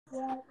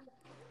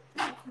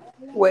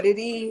What it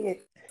is.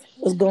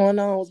 What's going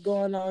on? What's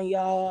going on,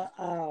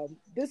 y'all?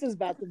 This is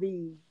about to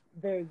be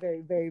very,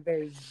 very, very,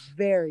 very,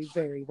 very,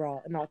 very raw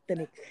and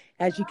authentic.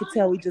 As you can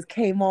tell, we just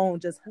came on,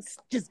 just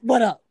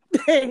what up?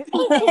 What's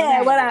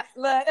What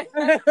happening?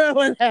 I look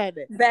What's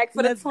happening? back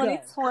for the Let's go.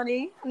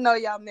 2020. No,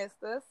 y'all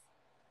missed us.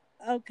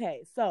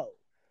 Okay, so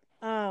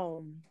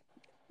um,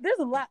 there's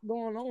a lot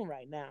going on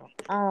right now.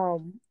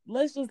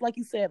 Let's just like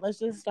you said, let's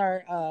just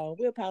start.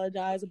 We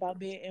apologize about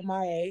being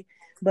MIA,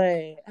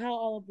 but how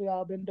all of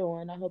y'all been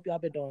doing? I hope y'all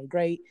been doing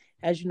great.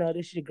 As you know,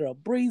 this is your girl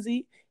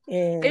Breezy,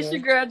 It's your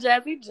and girl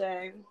Jazzy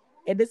J.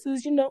 this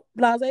is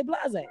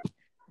Blase.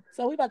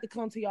 So we about to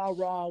come to y'all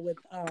raw with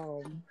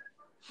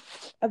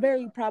a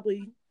very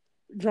probably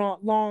drawn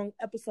long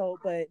episode,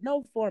 but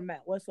no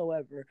format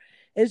whatsoever.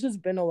 It's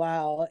just been a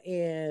while,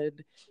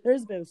 and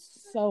there's been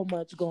so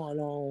much going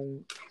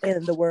on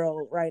in the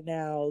world right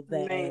now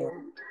that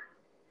Man.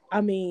 I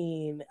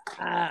mean,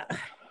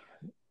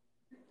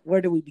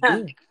 where do we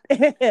begin?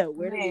 Where do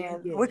we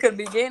Man, we begin? could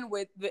begin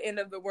with the end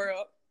of the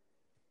world,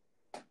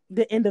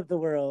 The end of the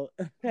world.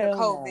 the Hell no.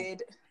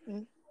 COVID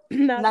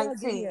Now, go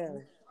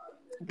 -19.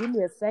 give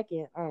me a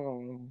second.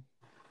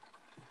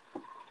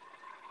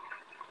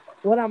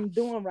 What I'm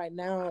doing right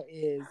now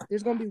is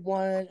there's gonna be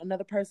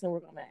another person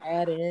we're gonna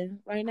add in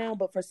right now,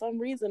 but for some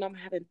reason I'm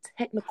having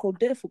technical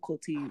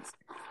difficulties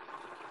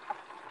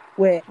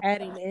with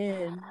adding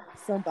in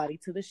somebody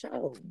to the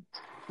show,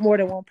 more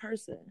than one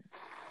person.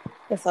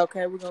 It's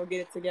okay. We're gonna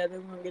get it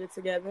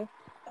together.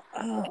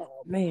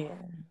 Oh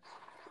man!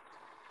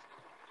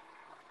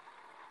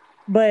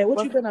 But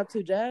what you been up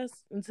to, Jazz?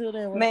 Until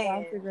then, while I'm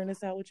Man. figuring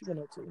this out, what you been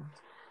up to?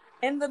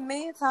 In the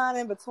meantime,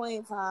 in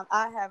between time,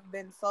 I have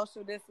been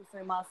social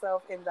distancing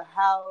myself in the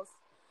house.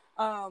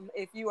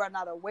 If you are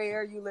not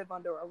aware, you live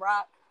under a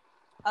rock.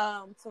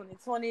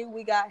 2020,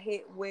 we got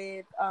hit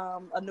with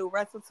a new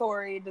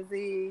respiratory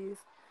disease,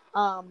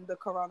 the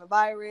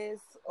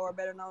coronavirus, or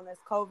better known as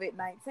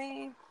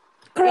COVID-19.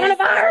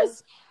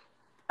 Coronavirus.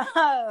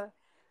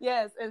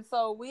 Yes, and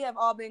so we have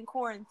all been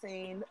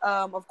quarantined,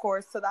 of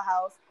course, to the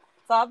house.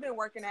 So I've been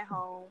working at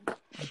home.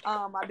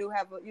 I do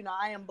have,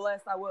 I am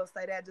blessed. I will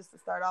say that just to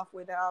start off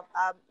with.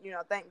 I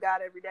thank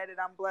God every day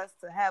that I'm blessed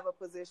to have a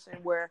position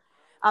where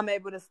I'm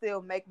able to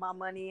still make my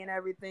money and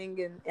everything,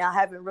 and I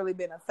haven't really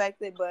been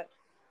affected. But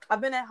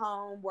I've been at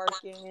home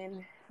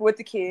working with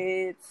the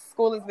kids.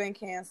 School has been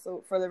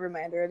canceled for the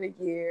remainder of the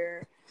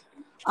year.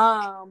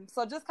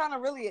 So just kind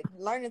of really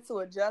learning to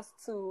adjust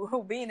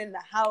to being in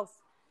the house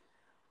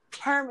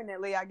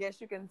permanently, I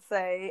guess you can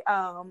say.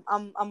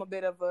 I'm a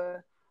bit of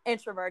a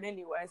introvert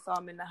anyway, so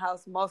I'm in the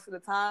house most of the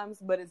times,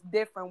 but it's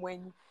different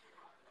when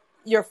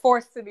you're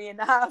forced to be in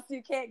the house.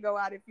 You can't go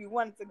out if you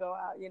wanted to go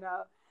out,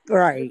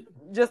 Right.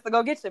 just to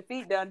go get your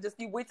feet done.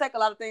 We take a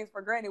lot of things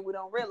for granted. We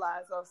don't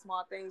realize those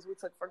small things we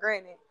took for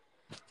granted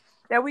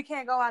that we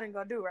can't go out and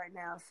go do right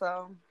now.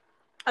 So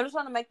I'm just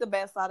trying to make the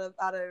best out of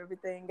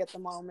everything at the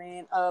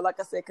moment. Like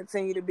I said,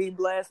 continue to be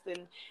blessed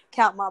and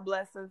count my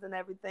blessings and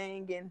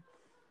everything, and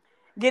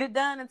get it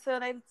done until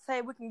they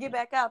say we can get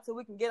back out, so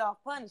we can get off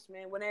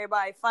punishment when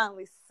everybody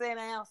finally sent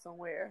out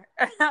somewhere.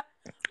 What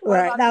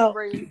Right about you, now,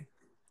 Bree?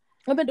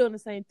 I've been doing the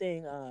same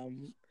thing.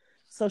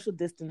 Social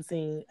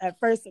distancing. At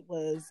first, it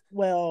was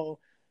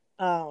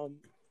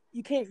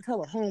you can't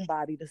tell a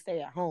homebody to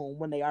stay at home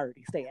when they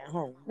already stay at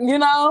home.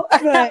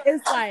 But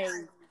it's like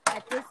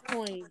at this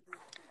point,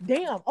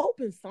 damn,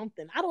 open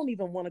something. I don't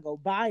even want to go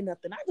buy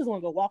nothing. I just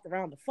want to go walk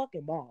around the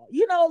fucking mall.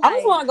 I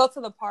just want to go to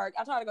the park.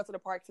 I tried to go to the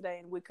park today,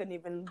 and we couldn't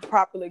even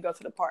properly go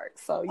to the park.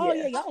 So oh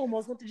yeah, yeah, y'all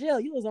almost went to jail.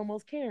 You was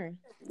almost Karen.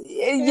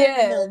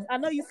 yeah. I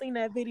know you seen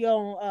that video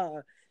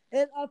on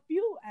and a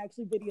few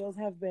actually videos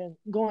have been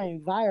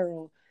going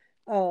viral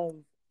of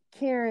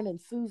Karen and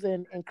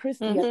Susan and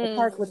Christy at the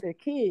park with their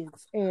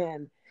kids.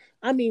 And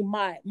I mean,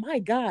 my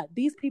God,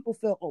 these people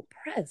feel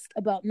oppressed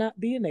about not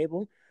being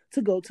able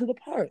to go to the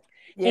park.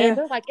 Yeah. And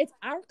they're like, it's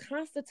our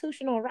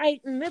constitutional right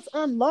and it's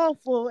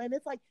unlawful. And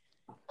it's like,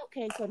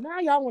 okay, so now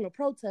y'all want to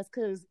protest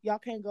because y'all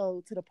can't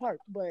go to the park,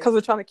 but because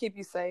we're trying to keep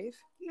you safe.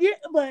 yeah,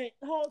 but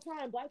the whole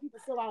time black people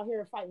still out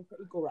here fighting for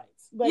equal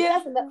rights. But Yeah,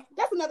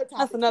 that's another topic.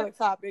 That's another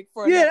topic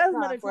for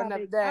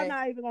another day. I'm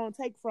not even gonna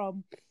take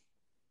from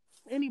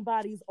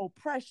anybody's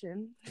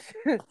oppression.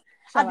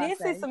 I did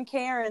see some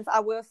Karens. I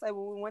will say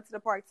when we went to the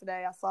park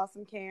today, I saw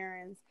some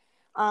Karens.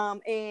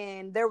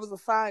 And there was a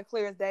sign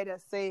clear as day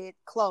that said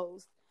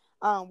closed.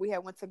 We had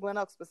went to Glen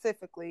Oak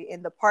specifically,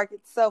 and the park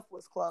itself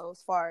was closed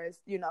as far as,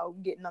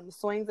 getting on the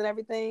swings and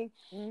everything.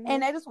 Mm-hmm.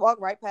 And they just walked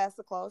right past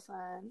the closed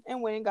sign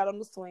and went and got on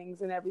the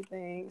swings and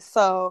everything.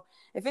 So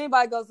if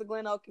anybody goes to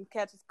Glen Oak and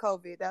catches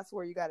COVID, that's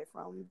where you got it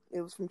from. It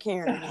was from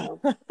Karen.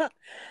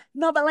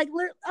 No, but like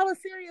on a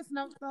serious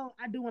note though,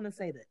 I do want to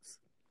say this.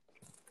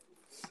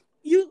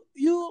 You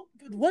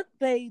what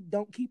they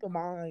don't keep in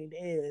mind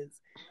is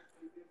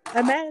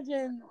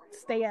imagine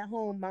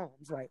stay-at-home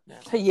moms right now.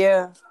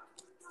 Yeah.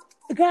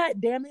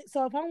 God damn it.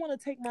 So if I want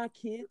to take my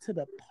kid to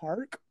the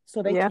park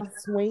so they can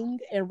swing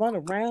and run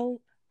around,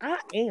 I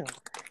am.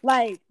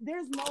 Like,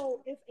 there's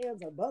no ifs,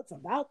 ands, or buts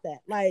about that.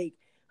 Like,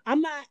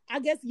 I'm not. I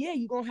guess yeah,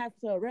 you're gonna have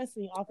to arrest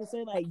me,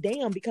 officer. Like,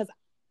 damn, because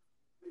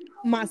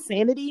my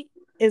sanity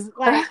is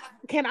like,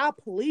 can I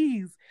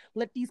please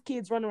let these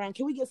kids run around?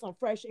 Can we get some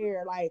fresh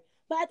air? Like,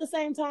 but at the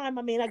same time,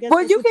 I mean, I guess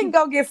Well, that's you what can you.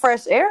 go get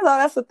fresh air though.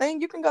 That's the thing.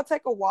 You can go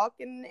take a walk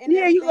and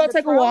Yeah, you everything. go The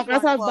take a trails walk.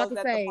 That's what weren't I was about to closed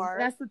at the say. park.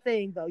 That's the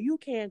thing, though. You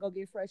can go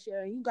get fresh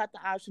air, and you got the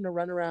option to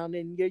run around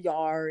in your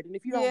yard. And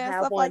if you don't Yeah,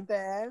 have stuff like one,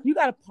 that. you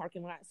got a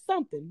parking lot,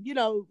 something.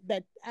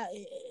 That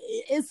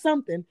it's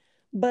something.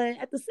 But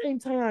at the same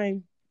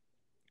time,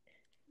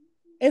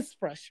 it's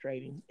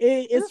frustrating.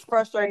 It It's is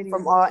frustrating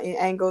from frustrating.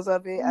 all angles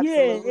of it. Yeah,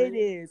 it Absolutely.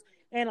 is.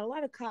 And a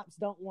lot of cops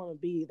don't want to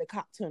be the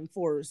cop to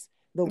enforce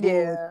the rules.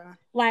 Yeah.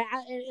 Like,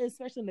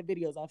 especially in the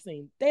videos I've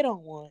seen, they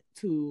don't want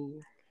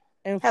to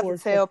Have to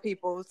enforce the. tell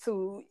people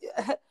to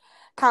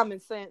common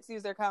sense,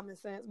 use their common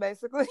sense,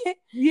 basically.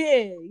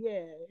 Yeah,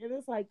 yeah. And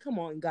it's like, come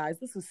on, guys,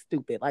 this is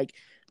stupid. Like,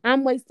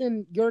 I'm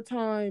wasting your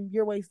time,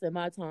 you're wasting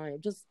my time.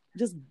 Just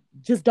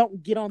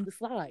don't get on the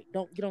slide.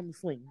 Don't get on the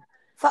swing.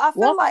 So I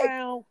feel Walk like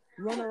around,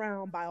 run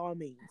around by all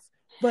means.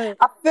 But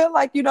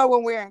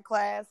when we're in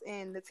class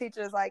and the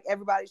teacher's like,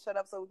 everybody shut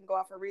up so we can go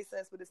off for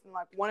recess, but it's been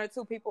like one or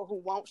two people who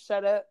won't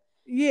shut up.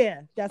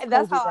 yeah, that's And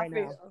that's COVID how I right now.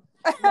 feel.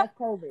 That's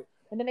COVID.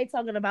 And then they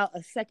talking about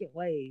a second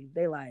wave.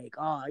 They like,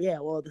 oh yeah,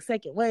 well the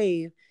second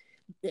wave,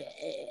 and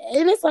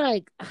it's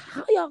like,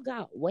 how y'all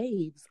got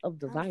waves of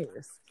the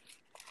virus?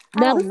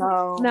 I Now don't this is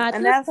know. now at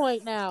And this that's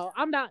point now,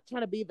 I'm not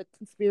trying to be the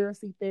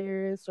conspiracy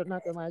theorist or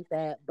nothing like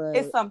that,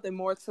 it's but something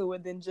more to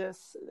it than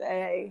just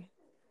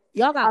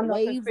y'all got I'm no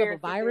waves of a conspiracy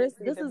virus. theorist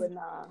This either, is but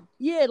nah.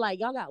 yeah, like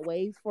y'all got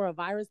waves for a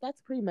virus.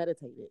 That's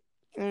premeditated.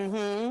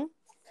 Mm-hmm.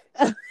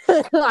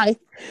 Like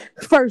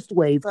first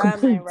wave That ain't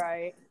complete.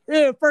 right.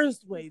 Yeah,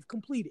 first wave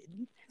completed.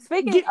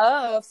 Speaking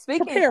Get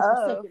speaking prepare for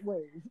of, second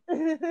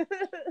wave.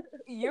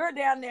 you're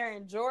down there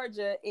in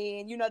Georgia,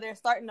 and they're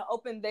starting to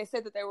open. They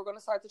said that they were going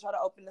to start to try to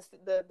open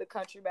the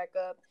country back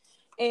up,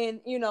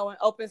 and and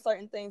open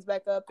certain things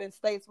back up. And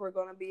states were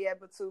going to be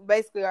able to.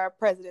 Basically, our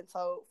president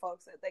told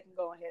folks that they can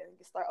go ahead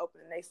and start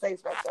opening their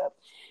states back up.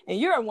 And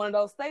you're in one of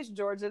those states,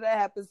 Georgia, that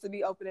happens to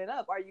be opening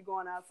up. Are you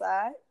going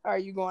outside? Are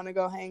you going to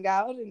go hang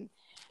out? And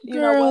you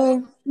know what?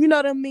 Girl, you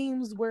know the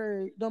memes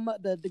where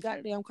the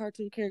goddamn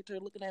cartoon character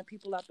looking at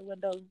people out the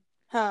window.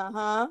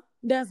 Huh?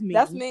 That's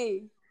That's me.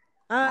 me.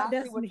 I'll see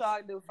That's what me. y'all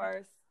do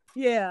first.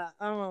 Yeah.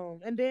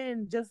 And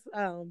then just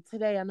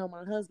today, I know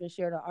my husband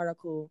shared an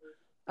article.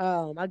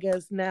 I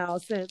guess now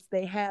since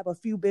they have a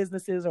few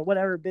businesses or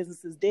whatever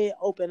businesses did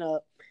open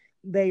up,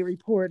 they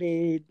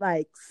reported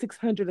like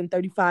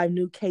 635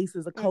 new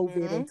cases of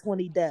COVID and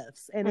 20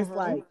 deaths, and it's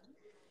like,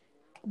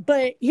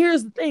 but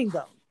here's the thing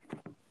though.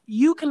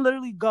 You can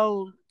literally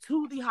go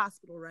to the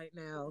hospital right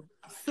now,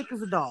 sick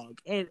as a dog,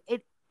 and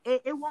it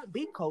won't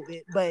be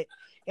COVID, but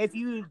if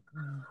you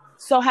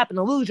so happen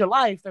to lose your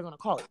life, they're gonna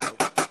call it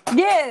COVID.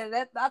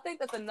 Yeah, I think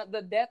that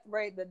the death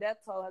rate, the death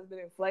toll has been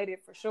inflated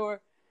for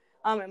sure.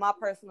 In my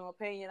personal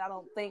opinion, I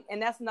don't think,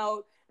 and that's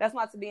not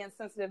to be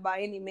insensitive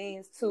by any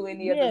means to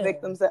any of the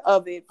victims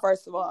of it.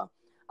 First of all,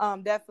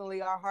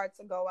 definitely our hearts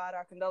go out,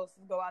 our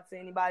condolences go out to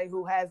anybody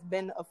who has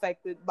been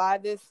affected by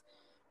this.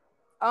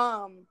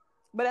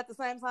 But at the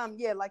same time,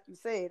 yeah, like you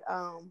said,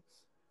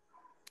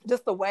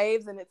 just the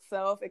waves in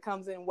itself, it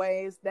comes in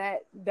waves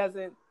that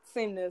doesn't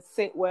seem to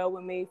sit well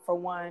with me, for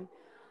one.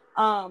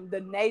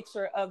 The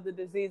nature of the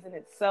disease in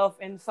itself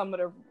and some of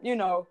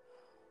the,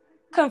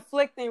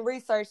 conflicting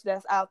research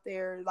that's out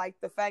there, like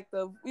the fact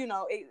of,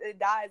 it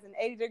dies in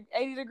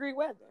 80 degree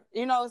weather.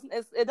 It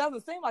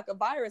doesn't seem like a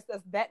virus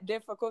that's that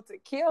difficult to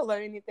kill or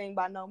anything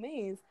by no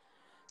means.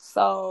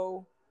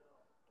 So,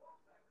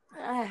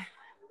 Right.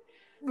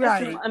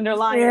 some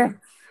underlying.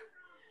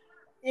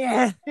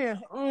 Yeah.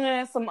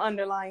 Some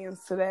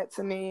underlyings to that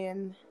to me,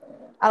 and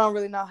I don't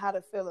really know how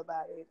to feel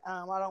about it.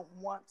 I don't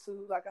want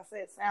to, like I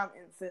said, sound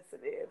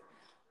insensitive.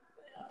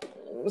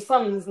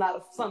 Something's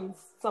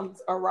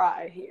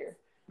awry here.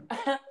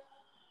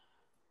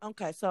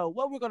 Okay, so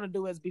what we're gonna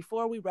do is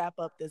before we wrap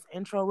up this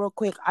intro real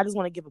quick, I just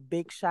want to give a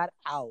big shout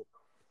out,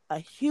 a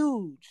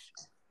huge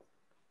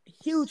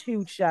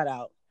shout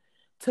out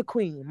to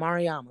Queen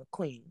Mariama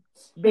Queen.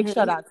 Big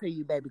shout out to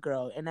you, baby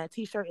girl, and that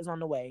T-shirt is on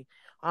the way.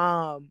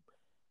 I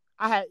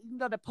had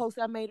the post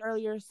I made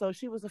earlier, so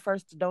she was the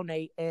first to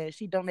donate, and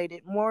she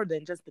donated more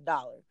than just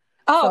 $1.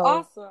 Oh, so,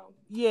 awesome!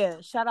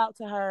 Yeah, shout out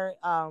to her.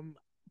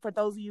 For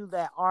those of you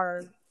that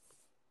are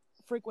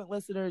frequent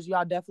listeners,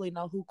 y'all definitely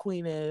know who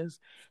Queen is.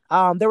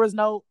 There was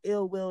no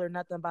ill will or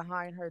nothing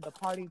behind her. The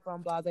party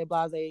from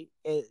Blase,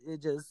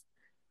 it just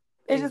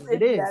it is.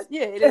 It is.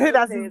 It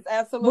is.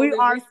 Absolutely. We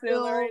are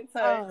still in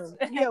touch.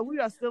 We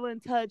are still in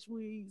touch.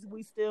 We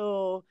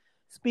still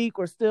speak.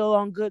 We're still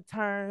on good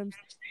terms.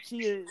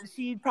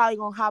 She's probably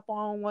gonna hop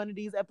on one of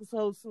these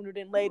episodes sooner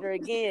than later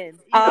again.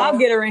 I'll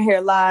get her in here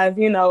live.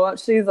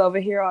 She's over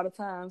here all the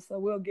time, so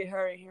we'll get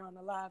her in here on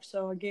the live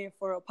show again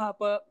for a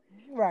pop up.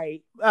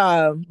 Right.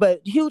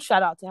 But huge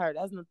shout out to her.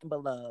 That's nothing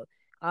but love.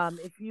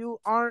 If you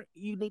aren't,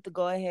 you need to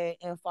go ahead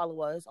and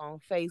follow us on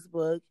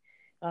Facebook.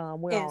 We're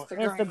on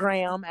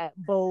Instagram at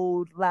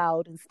Bold,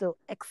 Loud, and Still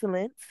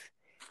Excellent.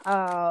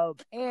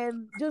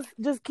 And just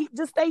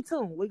stay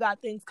tuned. We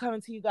got things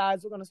coming to you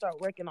guys. We're gonna start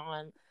working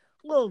on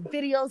little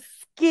video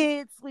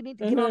skits. We need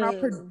to get on our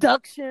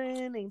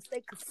production and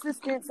stay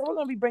consistent. So we're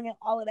gonna be bringing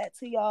all of that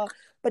to y'all.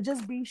 But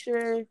just be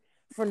sure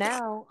for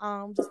now,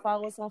 just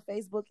follow us on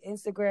Facebook,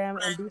 Instagram,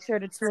 and be sure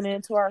to tune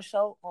in to our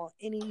show on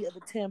any of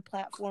the 10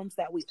 platforms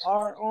that we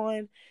are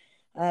on.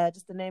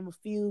 Just to name a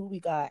few, we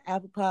got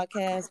Apple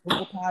Podcasts,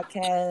 Google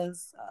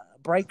Podcasts,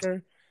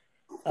 Breaker.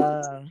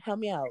 Help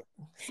me out.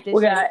 Stitcher.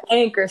 We got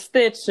Anchor,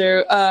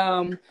 Stitcher.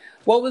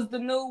 What was the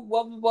new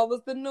one?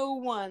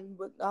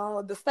 With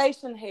the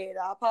Station Head.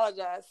 I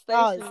apologize.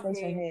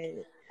 Station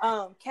Head.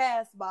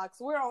 Castbox.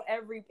 We're on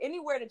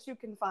anywhere that you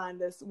can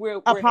find us.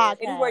 We're at.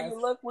 Anywhere you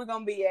look, we're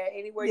gonna be at.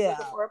 Anywhere you're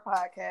looking for a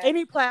podcast.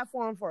 Any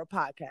platform for a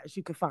podcast,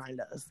 you can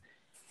find us.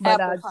 But,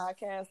 Apple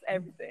Podcasts,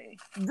 everything.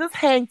 Just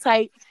hang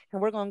tight,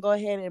 and we're gonna go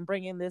ahead and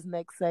bring in this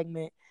next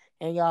segment.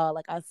 And y'all,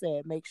 like I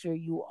said, make sure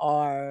you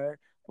are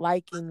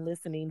liking,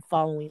 listening,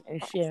 following,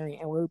 and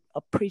sharing. And we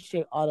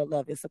appreciate all the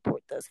love and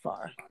support thus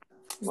far.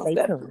 Stay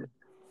tuned.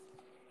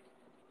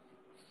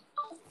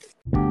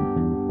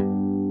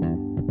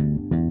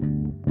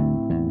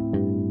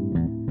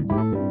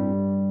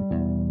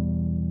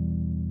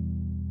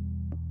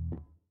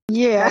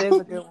 Yeah. That is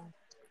a good one.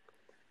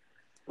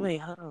 Wait,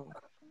 hold on.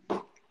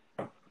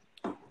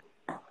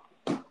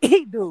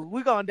 Dude,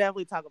 we're gonna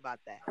definitely talk about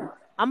that.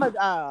 I'm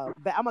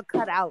gonna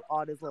cut out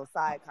all this little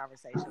side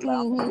conversation.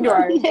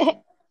 Right.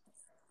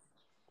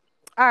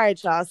 All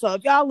right, y'all. So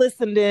if y'all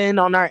listened in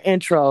on our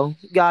intro,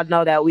 y'all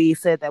know that we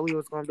said that we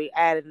was gonna be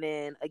adding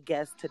in a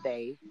guest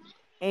today,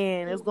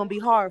 and it's gonna be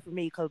hard for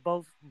me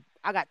because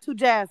I got two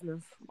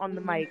Jasmines on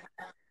the mic.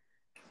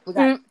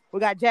 We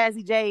got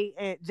Jazzy J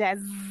and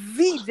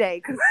Jazzy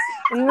J.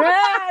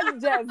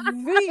 Jazzy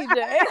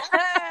J.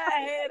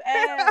 Head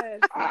ass.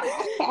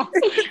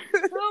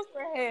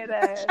 Super head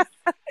ass.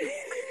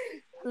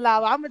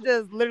 No, I'm gonna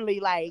just literally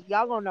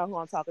y'all gonna know who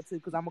I'm talking to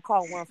because I'm gonna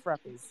call one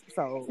Freckles.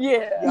 So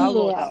yeah, y'all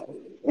gonna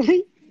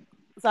know.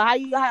 So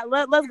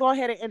let's go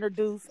ahead and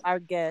introduce our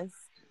guest,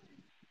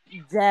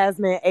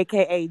 Jasmine,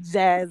 aka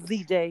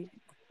Jazzy J,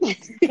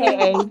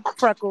 aka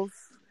Freckles.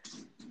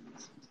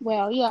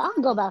 Well, yeah, I'll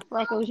go by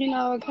Freckles,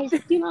 because,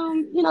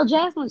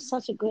 Jasmine's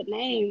such a good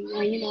name.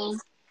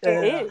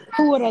 And,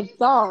 who would have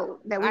thought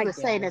that we would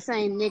say the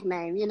same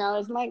nickname?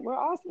 It's like, we're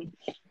awesome.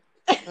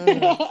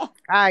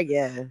 I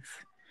guess.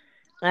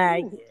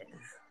 I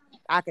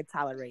could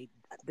tolerate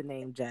the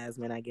name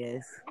Jasmine, I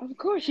guess. Of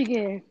course you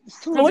can.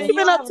 So what you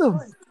been up to?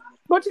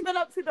 What you been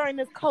up to during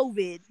this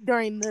COVID,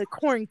 during the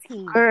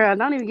quarantine? Girl,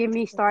 don't even get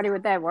me started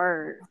with that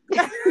word.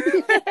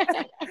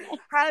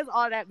 How does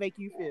all that make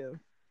you feel?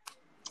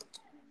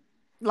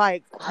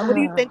 What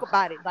do you think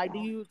about it? Do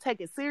you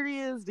take it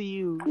serious? Do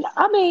you?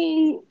 I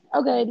mean,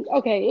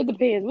 okay, it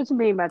depends. What you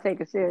mean by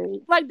take it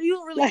serious? Do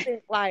you really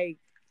think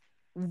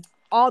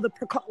all the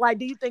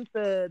do you think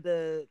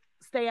the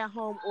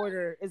stay-at-home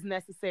order is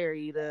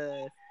necessary?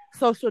 The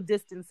social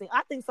distancing.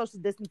 I think social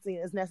distancing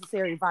is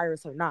necessary,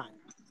 virus or not.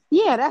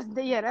 Yeah,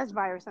 that's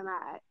virus or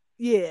not.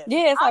 Yeah.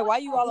 Yeah, it's why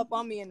you all up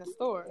on me in the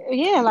store?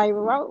 Yeah,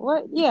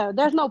 what? Yeah,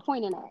 there's no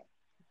point in that.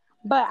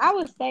 But I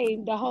would say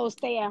the whole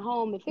stay at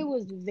home, if it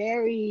was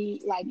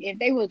very, if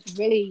they was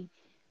really,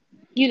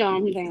 what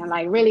I'm saying,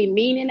 really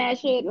meaning that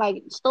shit,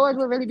 stores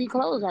would really be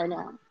closed right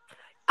now.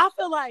 I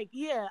feel like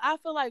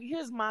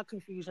here's my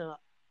confusion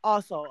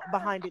also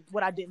behind it,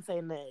 what I didn't say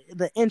in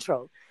the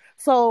intro.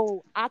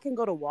 So I can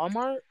go to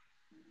Walmart.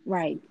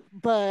 Right.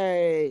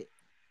 But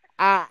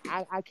I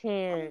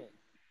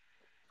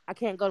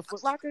can't go to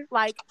Foot Locker.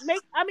 Make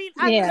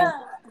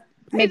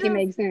it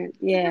make sense.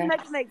 Yeah.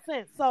 Make it make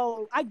sense.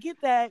 So I get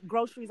that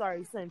groceries are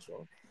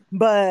essential,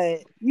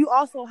 but you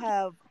also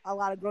have a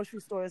lot of grocery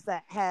stores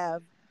that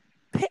have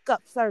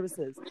pickup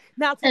services.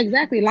 Now,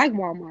 exactly like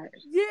Walmart.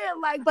 Yeah,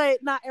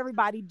 but not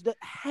everybody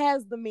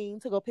has the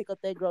means to go pick up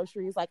their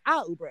groceries.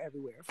 I Uber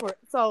everywhere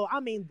so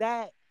I mean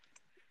that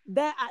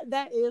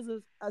is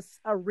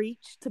a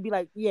reach to be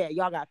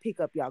y'all got to pick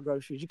up y'all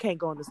groceries. You can't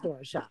go in the store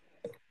and shop.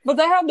 But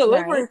they have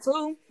delivery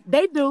too.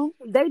 They do,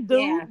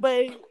 yeah.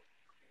 But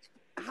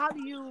how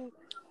do you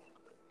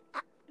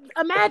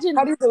imagine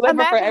not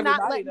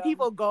letting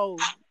people go?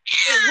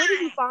 Where do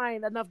you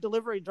find enough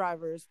delivery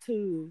drivers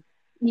to?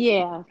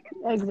 Yeah,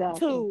 exactly.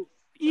 To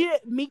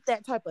meet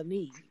that type of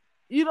need,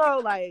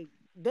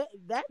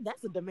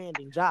 that's a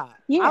demanding job.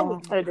 Yeah,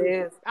 it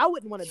is. I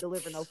wouldn't want to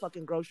deliver no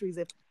fucking groceries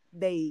if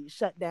they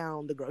shut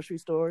down the grocery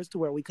stores to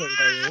where we couldn't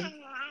go in.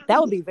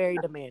 That would be very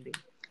demanding.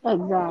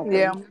 Exactly.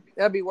 Yeah,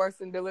 that'd be worse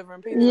than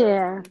delivering pizza.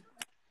 Yeah.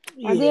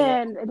 And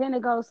then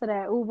it goes to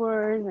that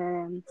Ubers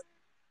and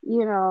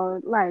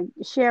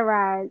share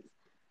rides.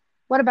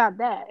 What about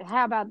that?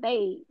 How about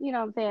they? You know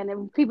what I'm saying?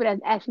 The people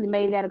that actually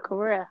made that a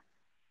career.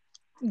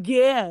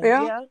 Yeah,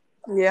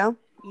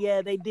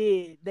 they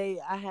did.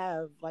 I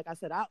have, like I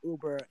said, I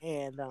Uber,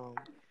 and now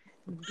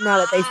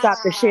that they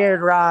stopped the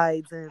shared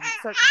rides and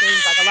certain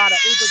things, a lot of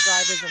Uber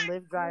drivers and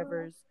Lyft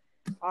drivers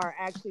are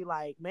actually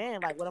like, man,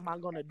 like, what am I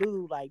gonna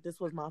do? Like, this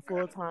was my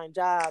full-time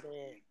job,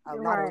 and a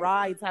lot of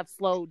Right. rides have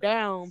slowed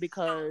down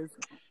because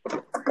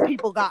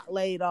people got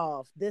laid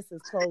off. This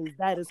is closed,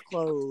 that is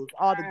closed,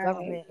 all the Right.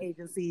 government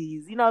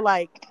agencies, you know,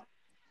 like,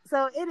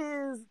 so it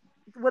is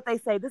what they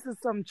say, this is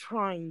some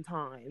trying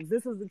times.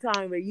 This is the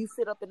time where you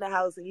sit up in the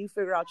house and you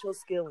figure out your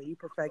skill and you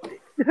perfect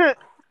it.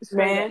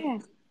 Man,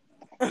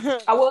 Yeah.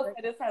 I will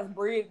say this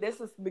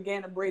has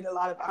began to breed a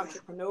lot of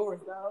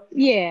entrepreneurs though.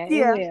 Yeah, it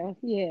Yeah, will.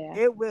 Yeah.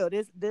 it will.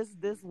 This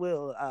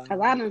will. Cause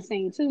I done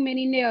seen too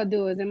many nail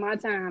doers in my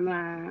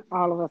timeline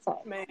all of a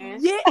sudden. Man,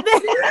 Yeah.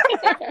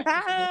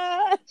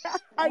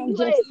 I'm You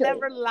just ain't saying.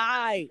 never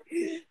lied.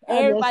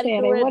 I just said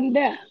it wasn't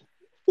there.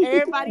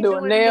 Everybody doing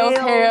doing nails,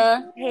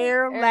 hair,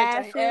 everything,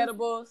 lashes.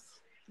 edibles,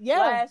 Yeah.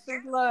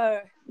 lashes,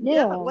 blood. Yeah,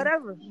 Yeah.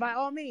 whatever. By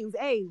all means.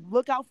 Hey,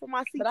 look out for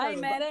my sea But I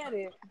ain't turtles. mad at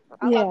it.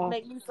 I'm about to Yeah.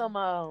 make me some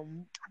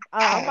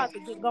I'm about to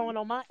get going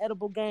on my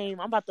edible game.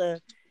 I'm about to,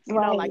 you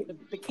know, like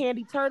Right. the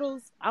candy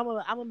turtles. I'm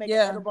gonna make an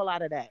Yeah. edible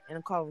out of that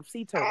and call them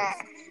sea turtles.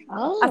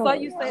 Oh. I saw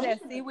you say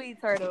that seaweed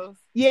turtles.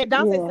 Yeah,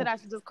 Dante Yeah. said I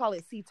should just call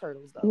it sea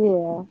turtles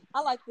though. Yeah.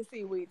 I like the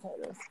seaweed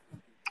turtles.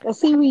 The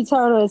seaweed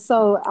turtle is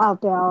so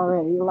out there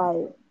already.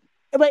 Like,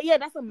 But yeah,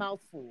 that's a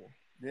mouthful.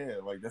 Yeah,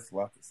 like that's a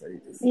lot to say.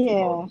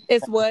 yeah.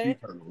 It's what? Sea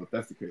turtle, if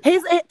that's the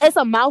case. It's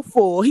a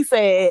mouthful. He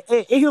said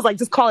he was like,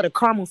 just call it a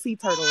caramel sea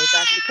turtle if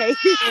that's the case.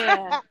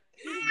 Yeah.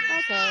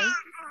 Okay.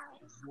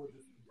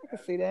 I can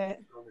see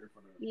that.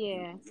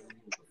 Yeah.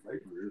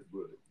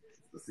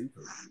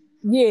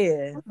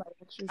 Yeah,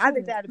 I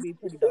think that'd be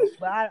pretty dope.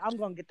 But I'm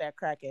gonna get that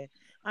cracking.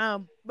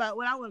 But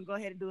what I want to go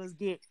ahead and do is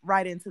get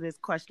right into this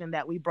question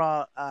that we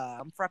brought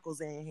Freckles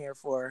in here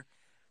for.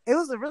 It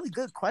was a really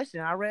good question.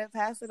 I read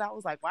past it. I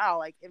was like, wow,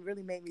 like it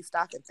really made me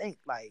stop and think.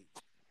 Like,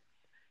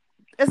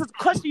 it's a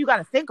question you got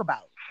to think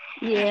about.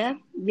 Yeah.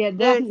 Yeah,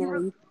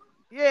 definitely.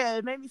 Yeah,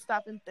 it made me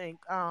stop and think.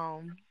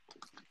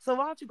 So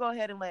why don't you go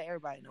ahead and let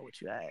everybody know what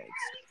you asked?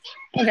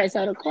 Okay,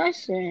 so the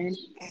question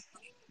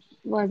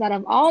was, out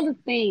of all the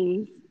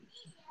things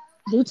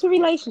due to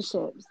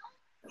relationships,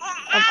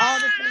 of all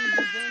the things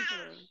you've been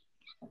through,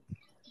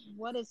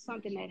 what is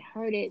something that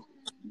hurted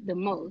the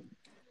most?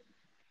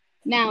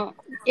 Now,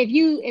 if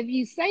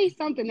you say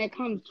something that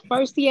comes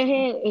first to your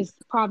head, it's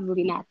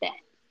probably not that,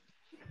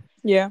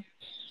 Yeah.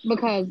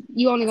 because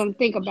you only gonna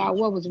think about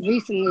what was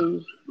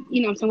recently,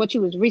 you know what I'm saying, what you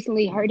was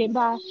recently hurted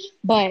by.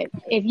 But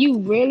if you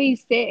really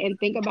sit and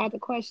think about the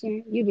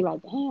question, you'd be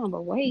like, damn,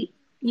 but wait,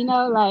 you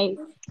know, like,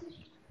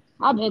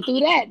 I've been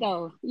through that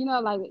though. You know,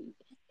 like,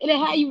 it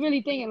how you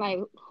really thinking, like,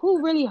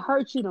 who really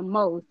hurt you the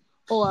most,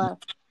 or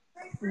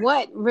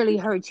what really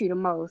hurt you the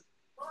most?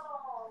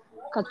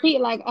 Cause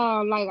people like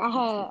I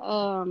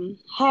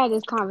had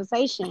this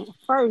conversation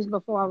first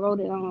before I wrote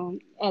it on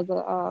as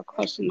a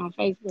question on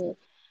Facebook,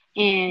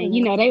 and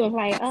you know they was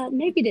like,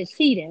 maybe the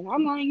cheating.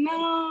 I'm like,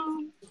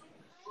 no,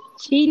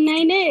 cheating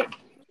ain't it,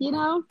 you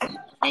know.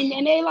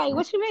 And they like,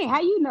 what you mean?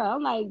 How you know?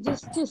 I'm like,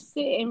 just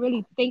sit and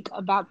really think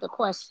about the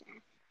question.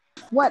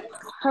 What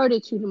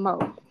hurted you the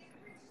most?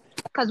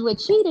 Because with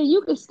cheating,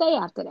 you can stay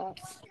after that,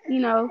 you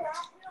know.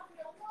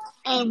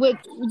 And with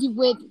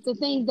the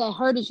things that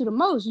hurted you the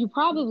most, you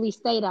probably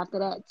stayed after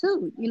that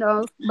too, you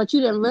know. But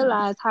you didn't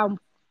realize how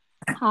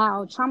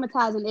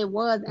traumatizing it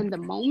was in the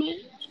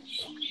moment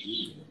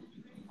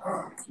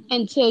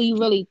until you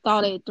really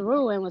thought it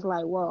through and was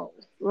like, whoa,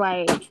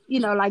 like,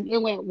 you know, like it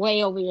went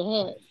way over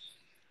your head.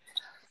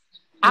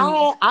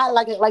 I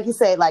like it, like you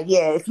said, like,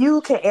 yeah, if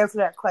you can answer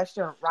that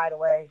question right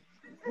away,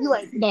 you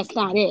ain't, That's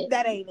not it.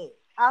 that ain't it.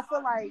 I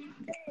feel like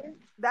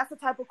that's the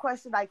type of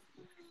question, like,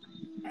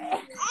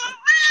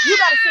 you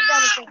gotta sit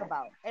down and think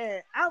about.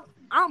 And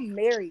I'm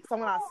married, so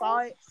when I saw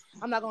it,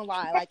 I'm not gonna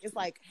lie, like, it's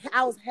like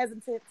I was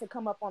hesitant to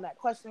come up on that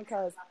question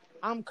because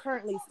I'm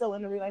currently still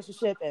in a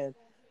relationship, and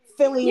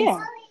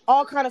feelings,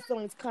 all kind of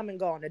feelings come and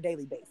go on a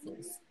daily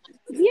basis.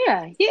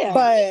 Yeah.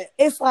 But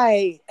it's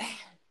like,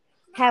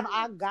 have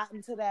I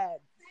gotten to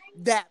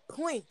that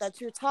point that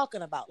you're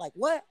talking about? Like,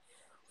 what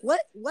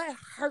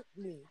hurt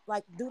me?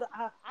 Like, dude,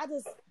 I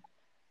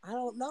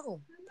don't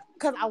know.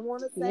 Because I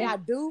want to say I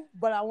do,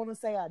 but I want to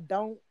say I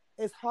don't.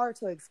 It's hard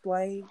to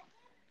explain.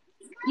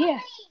 Yeah.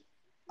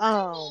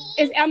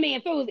 I mean,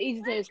 if it was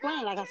easy to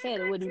explain, like I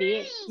said, it wouldn't be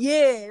it.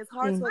 Yeah, it's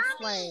hard to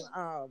explain.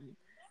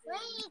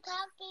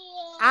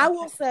 I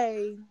will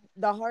say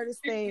the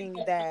hardest thing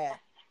that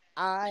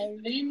I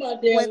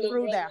went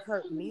through that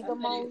hurt me the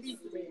most.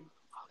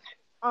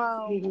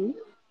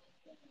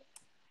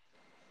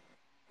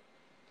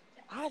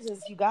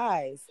 You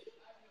guys.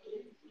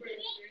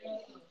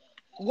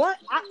 What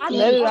I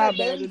let it out,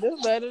 baby.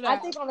 Just let it out.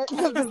 I think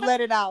just let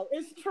it out.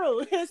 It's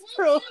true. It's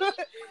true.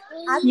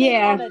 I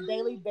think on a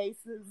daily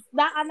basis.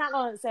 I'm not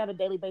gonna say on a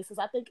daily basis.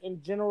 I think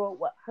in general,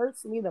 what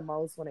hurts me the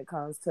most when it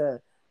comes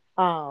to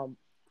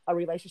a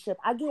relationship,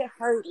 I get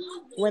hurt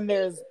when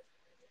there's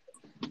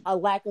a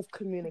lack of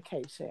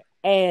communication,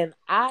 and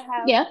I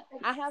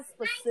have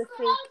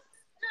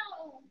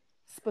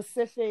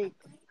specific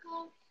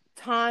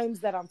times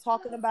that I'm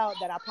talking about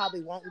that I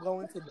probably won't go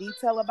into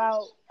detail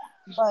about.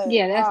 But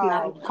yeah, that's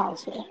not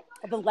possible.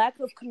 the lack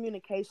of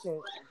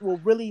communication will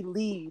really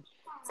lead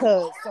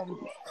to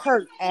some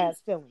hurt ass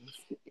feelings.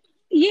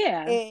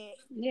 Yeah.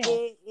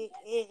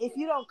 If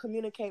you don't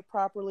communicate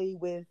properly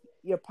with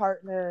your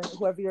partner,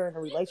 whoever you're in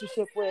a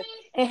relationship with,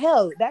 and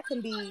hell, that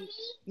can be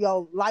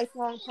your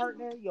lifelong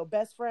partner, your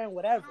best friend,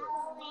 whatever.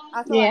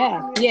 I feel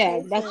like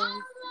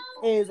communication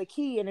is a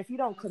key, and if you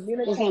don't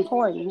communicate, it's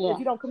important. Yeah. If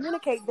you don't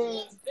communicate,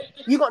 then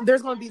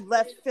there's going to be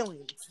left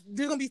feelings.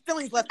 There's going to be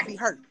feelings left to be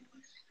hurt.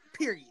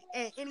 Period.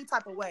 In any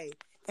type of way,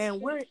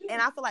 and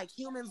I feel like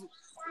humans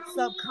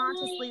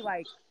subconsciously,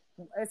 like,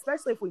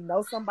 especially if we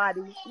know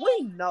somebody,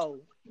 we know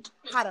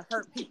how to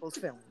hurt people's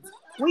feelings.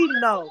 We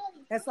know.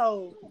 And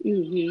so if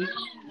you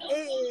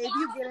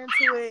get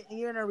into it and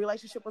you're in a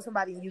relationship with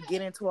somebody and you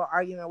get into an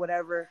argument or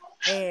whatever,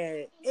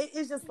 and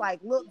it's just like,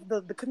 look,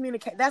 the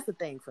communicate, that's the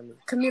thing for me.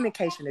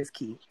 Communication is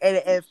key.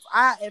 And if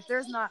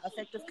there's not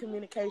effective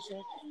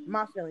communication,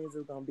 my feelings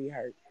is going to be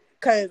hurt.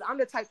 Because I'm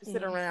the type to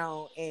sit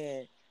around,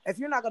 and if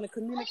you're not going to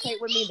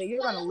communicate with me, then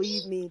you're going to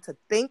leave me to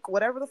think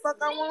whatever the fuck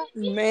I want.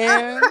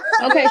 Man.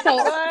 Okay, so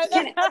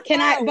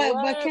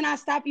can I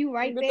stop you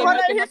right there? Hold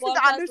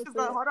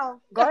on.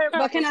 Go ahead.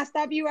 But can I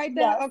stop you right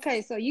there? Yeah.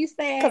 Okay, so you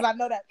said, because I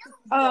know that.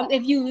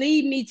 If you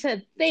lead me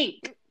to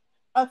think.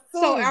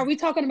 So are we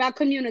talking about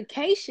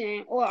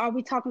communication, or are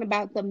we talking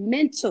about the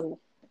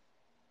mental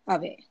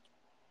of it?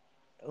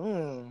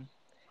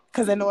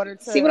 Because in order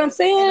to see what I'm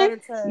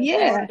saying,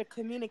 in order to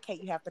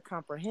communicate, you have to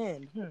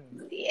comprehend.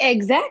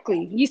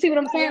 Exactly. You see what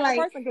I'm saying? Like,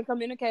 a person can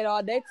communicate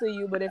all day to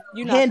you, but if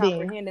you're not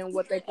comprehending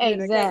what they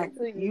communicate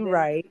to you, you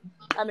right.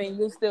 I mean,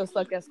 you still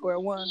stuck at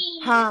square one.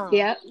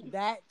 Yeah.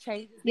 That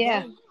changes.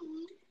 Yeah.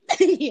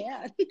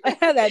 Yeah.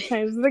 That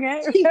changes the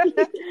game.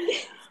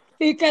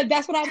 Because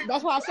that's what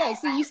I said.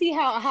 See, you see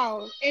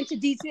how into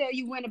detail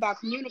you went about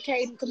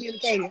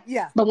communicating.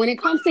 Yeah. But when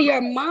it comes to your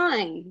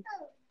mind,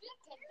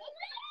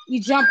 you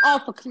jump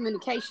off of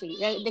communication.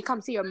 It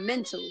comes to your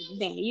mental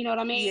then. You know what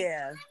I mean?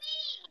 Yeah.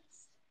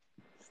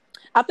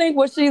 I think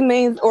what she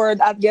means, or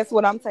I guess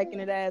what I'm taking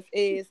it as,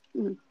 is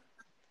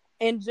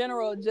in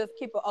general, just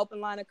keep an open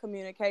line of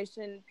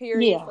communication,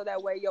 period. Yeah. So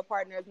that way your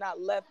partner is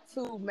not left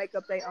to make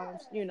up their own,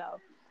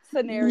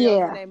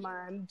 scenarios in their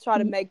mind. Try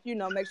to make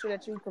sure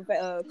that you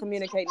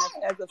communicate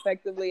as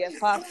effectively as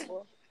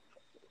possible.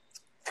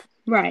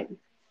 Right.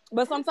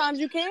 But sometimes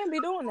you can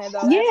be doing that,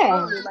 though.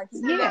 Yeah. Absolutely. Like,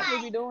 you can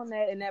definitely be doing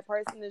that, and that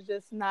person is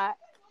just not,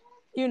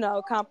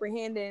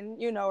 comprehending,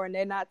 and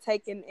they're not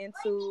taking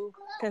into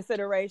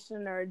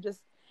consideration, or just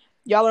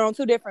y'all are on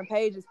two different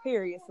pages,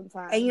 period,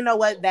 sometimes. And you know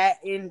what?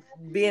 You're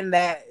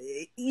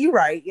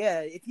right.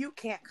 Yeah. If you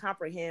can't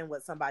comprehend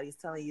what somebody's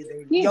telling you,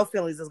 then your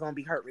feelings is going to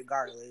be hurt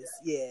regardless.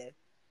 Yeah.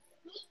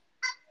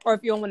 Or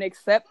if you don't want to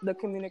accept the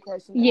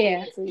communication to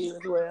you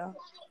as well.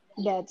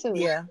 That too.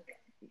 Yeah.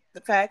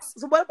 The facts.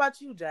 So what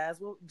about you, Jazz?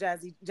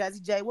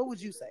 Jazzy J, what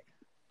would you say?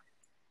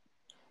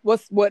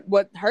 What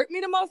hurt me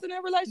the most in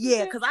that relationship?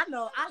 Yeah, because I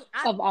know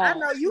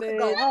you could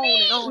go on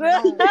and on.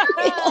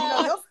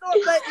 Your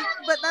story,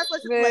 but that's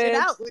what you played it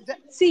out with.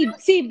 See,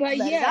 but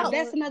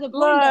that's another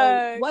point.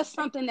 Though. What's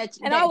something that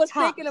I was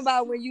thinking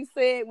about when you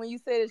said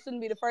it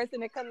shouldn't be the first thing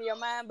that comes to your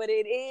mind, but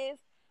it is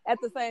at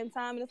the same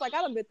time. And it's like,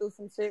 I've been through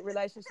some shit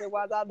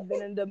relationship-wise. I've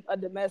been in a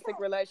domestic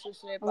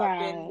relationship. Right.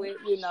 I've been with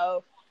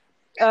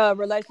a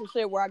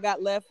relationship where I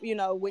got left,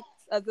 with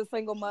as a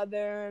single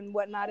mother and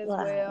whatnot as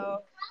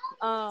well.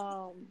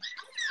 I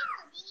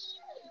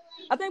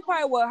think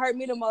probably what hurt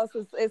me the most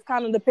is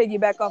kind of to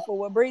piggyback off of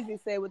what Breezy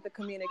said with the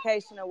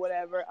communication or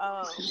whatever.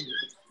 I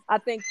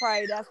think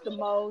probably that's the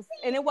most,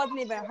 and it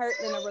wasn't even hurt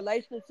in a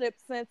relationship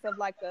sense of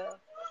like a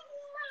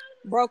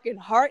broken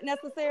heart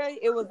necessarily.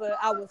 It was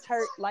I was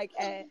hurt like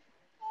as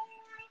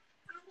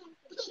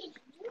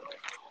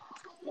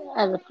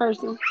a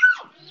person.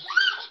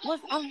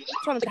 I'm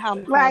trying to think how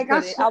I'm going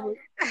to put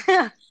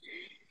it.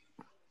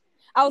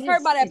 I was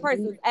hurt by that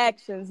person's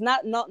actions,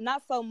 not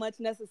so much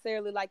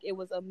necessarily like it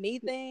was a me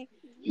thing,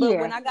 but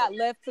when I got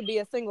left to be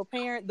a single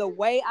parent, the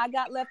way I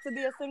got left to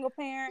be a single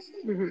parent,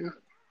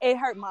 it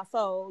hurt my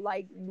soul,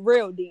 like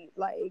real deep,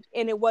 like,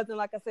 and it wasn't,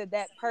 like I said,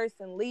 that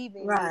person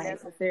leaving me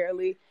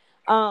necessarily.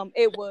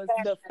 It was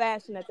the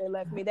fashion that they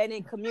left me. They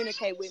didn't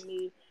communicate with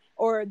me,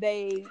 or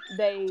they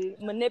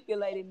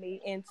manipulated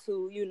me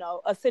into,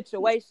 a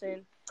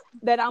situation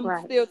that I'm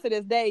still to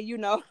this day,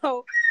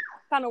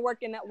 kind of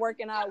working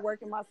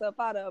myself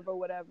out of or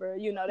whatever.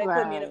 They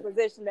put me in a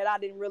position that I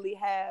didn't really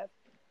have.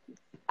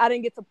 I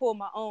didn't get to pull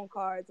my own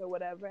cards or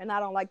whatever, and I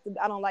don't like that.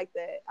 I don't like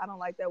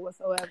that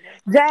whatsoever.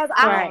 Jazz,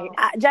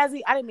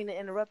 Jazzy, I didn't mean to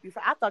interrupt you.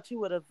 I thought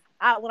you would have.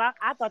 I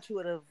thought you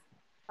would have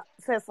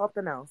said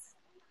something else.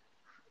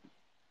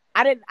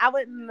 I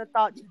wouldn't have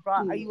thought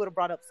you would have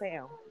brought up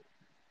Sam.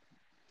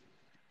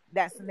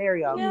 That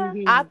scenario. Yeah.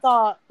 I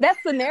thought that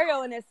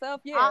scenario in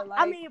itself,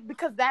 I mean,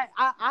 because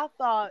I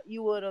thought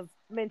you would have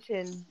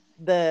mentioned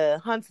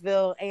the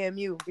Huntsville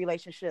AMU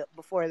relationship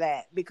before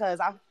that, because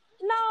don't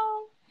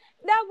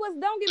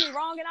get me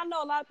wrong, and I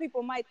know a lot of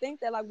people might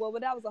think that, like, well,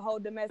 but that was a whole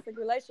domestic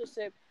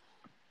relationship.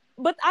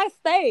 but I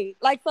stayed.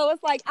 Like, so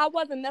it's like I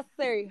wasn't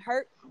necessarily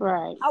hurt.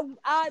 Right.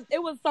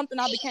 It was something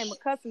I became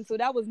accustomed to.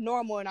 That was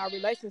normal in our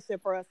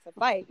relationship for us to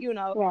fight, you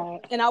know. Right.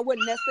 And I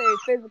wouldn't necessarily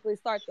physically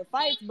start the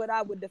fights, but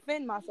I would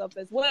defend myself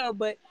as well.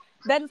 But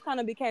that just kind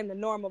of became the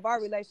norm of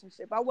our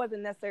relationship. I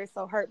wasn't necessarily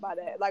so hurt by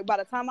that. Like, by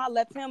the time I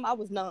left him, I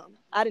was numb.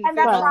 I didn't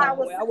feel no type of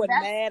way. I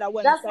wasn't mad. I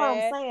wasn't sad. That's what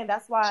I'm saying.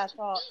 That's why I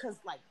thought, because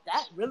like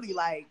that really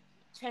like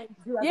changed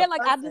you as yeah, a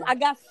like person.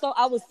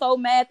 I was so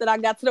mad that I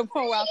got to the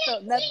point where I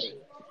felt nothing.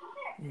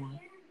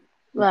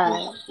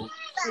 Right.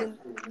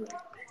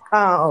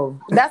 Oh,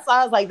 that's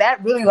why I was like,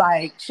 that really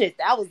like shit.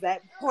 That was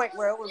that point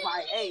where it was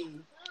like, hey,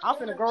 I'm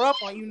finna grow up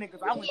on you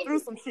niggas. I went through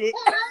some shit.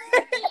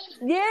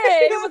 Yeah,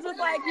 it was just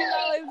like, you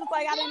know, it was just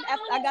like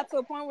I got to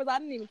a point where I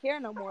didn't even care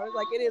no more. It's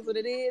like, it is what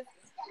it is.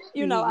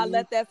 You know, I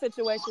let that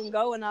situation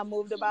go and I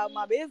moved about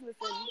my business,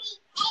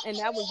 and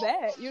that was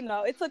that. You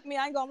know, it took me,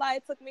 I ain't gonna lie,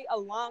 it took me a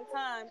long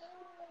time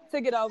to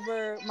get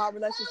over my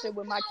relationship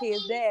with my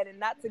kid's dad, and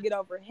not to get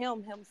over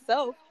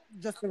himself.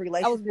 Just the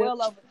relationship. I was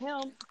well over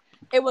him.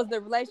 It was the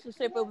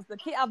relationship. It was the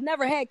kid. I've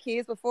never had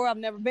kids before. I've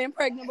never been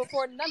pregnant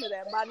before. None of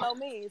that, by no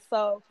means.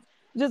 So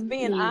just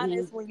being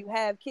honest, when you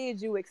have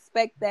kids, you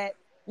expect that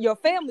your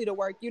family to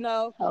work, you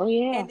know? Oh,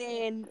 yeah. And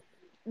then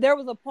there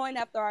was a point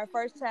after our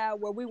first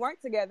child where we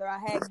weren't together. I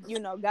had, you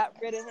know, got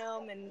rid of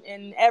him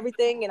and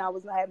everything. And I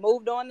had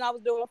moved on and I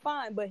was doing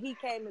fine. But he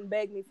came and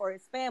begged me for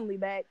his family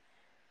back.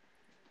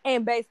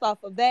 And based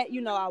off of that,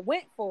 you know, I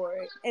went for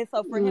it. And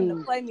so for him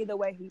to play me the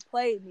way he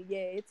played me, yeah,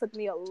 it took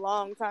me a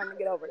long time to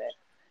get over that.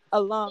 A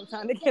long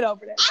time to get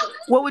over that.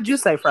 What would you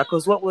say,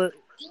 Freckles? What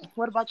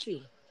about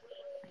you?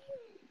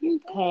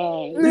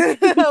 Okay.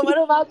 What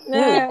about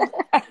you?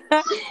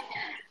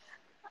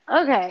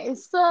 Okay,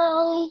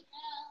 so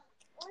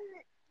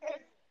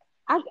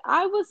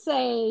I would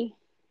say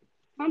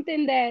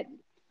something that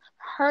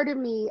hurted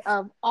me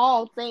of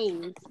all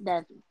things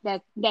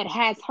that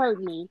has hurt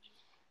me,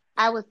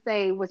 I would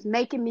say was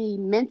making me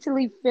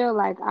mentally feel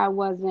like I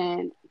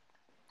wasn't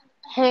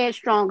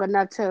headstrong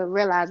enough to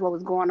realize what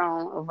was going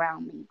on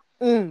around me.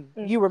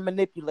 You were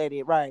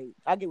manipulated, right?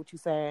 I get what you're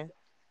saying.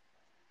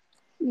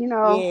 You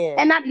know,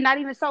 and not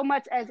even so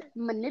much as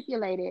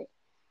manipulated.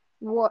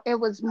 Well, it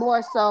was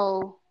more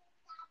so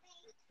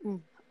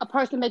a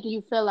person making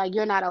you feel like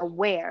you're not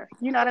aware.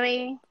 You know what I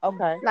mean?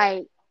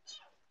 Okay.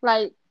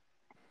 Like.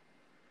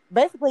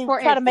 Basically,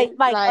 try to make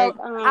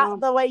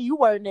the way you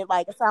wording it,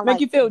 like it sounds make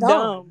like you feel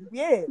dumb.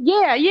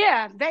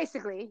 Yeah.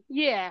 Basically,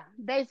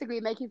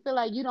 make you feel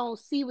like you don't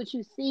see what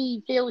you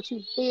see, feel what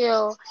you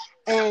feel,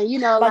 and you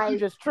know, like you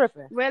just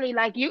tripping. Really,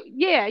 like you,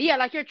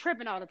 like you're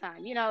tripping all the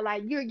time. You know,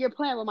 like you're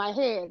playing with my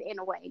head in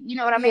a way. You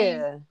know what I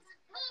mean?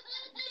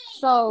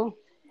 So,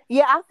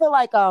 yeah, I feel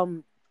like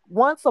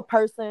once a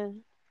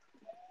person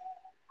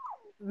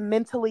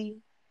mentally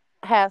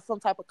has some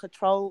type of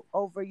control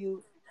over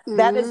you.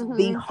 That is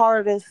the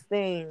hardest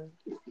thing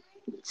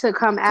to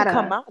come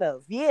out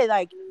of. Yeah,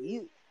 like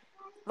you,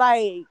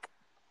 like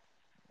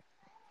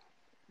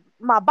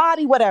my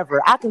body,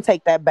 whatever. I can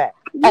take that back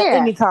at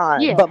any time.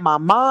 Yeah. But my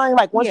mind,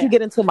 like once you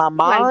get into my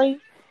mind,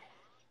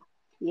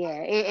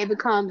 it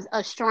becomes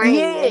a strain.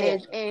 Yeah.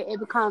 It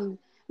becomes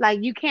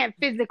like you can't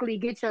physically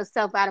get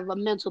yourself out of a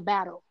mental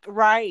battle.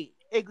 Right.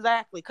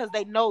 Exactly, because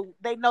they know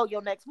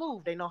your next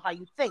move. They know how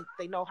you think.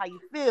 They know how you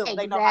feel. Exactly.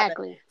 They know how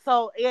to,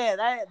 so yeah,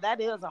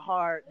 that is a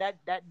hard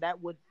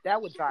that would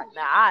drive.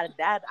 Now I'd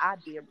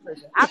be in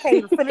prison. I can't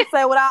even finish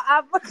saying without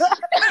I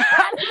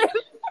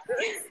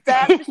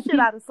stab the shit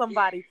out of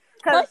somebody.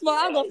 First of all,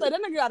 I'm gonna say that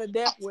nigga got a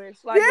death wish.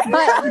 Like,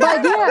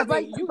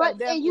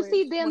 but and you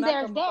see, then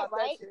there's that,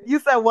 right? You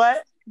said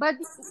what? But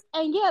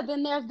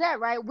then there's that,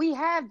 right? We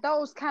have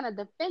those kind of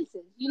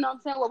defenses, you know what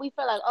I'm saying? Where we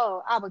feel like,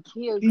 oh, I would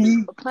kill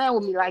you for playing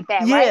with me like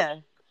that,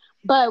 right?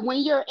 But when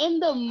you're in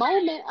the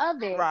moment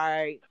of it,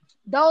 right,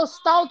 those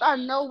thoughts are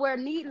nowhere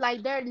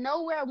they're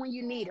nowhere when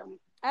you need them.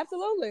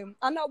 Absolutely.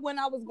 I know when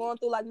I was going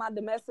through like my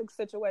domestic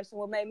situation,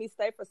 what made me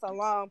stay for so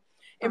long,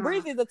 and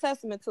Breezy is a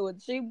testament to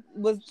it. She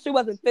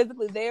wasn't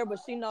physically there, but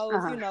she knows,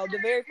 you know, the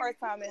very first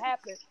time it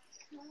happened,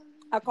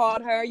 I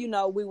called her. You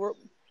know, we were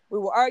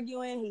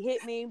arguing. He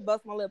hit me,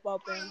 bust my lip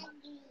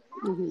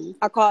open.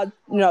 I called,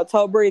 you know,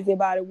 told Breezy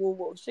about it. Woo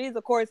woo. She's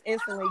of course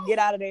instantly get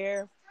out of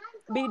there,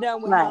 be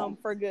done with him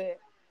for good.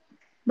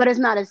 But it's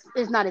not as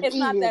easy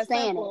as saying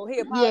simple. He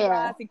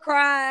apologized. He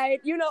cried.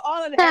 You know,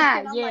 all of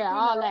that. I'm like,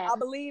 all that. I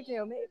believed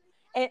him.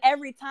 And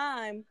every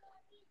time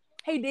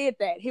he did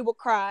that, he would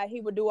cry.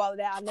 He would do all of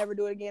that. I'll never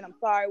do it again. I'm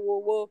sorry.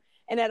 Woo woo.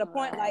 And at a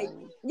point, like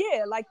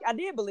I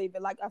did believe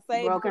it. Like I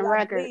say,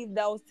 I believed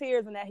those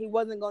tears and that he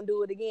wasn't gonna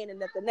do it again,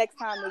 and that the next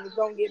time it was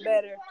gonna get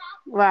better.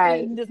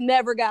 Right. He just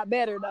never got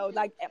better though.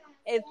 Like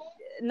it's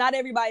not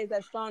everybody's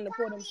that strong to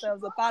pull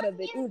themselves up out of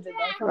it either.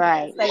 Though.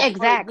 Right.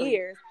 Exactly.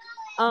 Years.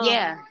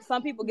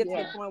 Some people get to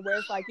the point where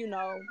it's like, you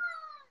know,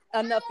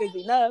 enough is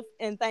enough,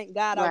 and thank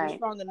God I was Right.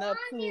 strong enough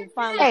to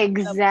finally say enough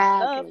is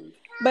enough. Exactly.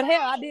 But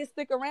hell, I did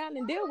stick around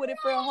and deal with it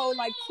for a whole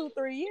like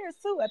 2-3 years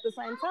too at the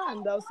same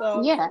time though.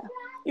 So Yeah.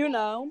 you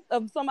know,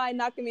 of somebody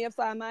knocking me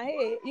upside my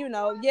head, you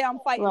know, yeah, I'm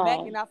fighting back,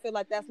 Right. and I feel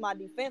like that's my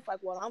defense. Like,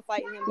 well, I'm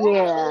fighting him back,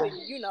 Yeah.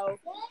 and you know,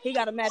 he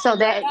got to match So up with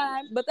that,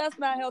 guy, but that's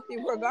not healthy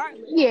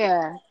regardless.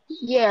 yeah,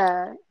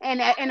 yeah,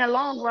 and in the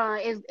long run,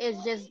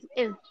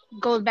 it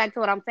goes back to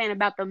what I'm saying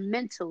about the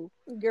mental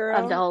of the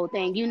Girl, whole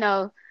thing. You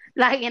know,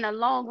 like in the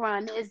long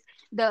run, is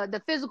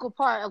the physical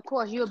part. Of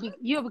course,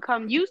 you'll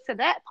become used to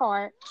that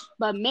part,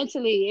 but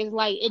mentally, it's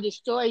like it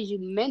destroys you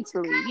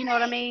mentally. You know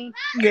what I mean?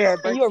 Yeah, it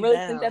and breaks you'll you really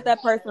think down.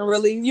 that person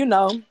really, you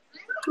know, you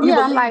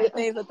Yeah, I'm believe the like,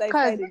 things that they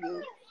cause say to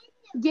you.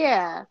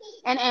 yeah,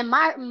 and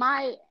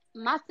my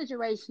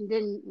situation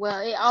didn't, well,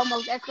 it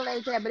almost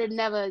escalated to that, but it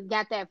never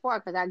got that far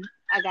because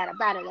I got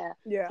up out of there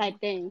Yeah. type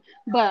thing.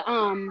 But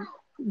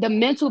the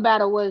mental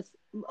battle was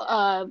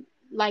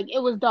like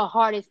it was the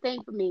hardest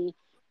thing for me,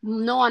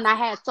 knowing I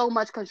had so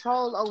much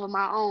control over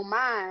my own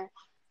mind,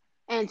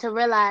 and to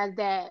realize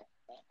that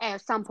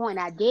at some point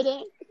I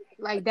didn't.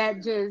 Like that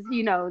just,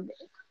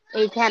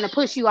 it kind of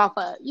push you off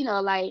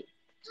like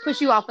push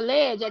you off a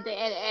ledge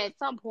at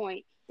some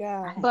point.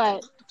 Yeah.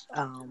 But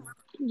Um,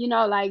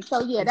 like,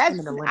 so yeah, I'm in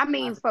that's, the link. I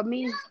mean, for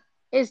me,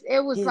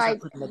 it was His I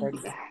like put in the dirty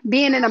bag.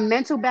 being in a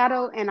mental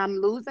battle and I'm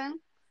losing.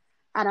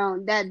 I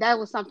don't, that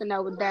was something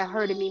that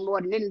hurted me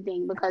more than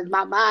anything, because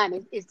my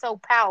mind is so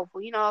powerful,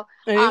 And you our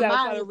gotta try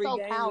mind to is so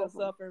regain powerful.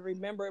 yourself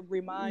and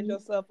remind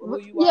yourself of who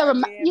you Yeah, are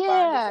again, find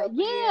yeah, yourself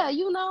yeah,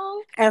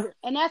 again.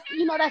 and that's,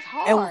 that's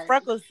And hard.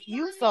 Freckles,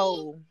 you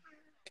so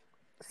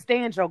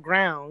stand your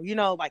ground.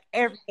 Like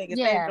everything is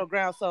stand Yeah, your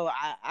ground. So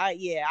I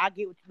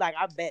get what like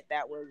I bet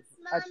that was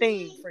a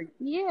thing for you.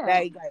 yeah, That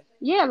like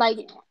yeah,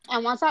 like,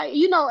 and once I,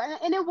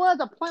 and it was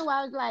a point where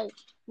I was like,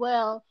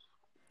 well,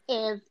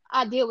 if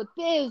I deal with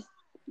this,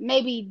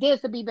 maybe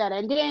this would be better.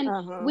 And then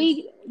Uh-huh.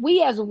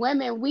 we as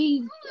women,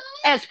 we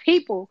as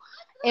people,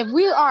 if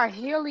we are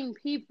healing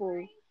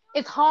people,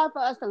 it's hard for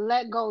us to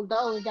let go of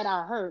those that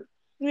are hurt,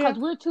 Yeah. because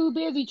we're too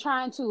busy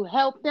trying to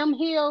help them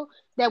heal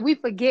that we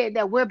forget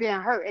that we're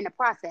being hurt in the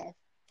process.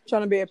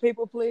 Trying to be a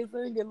people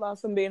pleaser, get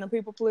lost in being a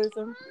people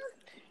pleaser.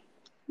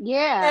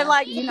 Yeah, and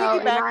like to and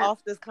piggyback I,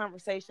 off this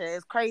conversation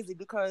is crazy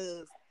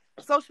because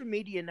social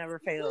media never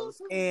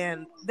fails.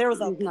 And there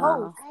was a no.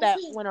 post that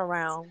went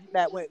around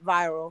that went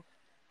viral,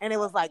 and it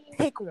was like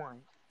pick one,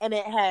 and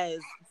it has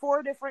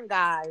 4 different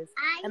guys,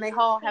 and they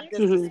all have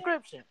this Mhm.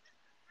 description,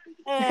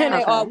 And and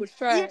they all Okay. was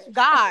trash. each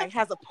guy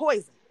has a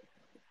poison.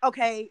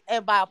 Okay,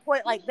 and by a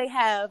point, like they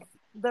have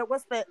their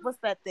what's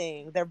that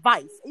thing? Their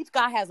vice. Each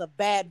guy has a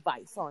bad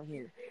vice on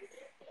here.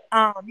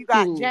 You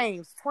got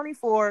James,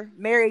 24,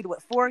 married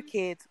with 4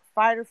 kids,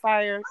 fighter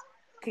fire,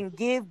 can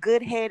give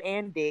good head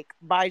and dick,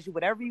 buys you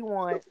whatever you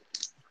want,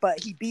 but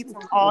he beats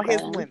on all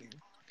his women.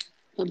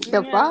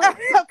 The fuck?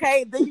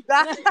 Okay, then you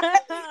got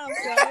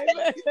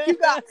you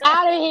got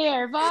out of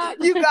here, fuck.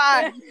 you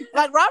got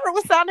like Robert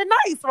was sounding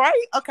nice,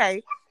 right?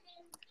 Okay.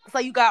 So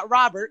you got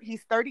Robert,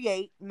 he's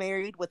 38,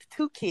 married with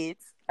 2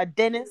 kids, a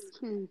dentist,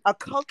 a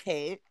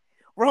cokehead,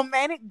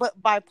 romantic but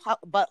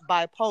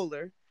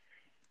bipolar,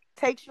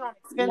 takes you on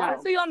expensive. I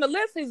see on the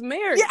list he's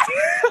married. Yeah.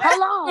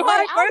 Hold on,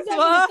 wait. I was First of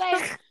all, just gonna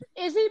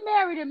say, is he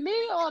married to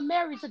me or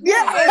married to them?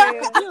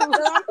 yeah.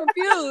 I'm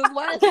confused.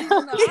 Why is he even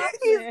an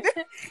option?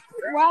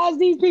 Why is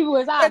these people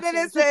his options? And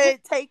then it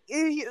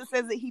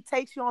says that he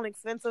takes you on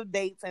expensive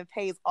dates and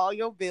pays all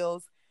your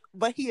bills,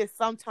 but he is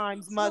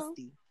sometimes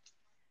musty.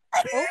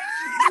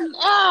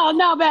 Oh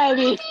no,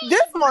 baby!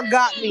 This one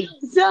got me.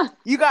 So,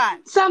 You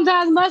got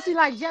sometimes musty,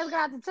 like just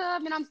got out the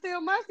tub and I'm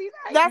still musty.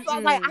 Like, that's why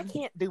I'm like I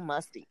can't do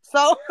musty.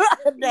 So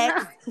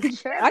next,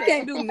 I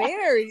can't do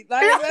married.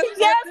 Like,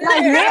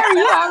 like Mary,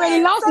 you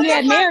already lost me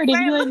at married if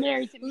you ain't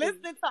married to me.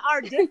 Listening to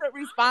our different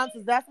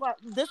responses, that's what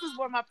this is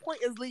where my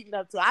point is leading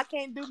up to. I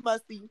can't do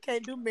musty. You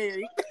can't do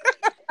married.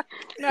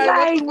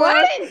 Like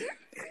what?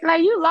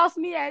 Like you lost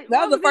me at.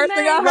 That was the first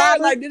thing I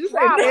heard. Like, did you say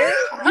married?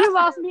 You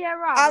lost me at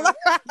Robert.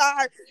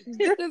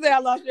 Did you say I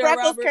lost you at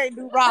Freckles Robert? can't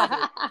do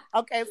Robert.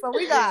 Okay, so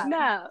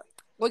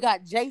we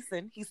got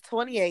Jason. He's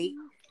 28.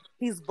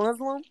 He's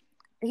Muslim.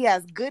 He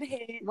has good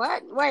head.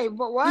 What? Wait,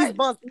 but what?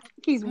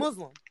 He's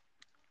Muslim.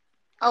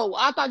 Oh,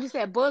 I thought you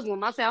said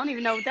Muslim. I said I don't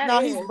even know what that is.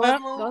 No, he's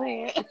Muslim. Go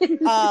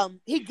ahead.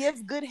 He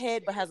gives good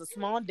head but has a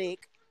small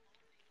dick.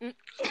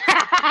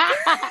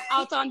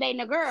 Also, I'm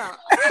dating a girl.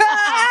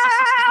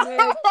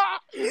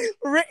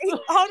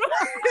 Hold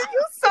on,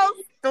 you so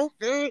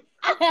stupid.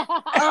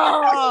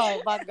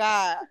 Oh my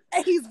god,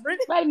 he's rich.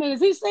 Wait a minute, is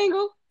he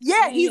single?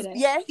 Yeah, he's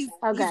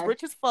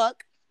rich as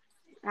fuck.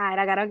 All right,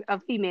 I got a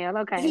female.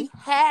 Okay, he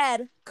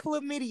had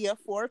chlamydia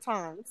 4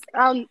 times.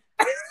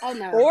 Oh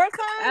no. 4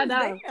 I times?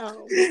 know.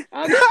 Damn.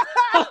 Oh,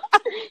 no.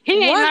 He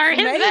ain't Once, learned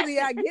his maybe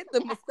lesson. I get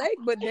the mistake,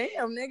 but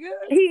damn, nigga.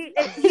 He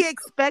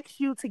expects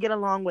you to get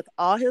along with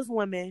all his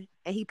women,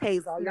 and he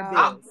pays all your No.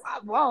 bills.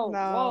 Whoa,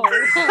 No. whoa, No.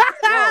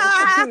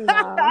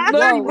 whoa,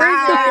 Look, you breathe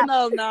whoa. already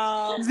know.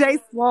 No.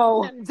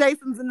 Whoa.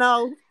 Jason's a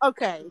no.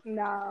 Okay,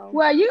 No.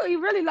 Well,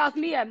 you really lost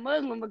me at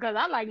Muslim because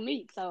I like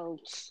meat. So,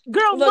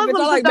 girl, Look, bitch, I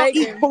Muslims like don't eat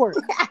bacon. pork.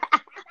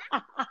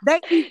 They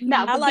eat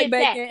no, meat. I like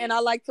forget bacon that. and I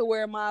like to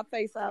wear my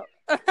face out.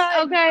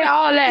 Okay,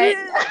 all that.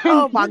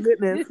 Oh my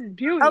goodness. This is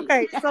beauty.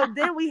 Okay, so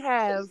then we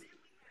have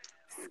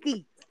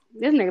Skeet.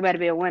 This nigga better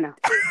be a winner.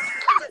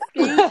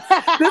 Skeet.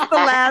 This is the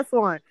last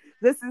one.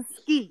 This is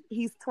Skeet.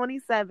 He's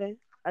 27,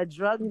 a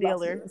drug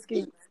dealer.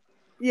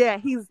 Yeah,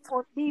 he's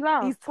He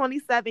lost. He's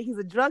 27. He's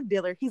a drug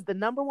dealer. He's the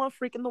number one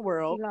freak in the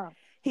world. He lost.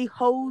 He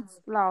holds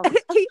Lost.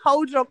 he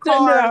holds your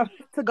car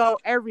to go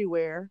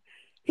everywhere.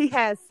 He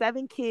has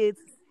 7 kids.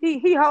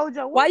 He holds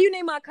your. Why you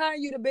name my car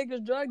you the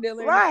biggest drug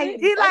dealer? Right.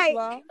 In the city, He like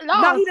lost.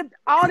 no, he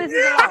all this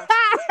is a loss.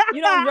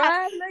 you don't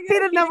drive, nigga. He the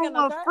You number ain't got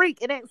no one car? freak.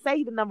 It didn't say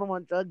he the number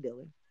one drug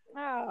dealer.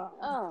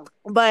 Oh.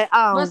 But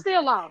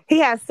still lost. he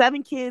has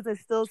 7 kids and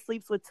still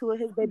sleeps with 2 of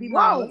his baby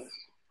Whoa. mamas.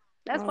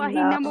 That's Oh, why he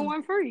no. number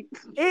one freak.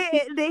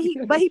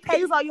 But he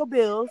pays all your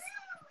bills.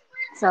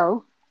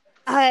 So.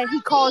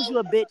 He calls you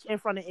a bitch in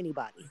front of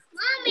anybody.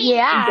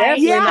 Yeah.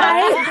 Definitely Yeah.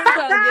 not. I'm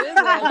trying to get his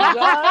ass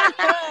job.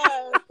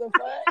 The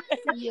fuck?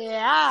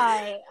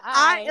 Yeah.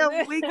 I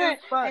am weak as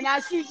fuck. And I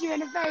shoot you in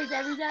the face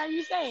every time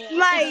you say it.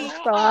 Like,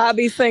 So I'll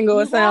be single.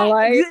 It sound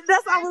like.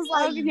 that's I was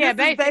like, Yeah,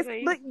 this is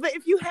basically. but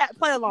if you had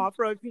play along,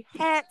 bro, if you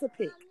had to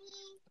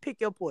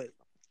pick your point.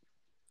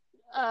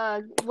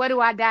 What do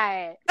I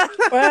die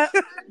What?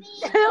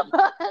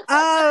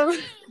 I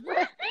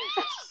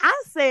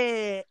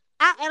said,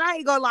 I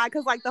ain't gonna lie,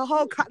 cause like the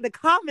whole the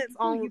comments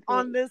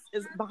on this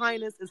is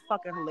behind this is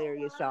fucking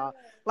hilarious, y'all.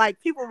 Like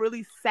people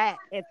really sat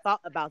and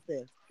thought about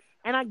this,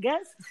 and I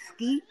guess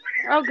Skeet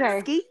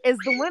is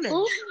the winner.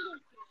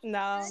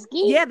 No.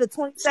 Yeah, the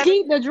 27.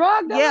 Skeet the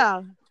drug dealer?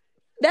 Yeah.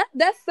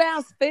 That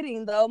sounds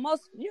fitting though.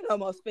 Most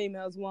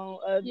females want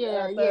a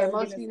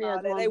most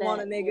females want they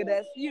want a that. nigga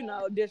that's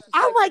disrespectful.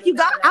 I'm like, you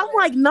got. I'm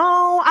like,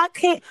 no, I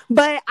can't.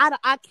 But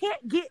I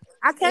can't get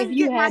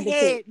my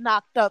head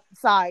knocked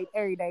upside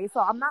every day. So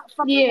I'm not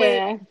fucking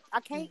with. I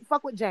can't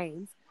fuck with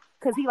James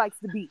because he likes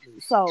to beat me.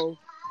 So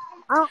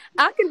I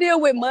can deal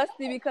with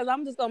Musty because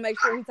I'm just gonna make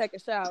sure he take a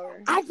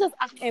shower. I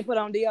can't put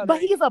on deodorant.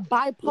 But he's a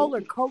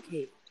bipolar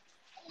cokehead.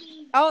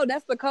 Oh,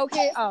 that's the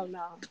cokehead? Oh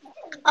no.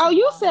 Oh,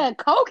 you said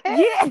cokehead?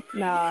 Yeah.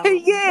 No.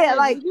 Yeah,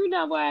 like you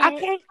know what? I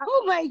can't.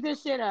 Who made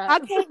this shit up? I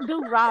can't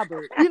do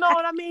Robert. You know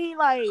what I mean?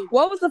 Like,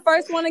 what was the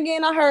first one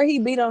again? I heard he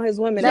beat on his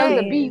women.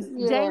 James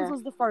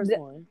was the first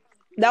one.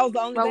 That was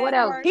the only. But what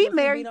else? Part? He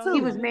married too.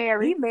 He was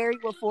married. He married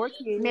with 4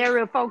 kids.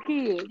 Married with 4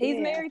 kids. He's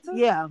married too.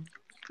 Yeah.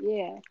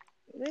 Yeah.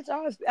 Bitch,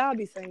 I'll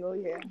be single.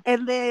 Yeah.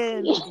 And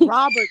then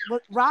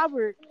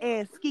Robert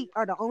and Skeet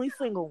are the only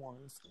single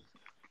ones.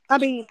 I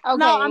mean,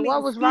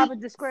 what was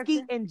Robert's description?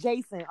 Skeet and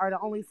Jason are the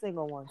only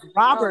single ones.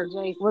 Robert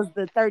was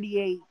the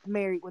 38,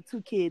 married with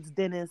 2 kids,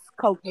 Dennis,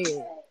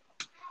 cokehead.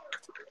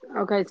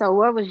 Okay, so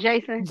what was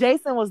Jason?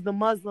 Jason was the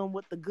Muslim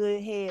with the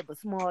good head but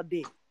small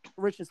dick,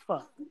 rich as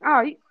fuck.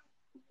 Oh,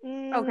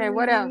 okay.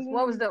 What else?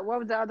 What was the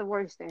other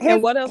worst thing?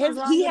 And what else?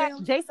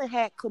 Jason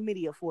had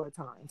chlamydia 4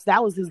 times.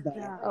 That was his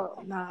bad.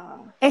 Oh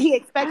no! And he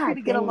expects you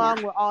to get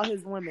along with all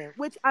his women,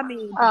 which I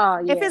mean,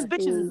 if his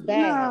bitches is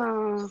bad,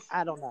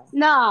 I don't know.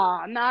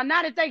 No,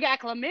 not if they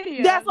got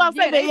chlamydia. That's what I'm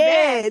saying.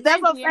 Yeah,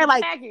 that's what I'm saying.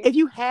 Like, package. if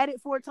you had it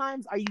 4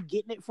 times, are you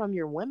getting it from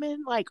your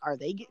women? Like, are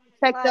they getting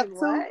checked up too?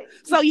 What?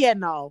 So yeah,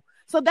 no.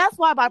 So that's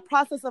why by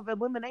process of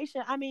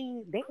elimination, I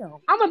mean, damn.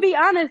 I'm gonna be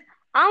honest.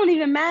 I don't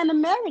even mind the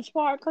marriage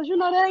part because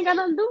that ain't got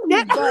nothing to do with me.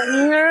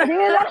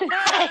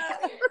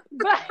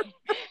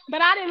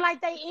 But I didn't like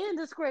their end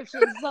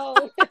description,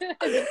 so. No,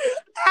 you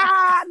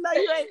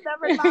ain't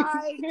never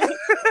lied.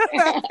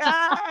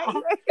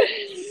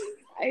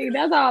 Hey,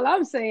 that's all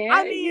I'm saying.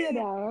 I mean,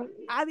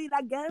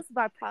 I guess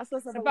by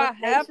process of elimination, if I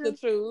have to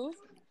choose,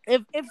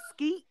 if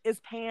Skeet is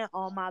paying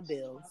all my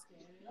bills,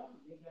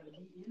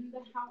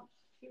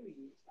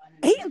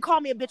 he can call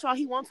me a bitch all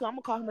he wants to. I'm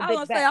gonna call him a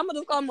bitch back. I'm gonna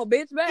just call him a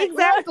bitch back.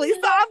 Exactly.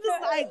 So I'm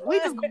just like,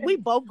 we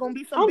both gonna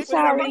be some bitches.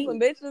 Sorry. Some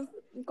bitches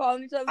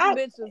calling each other some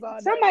bitches all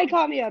day. Somebody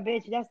call me a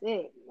bitch. That's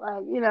it.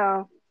 Like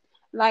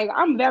like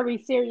I'm very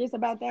serious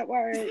about that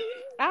word.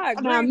 I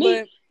agree. Now,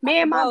 me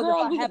and my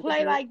girl, we can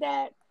play like like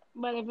that.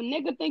 But if a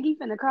nigga think he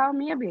finna call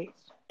me a bitch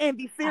and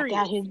be serious,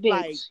 I got his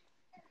bitch.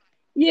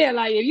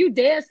 Like if you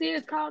dead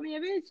serious, call me a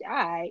bitch. All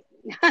right.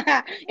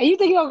 And you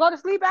think he gonna go to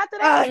sleep after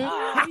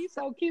that? He's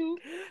so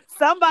cute.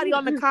 Somebody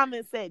on the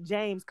comments said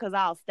James, cause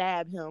I'll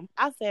stab him.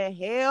 I said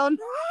hell no.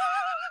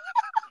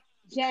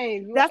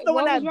 James, that's the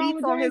one that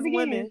beats on his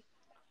women.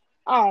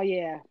 Oh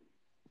yeah.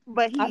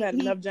 But I've had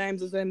enough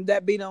Jameses and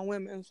that beat on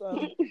women.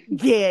 So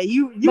yeah,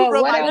 you but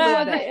real what like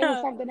else that. it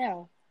was something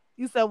else.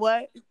 You said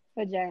what?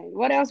 For James.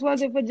 What else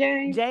was it for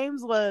James?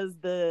 James was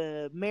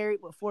the married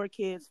with 4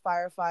 kids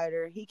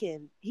firefighter. He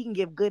can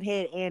give good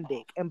head and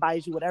dick and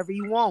buys you whatever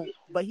you want,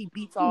 but he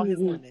beats all his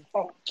women.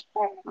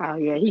 Oh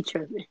yeah, he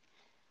tripping.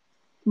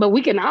 But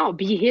we can all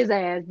beat his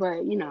ass. But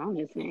I'm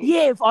just saying.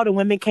 Yeah, if all the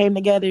women came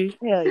together,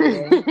 hell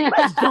yeah,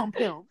 let's jump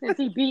him. Since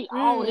he beat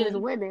all his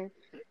women,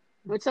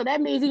 so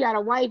that means he got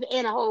a wife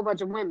and a whole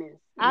bunch of women.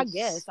 I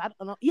guess I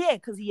don't know. Yeah,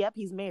 because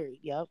he's married.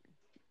 Yep.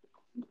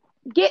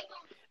 Get.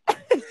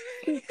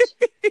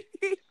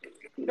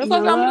 That's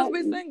okay. I'm just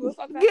be single. It's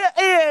okay.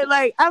 Yeah.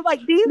 Like I'm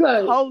like these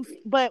hosts,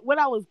 but what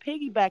I was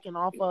piggybacking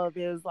off of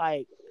is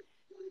like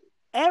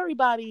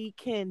everybody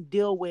can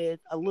deal with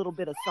a little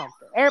bit of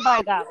something.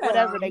 Everybody got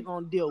whatever they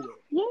gonna deal with.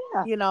 Yeah.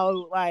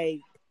 Like.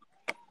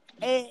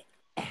 I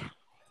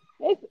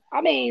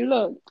mean,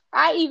 look.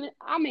 I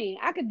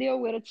could deal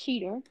with a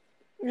cheater.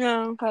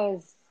 Yeah.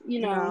 Because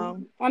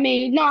I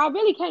mean, no, I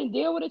really can't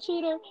deal with a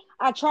cheater.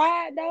 I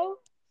tried though.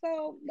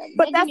 So,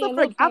 but I feel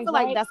like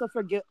that's a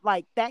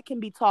like that can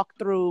be talked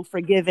through,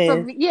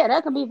 forgiven. Yeah,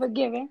 that can be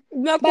forgiven.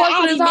 The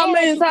question is, how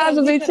many times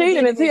is he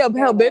cheating? Is he a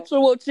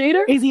habitual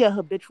cheater? Is he a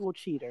habitual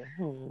cheater?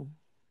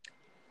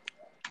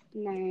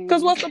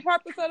 Because what's the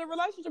purpose of the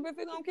relationship if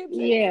he's gonna keep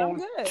cheating? Yeah, I'm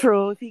good.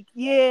 True.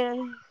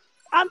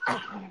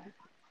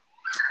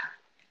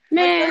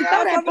 Man,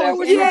 throw that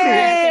person in the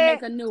trash and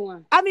make a new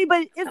one. I mean,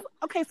 but it's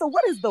okay. So,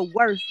 what is the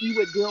worst you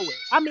would deal with?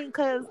 I mean,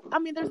 because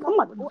there's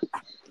no.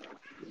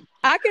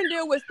 I can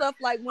deal with stuff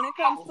like when it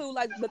comes to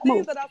like the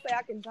things that I say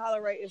I can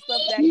tolerate is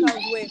stuff that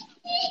comes with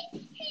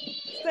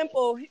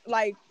simple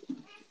like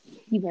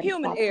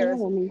human errors,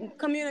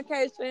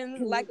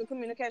 communication, lack of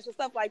communication,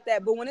 stuff like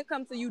that. But when it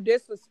comes to you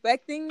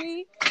disrespecting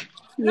me,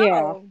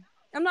 no,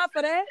 I'm not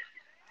for that.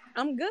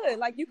 I'm good.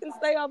 Like you can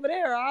stay over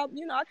there. I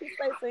can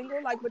stay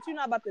single. Like, but you're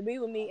not about to be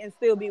with me and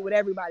still be with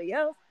everybody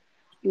else.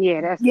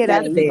 Yeah, that's the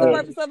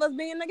purpose of us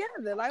being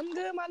together. Like, I'm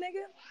good, my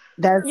nigga.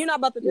 You're not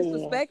about to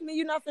disrespect me.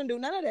 You're not gonna do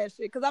none of that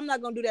shit because I'm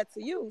not gonna do that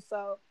to you.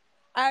 So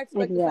I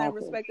expect the same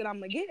respect that I'm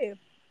gonna give.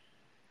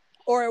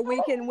 Or we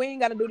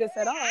ain't gotta do this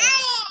at all.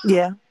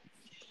 Yeah.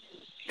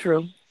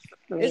 True.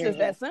 It's just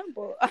that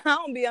simple. I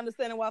don't be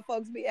understanding why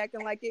folks be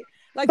acting like it.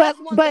 Like, but that's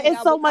one thing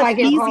it's so much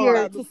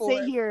easier to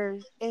sit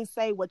here and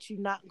say what you're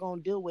not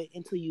gonna deal with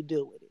until you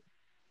deal with it.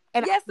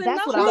 And yes and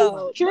that's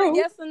no. True.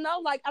 Yes and no.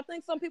 Like I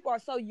think some people are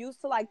so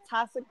used to like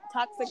toxic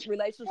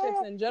relationships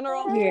in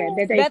general. Yeah,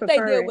 that they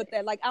deal with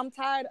that. Like I'm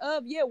tired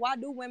of why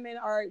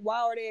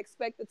are they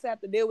expected to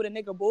have to deal with a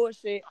nigga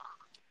bullshit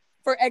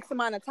for X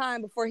amount of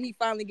time before he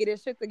finally get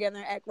his shit together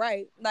and act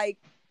right? Like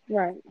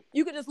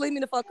you could just leave me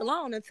the fuck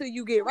alone until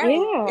you get right.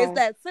 Yeah. It's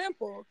that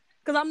simple.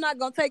 Because I'm not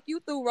gonna take you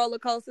through roller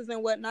coasters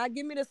and whatnot.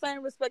 Give me the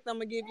same respect I'm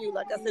gonna give you.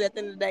 Like I said, at the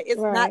end of the day, it's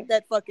not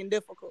that fucking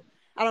difficult.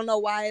 I don't know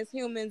why as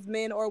humans,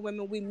 men or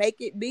women, we make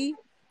it be.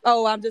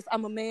 Oh,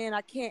 I'm a man,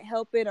 I can't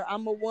help it, or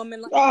I'm a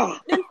woman.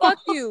 Like, then fuck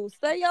you.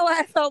 Stay your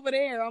ass over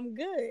there. I'm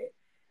good.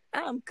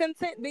 I'm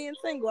content being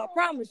single. I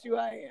promise you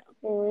I am.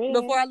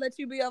 Before I let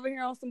you be over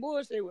here on some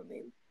bullshit with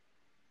me.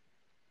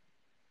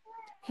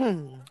 I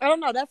don't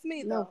know. That's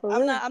me though.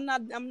 I'm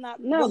not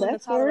willing to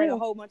tolerate a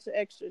whole bunch of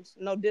extras.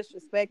 No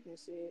disrespect and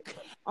shit.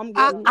 I'm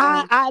good.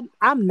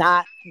 I'm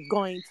not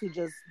going to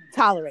just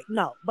tolerate.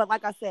 No, but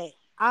like I said,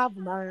 I've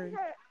learned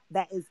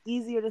that it's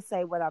easier to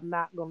say what I'm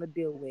not going to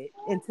deal with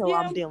until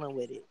I'm dealing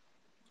with it.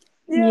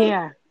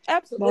 Yeah,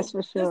 absolutely. That's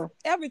for sure. Just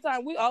every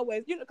time we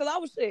always, because I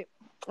was shit.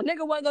 A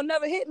nigga wasn't gonna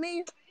never hit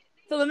me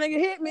till the nigga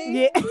hit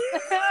me. Yeah. Till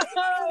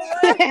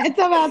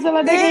a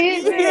nigga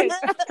hit me.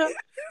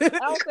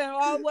 I was saying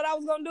what I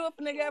was gonna do if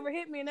a nigga ever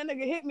hit me, and that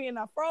nigga hit me, and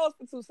I froze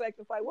for 2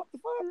 seconds. Like, what the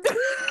fuck?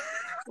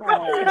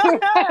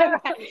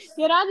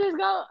 Did I just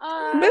go?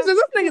 Bitch, this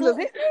nigga just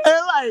hit me.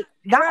 Like,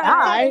 all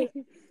right.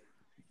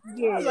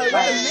 Yeah. Like, wait a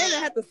minute, I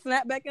had to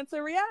snap back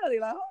into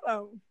reality. Like,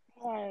 hold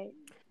on. Right.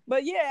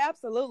 But yeah,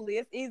 absolutely,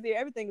 it's easier.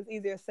 Everything is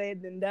easier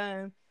said than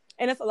done,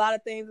 and it's a lot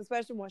of things,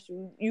 especially once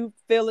you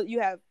feel it.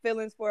 You have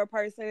feelings for a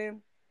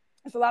person.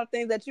 It's a lot of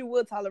things that you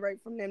would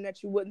tolerate from them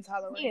that you wouldn't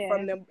tolerate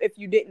from them if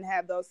you didn't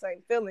have those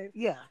same feelings.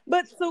 Yeah.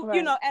 But so,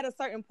 at a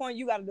certain point,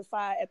 you got to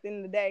decide at the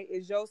end of the day,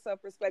 is your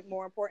self-respect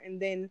more important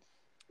than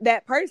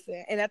that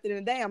person? And at the end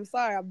of the day, I'm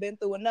sorry, I've been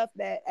through enough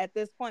that at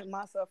this point,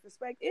 my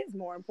self-respect is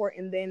more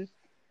important than,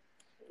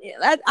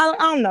 I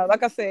don't know.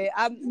 Like I said,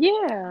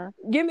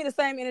 give me the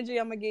same energy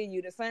I'm going to give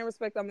you, the same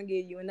respect I'm going to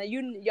give you. And now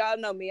y'all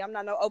know me. I'm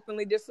not no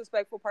openly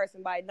disrespectful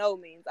person by no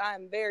means. I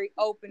am very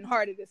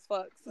open-hearted as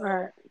fuck.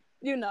 So.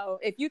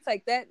 If you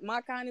take that,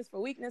 my kindness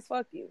for weakness,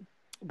 fuck you.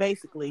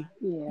 Basically.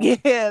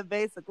 Yeah,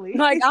 basically.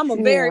 Like, I'm a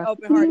very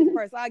open-hearted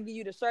person. I'll give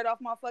you the shirt off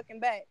my fucking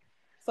back.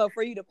 So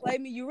for you to play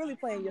me, you really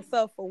playing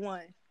yourself for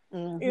one.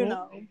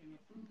 Mm-hmm.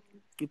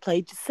 You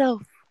played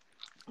yourself.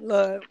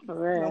 Look,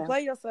 don't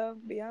play yourself,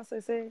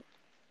 Beyonce said.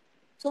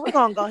 So we're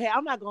gonna go ahead.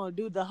 I'm not gonna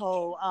do the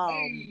whole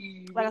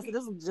like I said,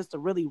 this is just a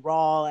really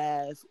raw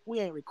ass. We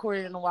ain't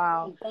recorded in a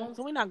while.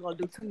 So we're not gonna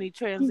do too many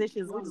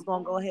transitions. We're just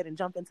gonna go ahead and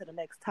jump into the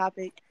next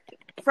topic.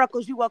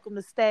 Freckles, you're welcome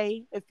to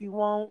stay if you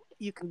want.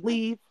 You can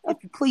leave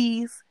if you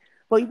please.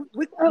 But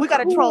we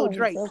gotta troll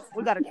Drake.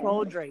 We gotta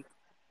troll Drake.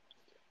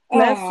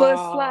 Left foot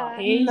slide.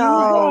 Here you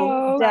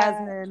No, go.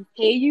 Jasmine.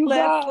 Here you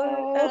Left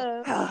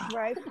go. foot up.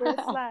 Right foot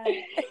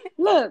slide.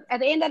 Look, at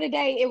the end of the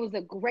day, it was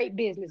a great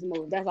business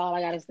move. That's all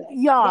I gotta say.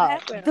 Y'all, What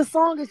happened? the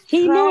song is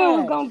He trash. knew it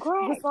was gonna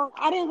crack. The song,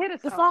 I didn't hear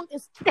the song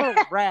is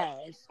trash.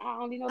 I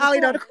only know I only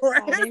know the chorus.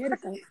 chorus. I didn't hear the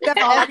song.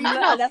 That's all I need to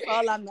know. That's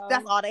all I know.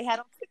 That's all they had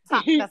on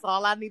TikTok. That's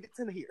all I needed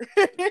to hear.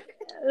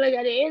 Look,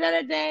 at the end of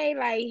the day,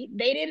 like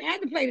they didn't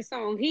have to play the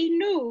song. He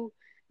knew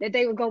that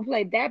they were gonna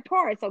play that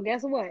part. So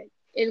guess what?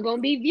 It's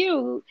gonna be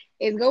viewed.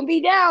 It's gonna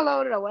be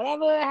downloaded or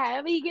whatever.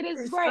 However he get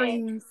his bread,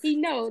 Streams. he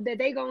know that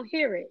they gonna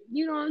hear it.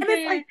 You know what I'm And it's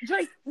saying? like,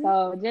 Drake,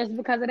 So just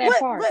because of that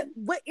part,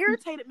 what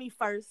irritated me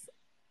first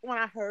when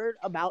I heard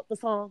about the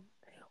song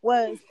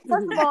was,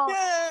 first of all,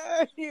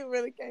 you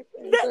really can't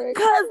say it.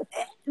 because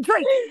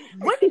Drake,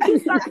 when did you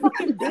start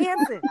fucking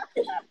dancing?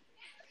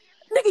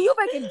 Nigga, you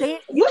making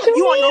dance? You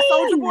on your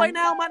Soldier Boy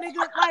now, my nigga?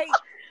 Like,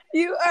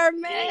 You are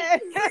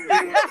mad.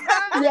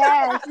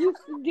 yes. Do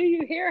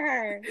you hear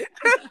her?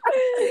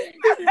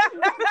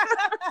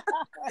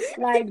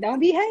 Like, don't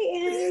be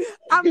hating.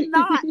 I'm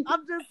not.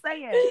 I'm just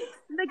saying,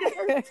 nigga,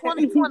 it's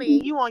 2020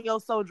 and you on your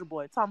Soldier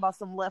Boy talking about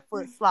some left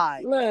foot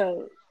slide.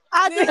 Look,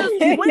 I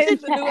just, when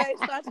did The new age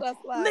cha-cha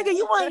slide. nigga,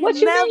 you ain't what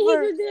you never.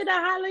 mean? He just did a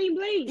Hotline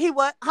Bling. He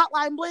what?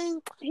 Hotline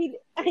Bling? He did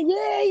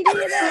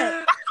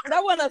that.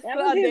 That wasn't That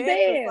was a his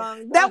dancing dance.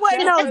 song. That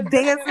wasn't no was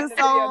dancing the video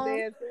song.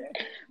 dancing.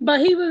 But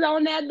he was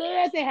on that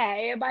dance and had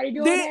everybody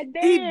doing that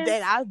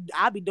dance.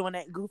 I be doing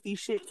that goofy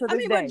shit to this I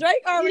mean, day. but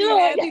Drake already You know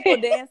had what?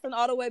 people dancing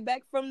all the way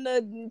back from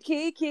the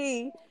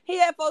Kiki. He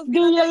had folks Do get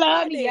you up there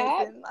love and me?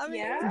 dancing. I mean,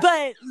 Yeah.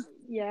 But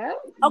Yeah.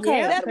 Okay,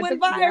 Yeah. that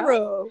went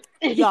viral.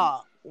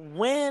 y'all,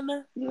 when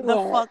the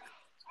What? fuck?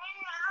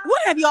 When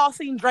have y'all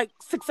seen Drake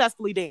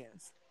successfully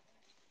dance?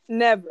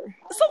 Never.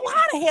 So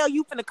how the hell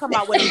you finna come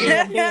out with a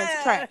damn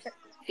dance track?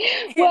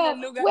 Well,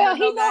 The new he No know how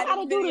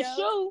to Guidance do the video.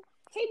 shoe.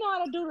 He know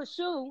how to do the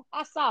shoe.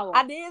 I saw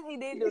I it. did. He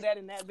did do that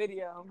in that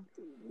video.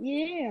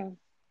 Yeah.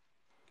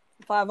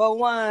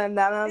 501.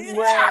 That was Yeah,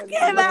 where. man. Look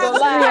Yeah.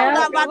 alive. Not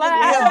Look about to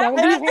alive. Don't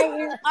be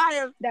hating. I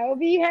am, Don't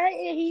be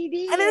hating. He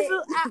did. and this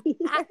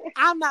is,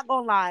 I'm not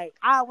gonna lie.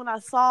 When I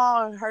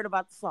saw and heard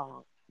about the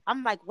song,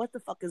 I'm like, what the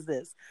fuck is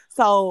this?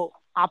 So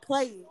I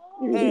played it,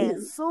 and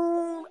as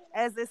soon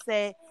as it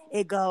said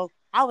it go,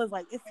 I was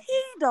like, if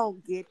he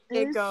don't get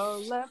this, It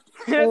goes left.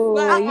 Oh,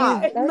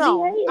 Right. Don't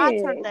no, be I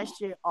hating. turned that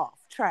shit off.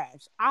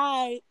 Trash.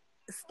 I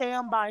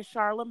stand by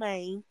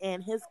Charlemagne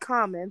and his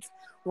comments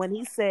when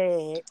he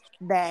said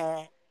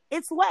that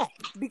it's whack.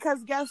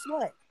 Because guess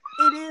what?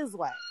 It is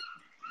whack.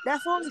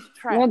 That song is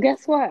trash. Well,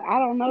 guess what? I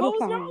don't know What the was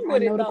song. wrong I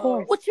with know it, the though?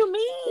 chorus. What you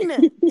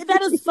mean?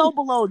 That is so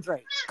below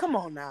Drake. Come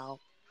on now.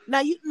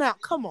 Now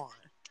come on.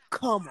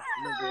 Come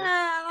on, nigga.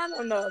 I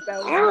don't know if that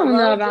was. I don't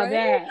know about Drake.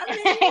 that. I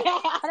mean,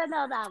 I don't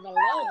know about I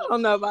below.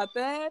 don't know about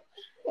that.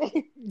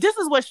 This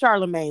is what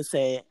Charlemagne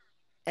said.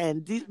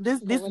 And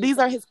these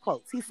are his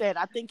quotes. He said,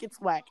 I think it's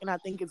whack and I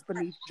think it's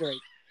beneath Drake.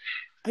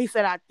 He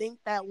said, I think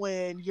that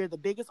when you're the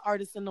biggest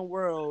artist in the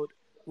world,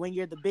 when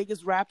you're the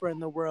biggest rapper in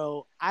the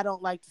world, I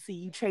don't like to see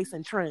you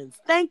chasing trends.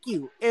 Thank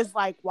you. It's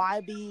like,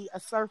 why be a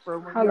surfer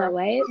when Hold you're... on,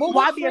 wait. Well,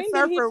 Why what be a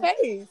trend did he surfer?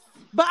 chase?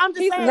 But I'm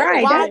just He's saying,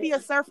 right, why that- be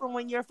a surfer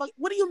when you're fucking...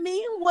 What do you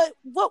mean?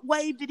 What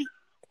wave did he...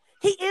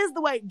 He is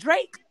the wave.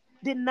 Drake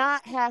did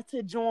not have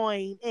to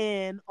join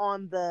in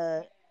on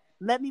the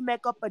let me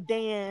make up a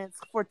dance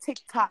for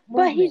TikTok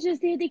movement. But he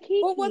just did the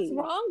Kiki. Well, what's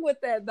wrong with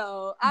that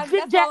though?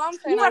 Did That's all I'm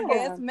saying. I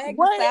yeah. guess Meg Thee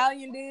What?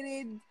 Stallion did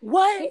it.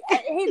 What?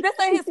 This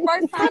ain't his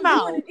first time Time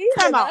out. doing it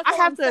either. Time out. That's I all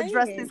have I'm to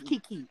address saying. this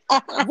Kiki.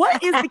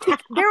 What is the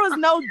Kiki? There was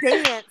no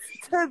dance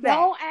to that.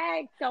 Don't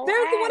act. Don't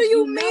There's, act. what do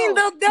you mean?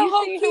 know. The You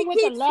whole seen him with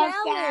Kiki the left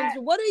challenge. side.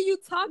 What are you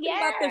talking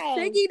about? The Yes.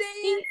 Shiggy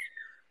dance?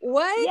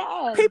 What?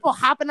 Yeah. People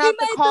hopping He out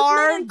the made this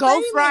car, man ghost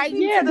famous.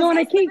 riding. Yeah, to the doing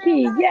a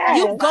Kiki. Yeah.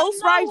 You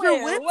ghost ride your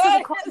nowhere. whip to the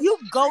What? car. You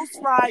ghost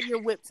ride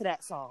your whip to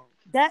that song.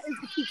 That is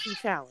the Kiki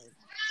challenge.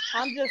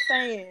 I'm just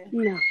saying.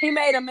 No. He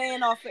made a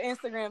man off of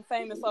Instagram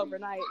famous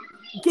overnight.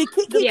 Kiki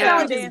Yeah.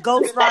 challenge is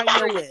ghost riding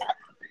your whip.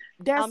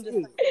 That's I'm just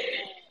it.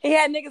 He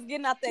had niggas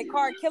getting out that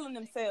car killing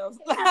themselves.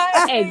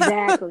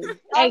 Exactly.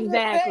 I'm just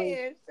Exactly.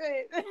 saying,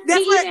 shit. That's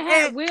He what- even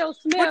had and- Will what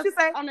Smith you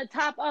say? on the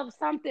top of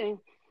something.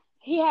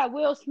 He had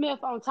Will Smith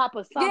on top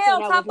of something Yeah,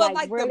 on that top was of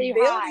like really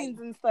the high.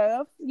 buildings and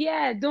stuff.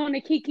 Yeah, doing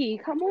the Kiki.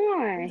 Come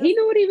on. He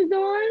knew what he was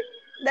doing.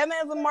 That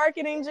man's a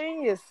marketing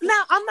genius.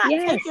 Now, I'm not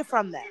Yes. taking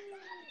from that.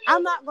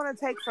 I'm not going to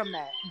take from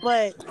that.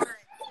 But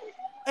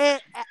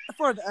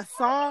for a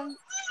song,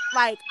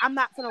 like, I'm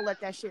not going to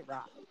let that shit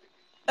rock.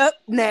 Up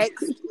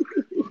next.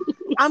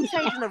 I'm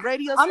changing the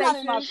radio I'm station. not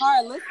in my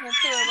car listening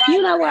to it. Right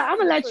You know what? now.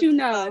 I'ma let you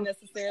know. Not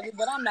necessarily,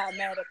 but I'm not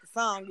mad at the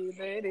song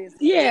either. It is.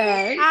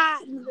 Yeah.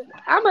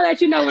 I'm going to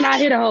let you know when I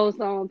hear the whole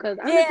song. Cause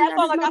Yeah, that's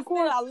all. I Like I just know the said,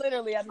 chorus. I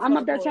just I'm know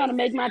up the there trying to chorus.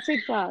 make my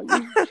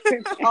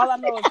TikTok. All I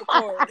know is the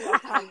chorus. I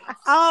promise.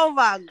 Oh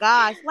my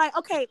gosh. Like,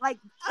 okay, like,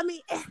 I mean,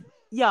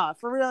 y'all,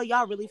 for real,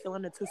 y'all really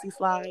feeling the Tootsie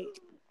Slide?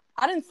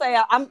 I didn't say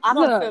I don't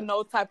Look. feel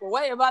no type of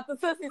way about the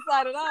Tootsie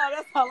Slide at all.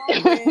 That's all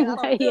I'm saying. I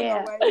don't feel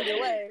Yeah. no way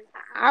either way.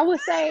 I would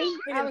say He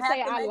didn't have to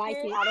I make like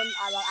it. I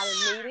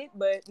didn't need it,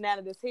 but now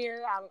that it's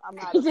here, I'm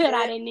not. He said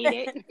I didn't need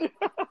it.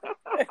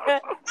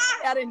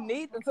 I didn't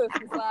need the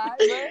Tootsie Slide.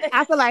 But...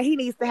 I feel like he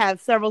needs to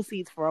have several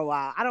seats for a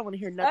while. I don't want to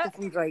hear nothing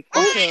from Drake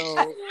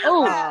until.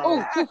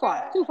 Too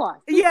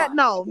far. Yeah,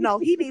 no.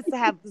 He needs to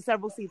have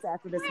several seats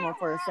after this one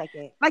for a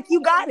second. Like,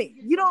 you got it.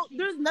 You don't.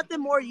 There's nothing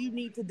more you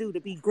need to do to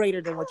be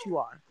greater than what you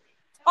are.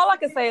 All I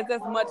can say is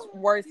there's much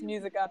worse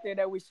music out there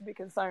that we should be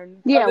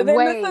concerned. Yeah, other than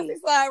way. the Tootsie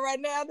Slide right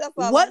now. That's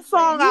all. What I'm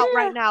song saying. out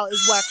right now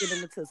is whacker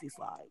than the Tootsie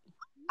Slide?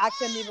 I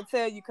couldn't even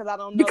tell you because I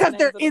don't know. Because the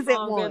there names of the isn't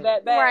songs. one. They're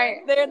that bad.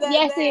 Right. They're that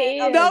Yes, bad. it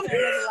is. I'm just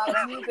saying there's a lot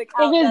of music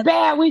out If it's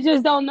bad, we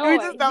just don't know We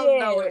it. just don't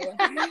know it.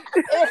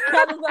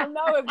 I just don't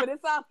know it, but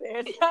it's out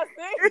there. You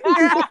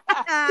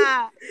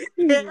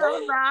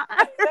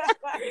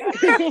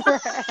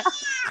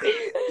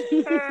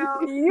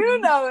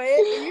know it.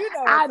 You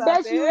know I it's bet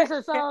out you there. it's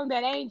a song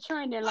that ain't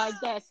trending like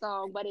that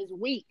song, but it's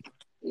weak.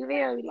 You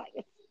feel me? Like,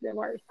 it's the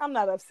worst. I'm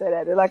not upset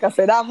at it. Like I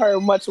said, I've heard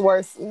much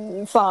worse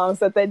songs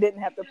that they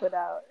didn't have to put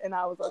out, and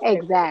I was okay.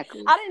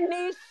 Exactly. I didn't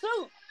need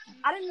Shoot.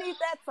 I didn't need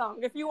that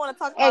song. If you want to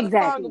talk about a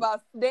song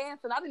about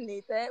dancing, I didn't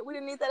need that. We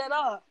didn't need that at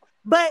all.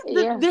 But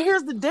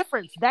here's the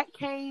difference. That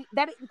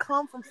didn't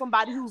come from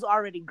somebody who's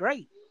already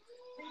great.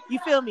 You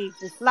feel me?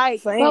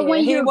 Like, but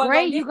when you're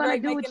great, you're gonna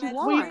do what you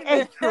want.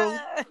 It's true.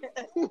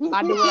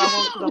 I do what I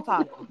want because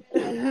I'm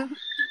tired.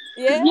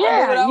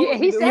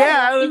 He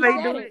said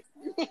it.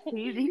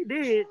 He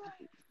did.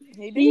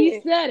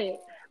 He said it.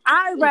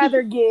 I'd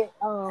rather get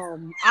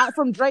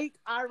from Drake.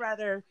 I'd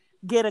rather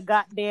get a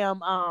goddamn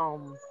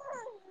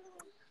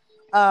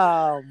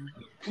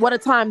What a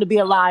Time to Be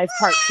Alive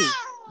Part 2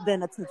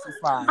 than a Tootsie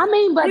Slide. I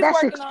mean, but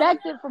that's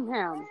expected from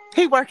him.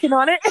 He working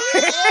on it.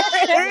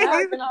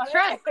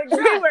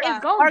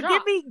 Or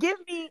give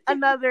me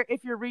another.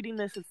 If you're reading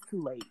this, it's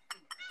too late.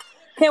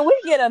 Can we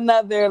get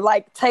another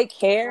like Take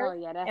Care? Oh,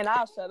 yeah, and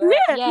I'll shut up.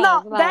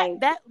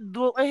 That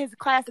his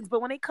classics.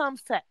 But when it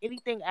comes to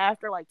anything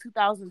after like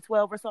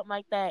 2012 or something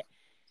like that,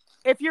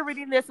 if you're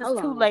reading this,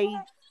 it's too late.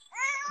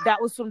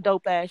 That was some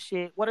dope ass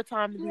shit. What a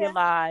Time to Be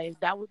Alive.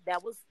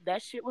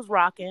 That shit was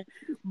rocking.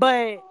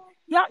 But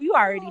y'all, you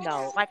already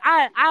know. Like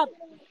I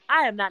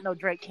am not no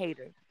Drake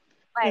hater.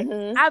 Like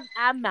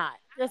I'm not.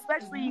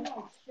 Especially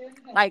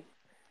like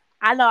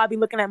I know I be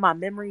looking at my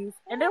memories,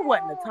 and there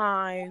wasn't a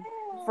time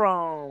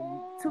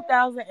from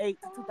 2008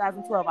 to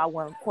 2012 I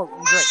wasn't quoting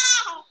Drake.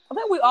 I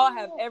think we all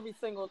have every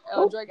single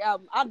Drake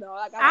album. I know.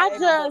 Like,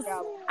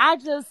 I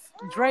just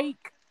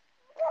Drake.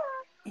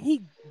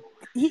 He.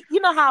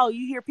 You know how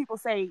you hear people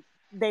say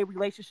they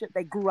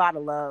grew out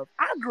of love.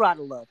 I grew out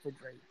of love for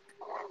Drake.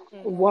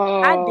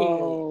 Whoa, I did.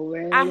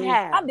 Really?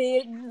 I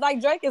did.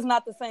 Like, Drake is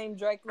not the same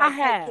Drake. Like,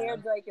 Take Care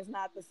Drake is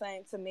not the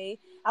same to me.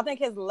 I think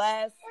his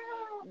last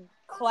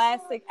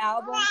classic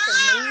album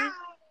to me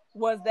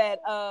was that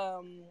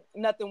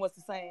Nothing Was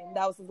the Same.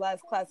 That was his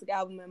last classic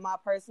album in my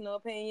personal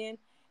opinion.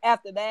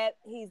 After that,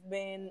 he's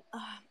been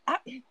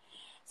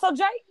so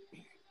Drake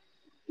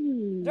is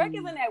in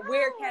that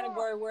weird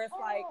category where it's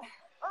like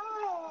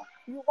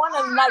you want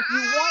to be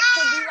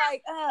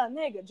like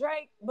nigga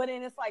Drake, but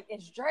then it's like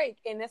it's Drake,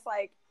 and it's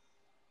like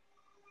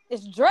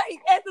it's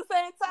Drake at the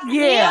same time.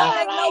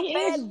 Yeah,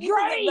 it's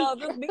Drake. Though.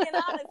 Just being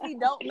honest, he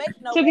don't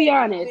make no. To be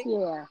honest,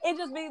 music. It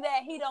just be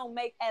that he don't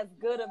make as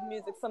good of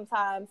music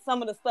sometimes.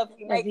 Some of the stuff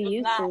he makes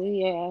is not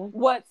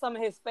what some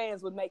of his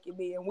fans would make it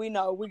be, and we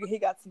know he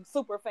got some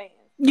super fans.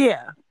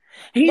 Yeah.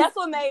 That's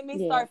what made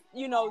me start,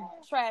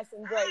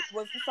 trashing Drake.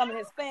 Was some of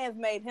his fans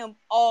made him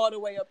all the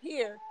way up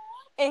here,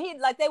 and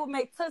they would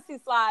make Tootsie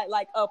Slide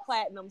like a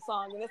platinum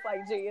song, and it's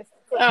like, gee,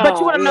 but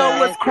you want to know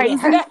what's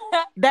crazy?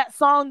 That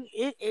song,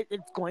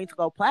 it's going to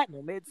go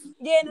platinum. It's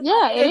been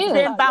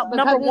about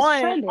number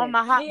one on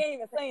the hot. He ain't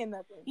even saying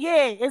nothing.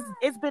 Yeah,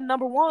 it's been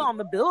number one on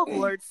the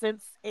Billboard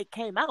since it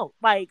came out.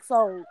 Like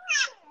so.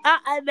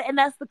 And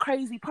that's the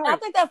crazy part. I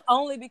think that's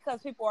only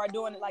because people are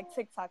doing it like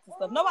TikToks and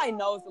stuff. Nobody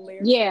knows the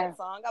lyrics of that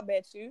song. I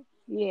bet you.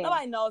 Yeah.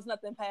 Nobody knows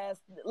nothing past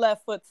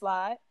Left Foot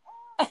Slide.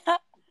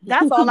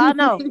 That's all I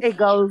know. It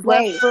goes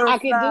left foot I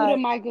can do the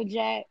Michael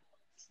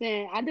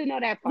Jackson. I do know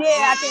that part. Yeah,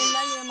 I can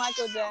know you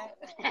Michael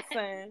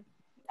Jackson.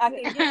 I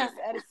can give you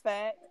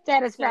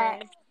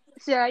Satisfaction.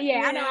 Sure,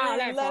 yeah, I know all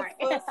that Left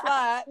part. Foot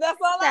Slide. That's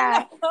all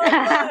I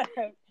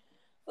know.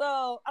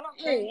 So I don't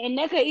think, and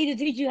they could either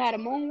teach you how to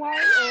moonwalk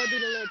or do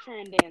the little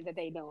trend dance that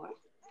they doing.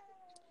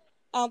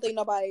 I don't think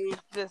nobody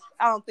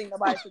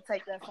should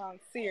take that song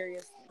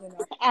serious.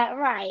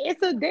 Right,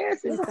 it's a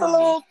dancing. It's a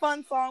little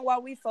fun song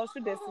while we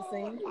social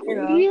distancing.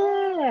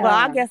 Yeah. Well,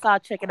 I guess I'll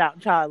check it out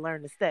and try to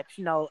learn the steps.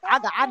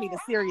 I need a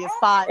serious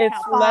 5,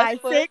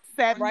 6,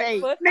 7,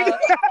 8. Y'all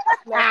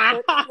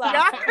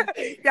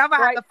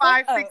might have to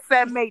 5, 6,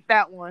 7, 8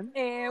 that one.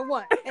 And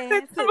 1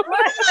 and 2.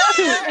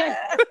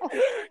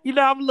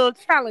 I'm a little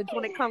challenged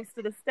when it comes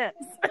to the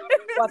steps.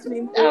 Watch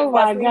me. Oh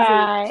my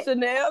God.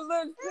 Chanel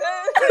looks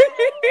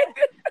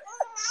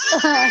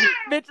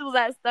Mitchell's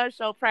at stunt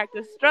show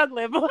practice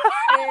struggling.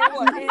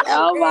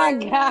 Oh my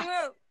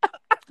God.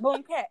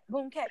 Boom cat,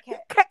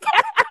 cat.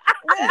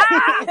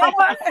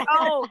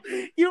 Oh,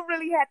 you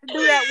really had to do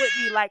that with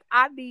me. Like,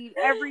 I need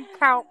every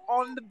count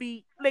on the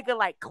beat, nigga.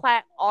 Like,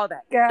 clap, all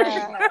that.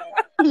 God.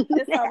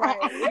 It's all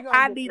right.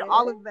 I need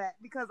all of that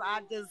because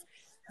I just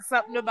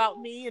something about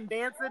me and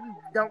dancing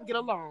don't get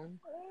along.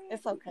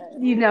 It's okay.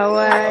 You know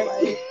what?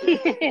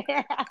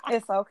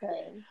 It's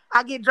okay.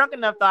 I get drunk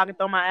enough though I can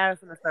throw my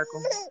ass in a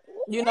circle.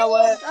 You know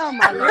what? Oh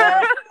my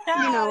Lord.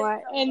 You know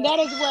what? And that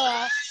is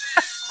where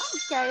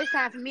okay, it's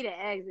time for me to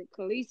exit.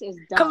 Khalees is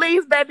done.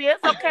 Khalees, baby,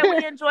 it's okay.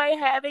 We enjoy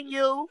having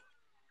you.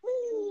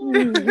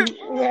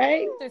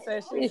 Right? She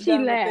said And she's she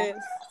done with laughed.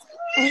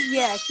 this.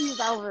 Yeah, she's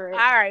over it. All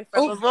right,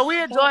 fellas. Well,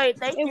 we enjoyed it.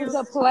 Thank you. It was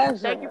a pleasure.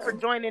 Thank you for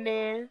joining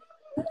in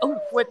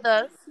with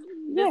us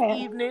this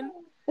evening.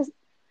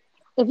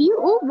 If you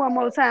ooh one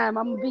more time,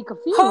 I'm gonna be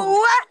confused.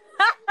 What?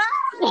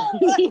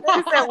 You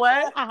said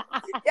what? Y'all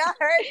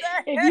heard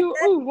that? If you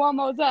ooh one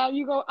more time,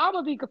 you go. I'm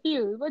gonna be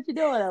confused. What you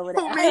doing over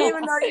there? Me,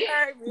 even though you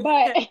heard me.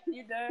 But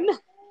You done?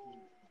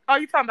 Oh,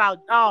 you talking about?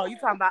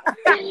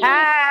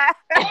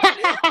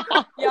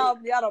 Y'all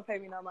don't pay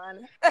me no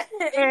money.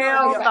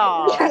 Hell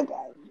no. Okay.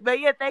 But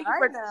yeah, thank you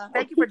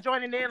Right for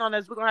joining in on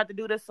us. We're gonna have to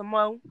do this some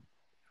more.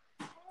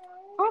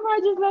 All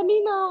right, just let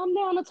me know. I'm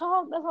down to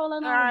talk. That's all I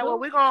know. All right, well,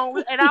 we're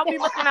gonna and I'll be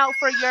looking out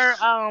for your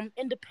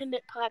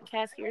independent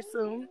podcast here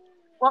soon.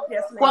 Well,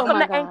 yes, ma'am. Welcome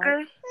my to God.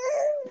 Anchor.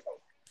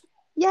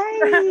 Yay!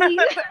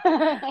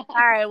 All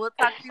right, we'll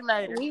talk to you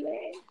later.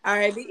 All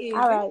right, be easy.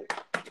 All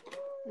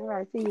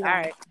right. See you. All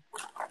right.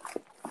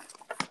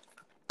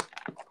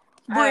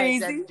 Breezy. All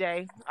right, Judge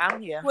J.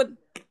 I'm here. What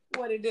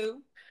it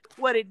do?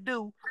 What it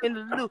do in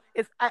the loop?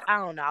 It's I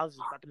don't know. I was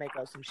just about to make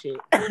up some shit.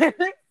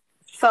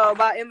 So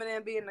about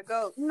Eminem being the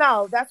GOAT.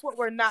 No, that's what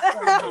we're not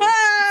going to do.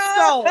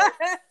 So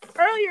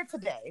earlier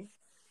today,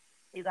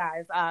 you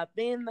guys,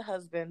 being the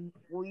husband,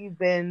 we've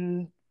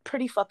been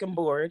pretty fucking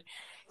bored,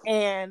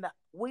 and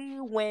we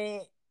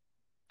went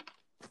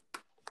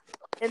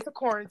into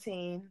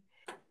quarantine,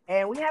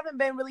 and we haven't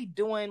been really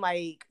doing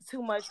like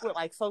too much with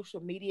like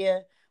social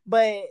media,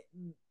 but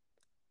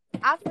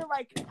I feel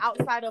like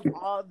outside of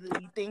all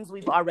the things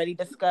we've already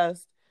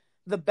discussed,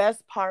 the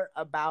best part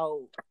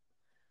about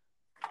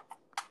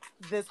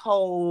this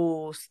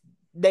whole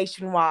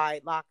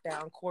nationwide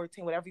lockdown,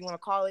 quarantine, whatever you want to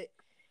call it,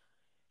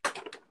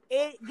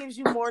 it gives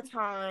you more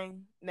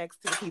time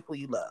next to the people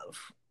you love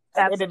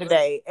at the end of the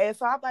day. And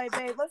so I'm like,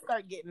 babe, let's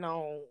start getting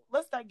on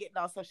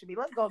social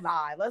media. Let's go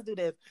live. Let's do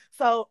this.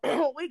 So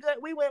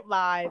we went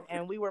live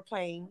and we were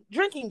playing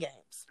drinking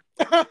games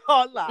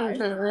on live.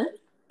 Mm-hmm.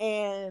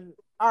 And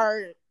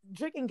our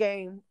drinking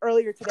game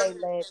earlier today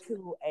led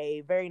to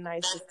a very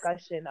nice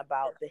discussion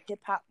about the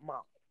hip hop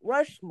Mount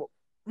Rushmore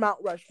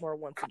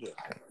once again.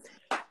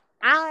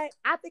 I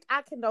think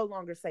I can no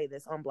longer say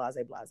this on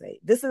Blase Blase.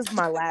 This is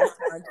my last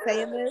time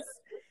saying this.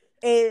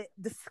 A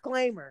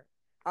disclaimer,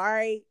 all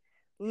right?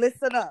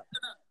 Listen up.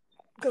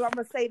 Because I'm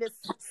going to say this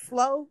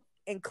slow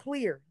and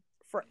clear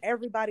for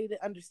everybody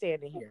to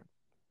understand in here.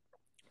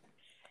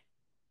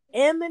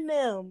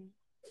 Eminem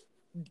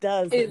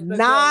does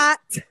not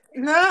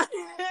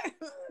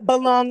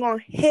belong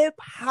on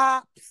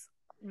hip-hop's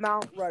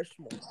Mount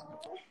Rushmore.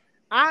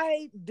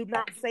 I do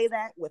not say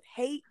that with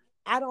hate.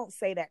 I don't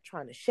say that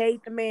trying to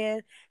shade the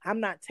man. I'm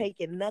not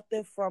taking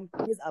nothing from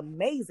his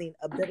amazing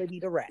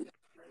ability to rap.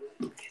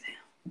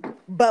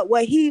 But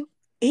what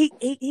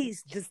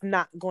he's just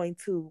not going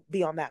to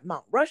be on that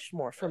Mount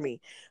Rushmore for me.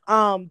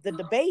 The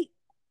debate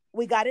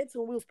we got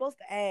into, we were supposed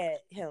to add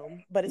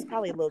him, but it's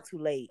probably a little too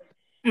late.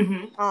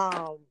 Mm-hmm.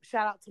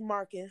 Shout out to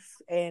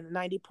Marcus and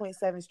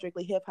 90.7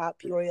 Strictly Hip Hop,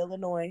 Peoria,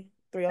 Illinois,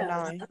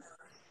 309.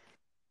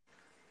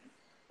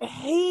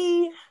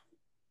 He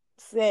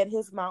said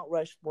his Mount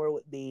Rushmore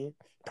would be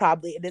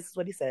probably, and this is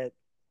what he said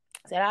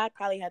I'd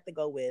probably have to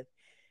go with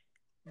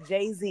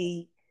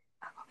Jay-Z,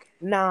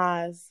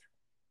 Nas,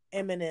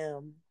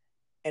 Eminem,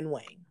 and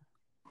Wayne.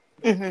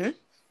 Mm-hmm.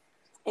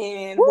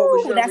 And what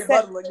was your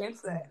rebuttal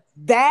against that?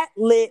 That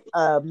lit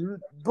a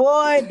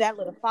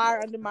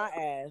fire under my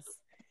ass.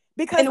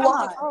 Because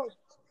why?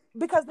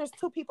 Because there's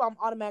two people I'm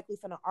automatically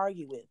finna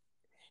argue with.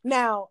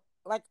 Now,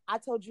 like I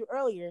told you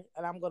earlier,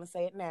 and I'm gonna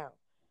say it now.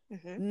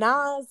 Mm-hmm.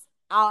 Nas,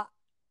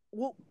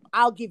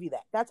 I'll give you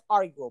that. That's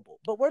arguable.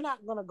 But we're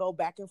not going to go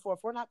back and forth.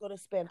 We're not going to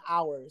spend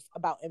hours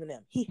about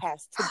Eminem. He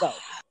has to go.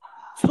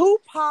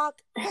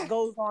 Tupac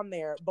goes on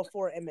there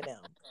before Eminem.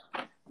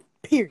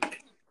 Period.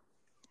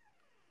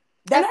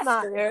 That's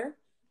not fair.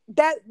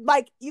 That,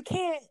 like, you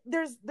can't,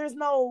 there's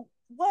no,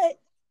 what?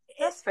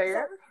 That's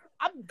fair. So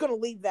I'm going to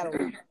leave that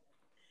alone.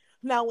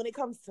 Now, when it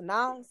comes to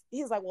Nas,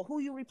 he's like, well, who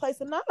you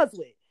replacing Nas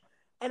with?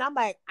 And I'm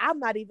like, I'm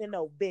not even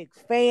no big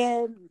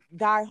fan,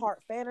 diehard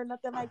fan or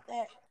nothing like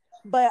that.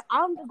 But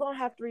I'm going to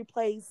have to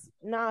replace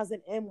Nas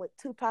and M with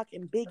Tupac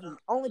and Biggie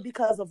only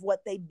because of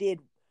what they did,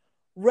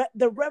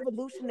 the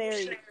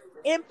revolutionary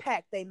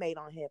impact they made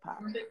on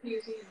hip-hop.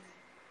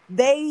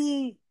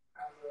 They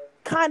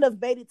kind of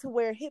made it to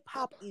where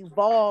hip-hop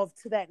evolved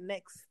to that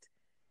next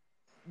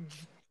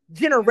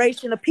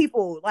generation of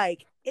people.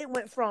 Like, it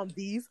went from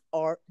these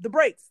are the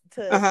breaks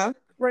to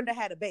Brenda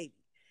Had a Baby.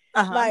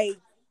 Like,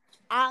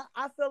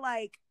 I feel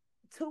like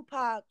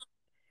Tupac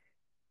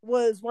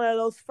was one of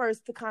those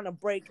first to kind of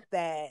break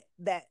that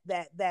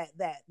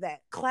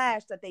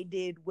clash that they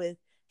did with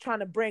trying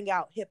to bring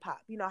out hip hop.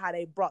 You know how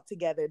they brought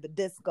together the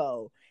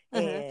disco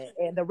and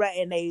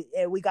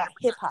we got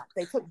hip hop.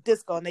 They took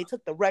disco and they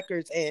took the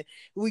records and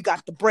we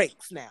got the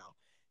breaks now.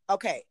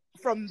 Okay,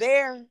 from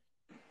there,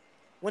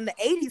 when the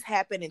 80s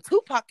happened and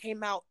Tupac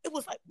came out, it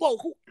was like, whoa,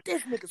 who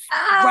this nigga's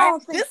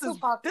rap? This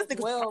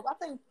nigga's well. I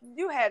think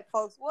you had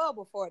folks well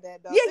before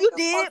that, though. Yeah, you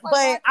did,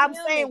 but I'm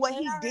saying what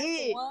he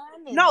did.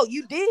 No,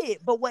 you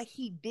did, but what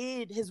he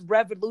did, his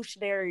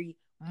revolutionary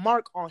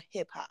mark on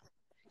hip hop.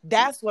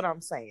 That's what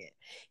I'm saying.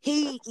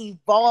 He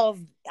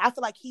evolved. I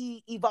feel like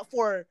he evolved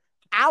for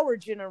our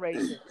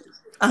generation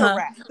to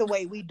rap the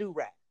way we do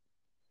rap.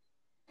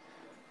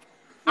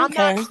 I'm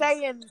not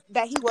saying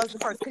that he was the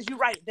first, because you're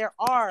right. There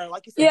are,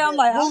 like you said, I'm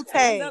like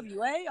Wu-Tang.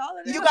 NWA, all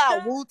of that. You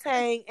got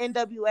Wu-Tang,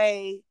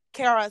 NWA,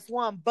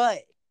 KRS-One, but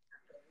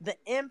the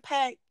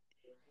impact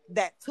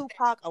that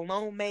Tupac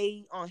alone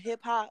made on hip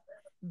hop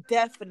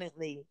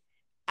definitely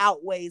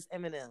outweighs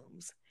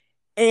Eminem's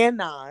and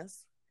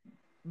Nas.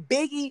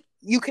 Biggie,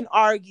 you can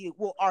argue.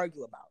 We'll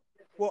argue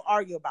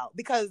about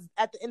because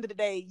at the end of the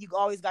day, you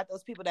always got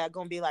those people that are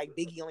gonna be like,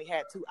 Biggie only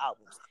had 2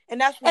 albums,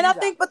 and I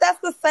think, but that's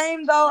the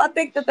same though. I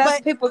think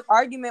that's people's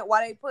argument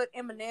why they put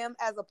Eminem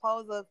as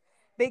opposed to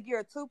Biggie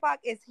or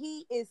Tupac is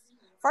he is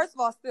first of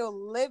all still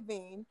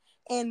living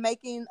and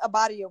making a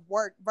body of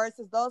work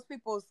versus those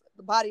people's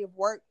body of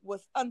work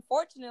was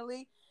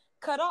unfortunately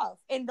cut off.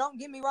 And don't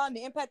get me wrong,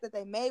 the impact that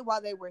they made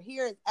while they were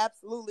here is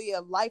absolutely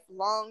a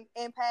lifelong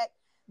impact.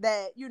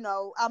 That, you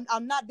know,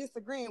 I'm not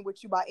disagreeing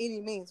with you by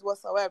any means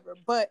whatsoever,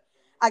 but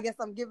I guess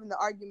I'm giving the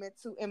argument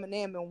to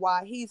Eminem and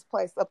why he's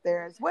placed up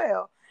there as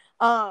well.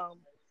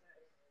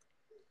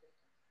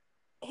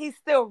 He's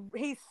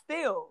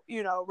still,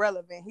 you know,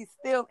 relevant. He's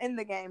still in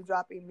the game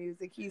dropping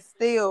music. He's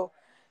still,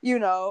 you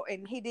know,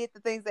 and he did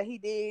the things that he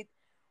did.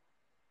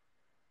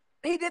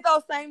 He did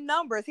those same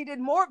numbers. He did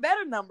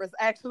better numbers,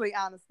 actually,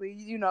 honestly,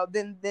 you know,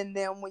 than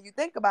them when you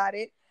think about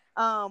it.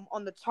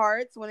 On the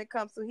charts when it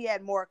comes to he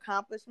had more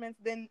accomplishments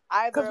than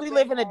either. Because we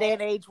live in a day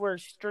and age where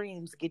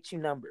streams get you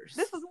numbers.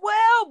 This is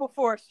well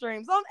before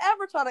streams. Don't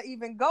ever try to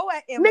even go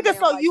at Eminem. Nigga,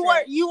 so like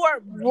you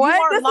are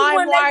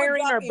line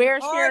wiring or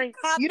bear sharing.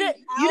 You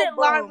didn't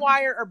line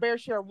wire or bear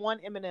share one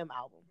Eminem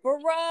album.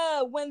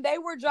 Bruh, when they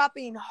were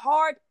dropping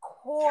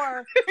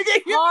hardcore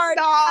hard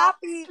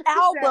copy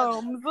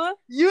albums.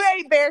 You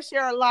ain't bear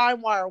share or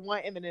line wire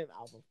one Eminem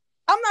album.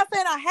 I'm not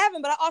saying I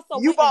haven't, but I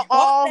also you bought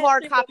all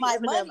hard copy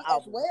Eminem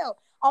albums as well.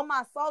 On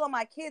my soul, on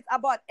my kids, I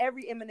bought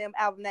every Eminem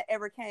album that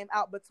ever came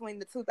out between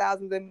the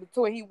 2000s and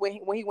between when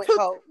he went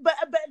cold. But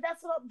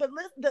that's what. But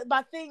listen,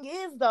 my thing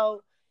is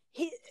though,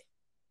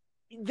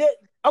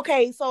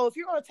 okay. So if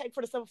you're gonna take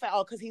for the simple fact,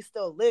 because he's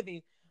still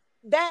living,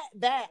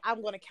 that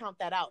I'm gonna count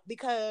that out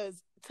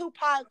because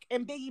Tupac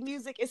and Biggie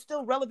music is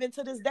still relevant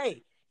to this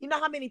day. You know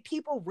how many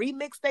people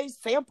remix, they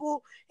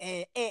sample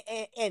and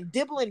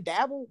dibble and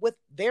dabble with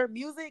their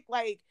music?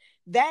 Like,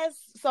 that's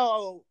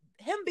so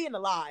him being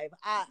alive,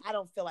 I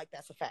don't feel like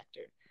that's a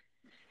factor.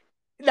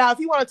 Now, if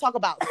you want to talk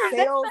about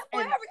sales,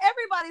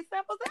 everybody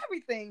samples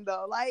everything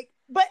though. Like,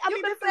 but I mean,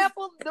 you can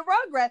sample the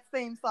Rugrats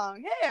theme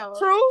song. Hell,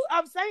 true.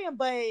 I'm saying,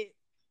 but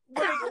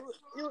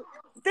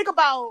think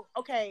about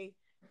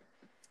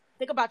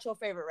your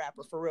favorite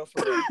rapper for real.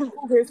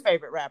 Who's his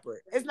favorite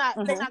rapper? It's not.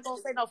 They're not gonna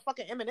say no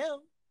fucking Eminem.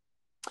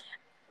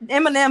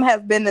 Eminem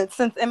has been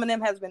since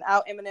Eminem has been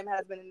out. Eminem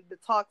has been in the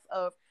talks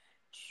of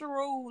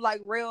true,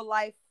 like real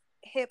life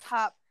hip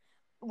hop.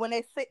 When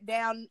they sit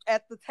down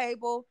at the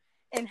table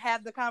and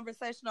have the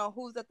conversation on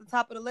who's at the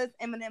top of the list,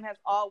 Eminem has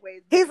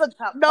always been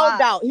top no 5.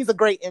 doubt. He's a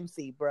great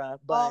MC, bruh,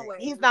 but always.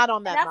 He's not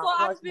on that. And that's why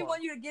I just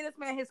want you to give this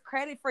man his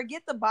credit.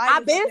 Forget the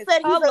Bible.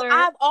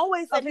 I've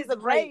always said he's a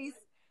great.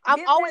 I've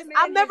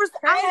never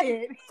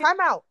said. Time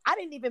out. I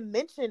didn't even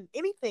mention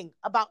anything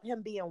about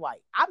him being white.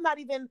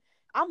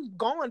 I'm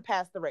going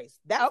past the race.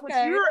 That's okay.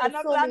 What you're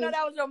assuming. I know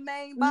that was your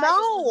main bias.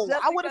 No,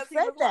 I would have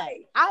said that.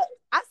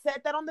 I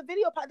said that on the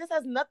video part. This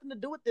has nothing to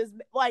do with this.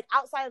 Like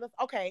outside of the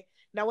okay.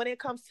 Now when it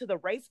comes to the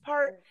race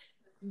part,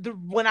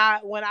 when I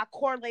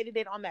correlated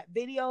it on that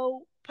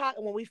video part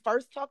when we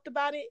first talked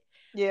about it,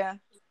 yeah,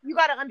 you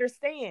got to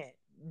understand.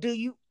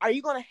 Are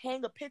you going to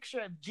hang a picture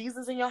of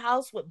Jesus in your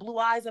house with blue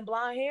eyes and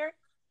blonde hair?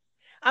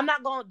 I'm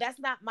not going. That's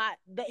not my.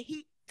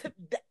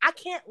 I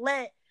can't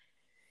let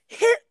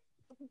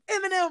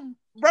Eminem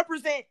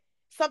represent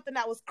something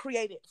that was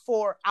created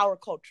for our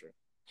culture.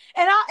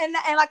 And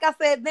like I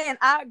said then,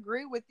 I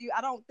agree with you.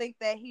 I don't think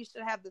that he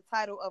should have the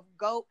title of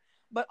GOAT,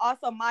 but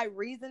also my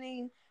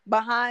reasoning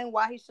behind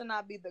why he should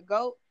not be the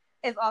GOAT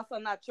is also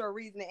not your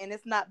reasoning, and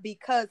it's not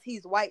because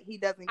he's white he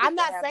doesn't get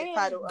to have the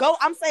title GOAT.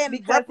 I'm saying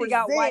because he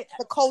got white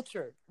the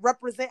culture. Why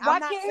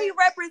can't he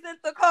represent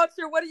the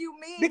culture? What do you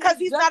mean? Because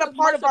he's not a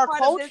part of our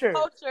culture.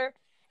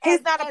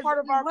 He's not a part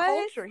of our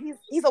culture. He's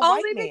a white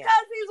only man.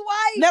 because he's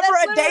white. Never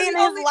That's a day in literally the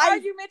his only life.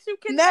 argument you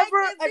can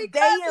Never make is a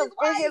because day he's in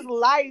white. his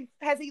life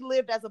has he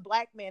lived as a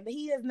black man.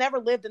 He has never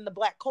lived in the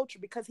black culture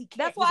because he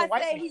can't. That's why He's a I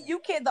say white man. you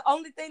can. The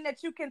only thing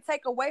that you can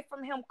take away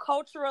from him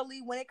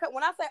culturally, when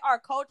I say our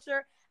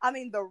culture, I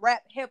mean the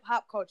rap hip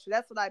hop culture.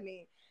 That's what I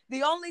mean.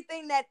 The only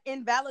thing that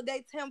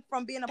invalidates him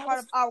from being a part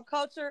of our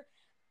culture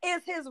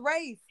is his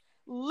race.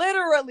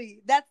 Literally,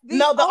 that's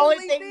the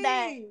only thing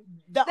that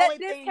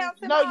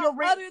discounts him out.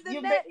 Other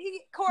than that,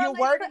 he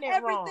correlates to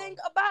everything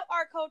about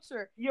our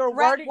culture. You're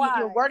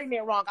wording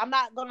it wrong. I'm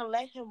not gonna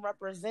let him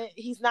represent.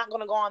 He's not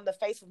gonna go on the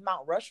face of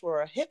Mount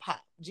Rushmore of hip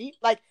hop.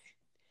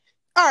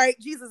 All right,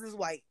 Jesus is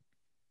white.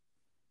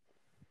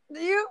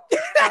 You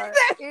are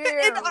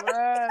irritating.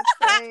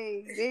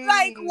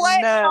 Like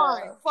what?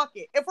 Fine, fuck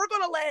it. If we're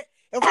gonna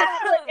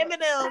put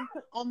Eminem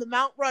on the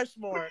Mount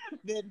Rushmore,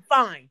 then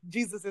fine.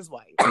 Jesus is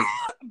white.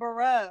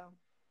 Bruh.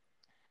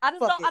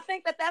 I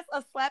think that's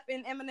a slap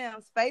in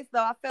Eminem's face,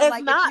 though. I feel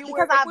like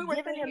if we were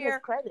sitting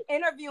here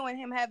interviewing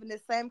him, having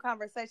this same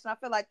conversation, I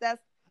feel like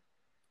that's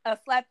a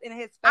slap in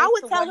his face. I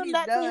would tell him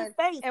that to his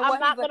face.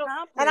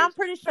 And I'm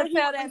pretty sure he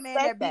tell that man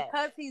that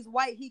because he's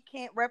white, he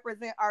can't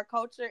represent our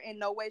culture in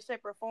no way,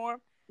 shape, or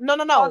form. No.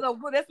 Although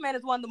this man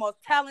is one of the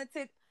most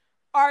talented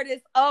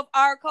artists of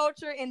our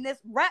culture in this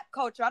rap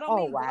culture. I don't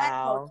mean black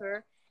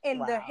culture. In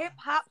the hip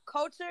hop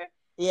culture.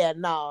 Yeah,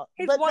 no.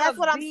 But that's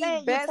what I'm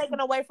saying. You're taking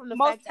away from the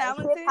fact that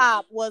hip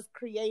hop was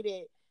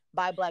created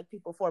by black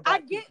people for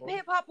black people. I get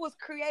hip hop was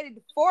created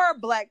for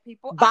black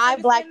people. By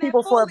black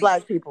people for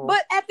black people.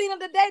 But at the end of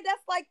the day,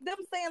 that's like them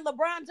saying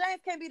LeBron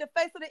James can't be the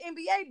face of the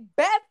NBA.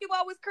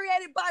 Basketball was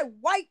created by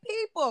white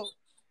people.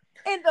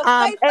 And the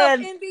face of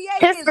NBA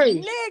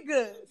is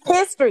niggas.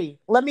 History.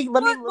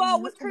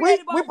 Football was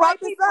created by white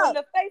people. And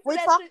the face of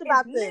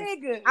that shit is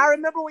niggas. I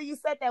remember when you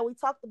said that. We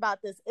talked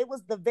about this. It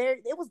was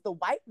the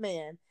white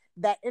man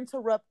that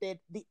interrupted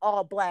the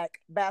All Black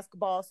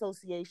Basketball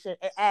Association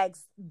and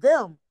asked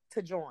them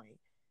to join.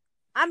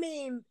 I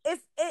mean,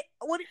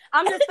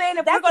 I'm just saying,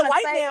 if we're gonna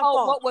say,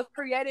 what was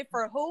created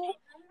for who?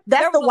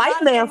 That's the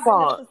white man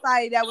fault.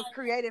 Society that was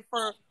created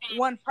for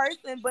one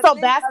person, but so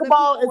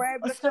basketball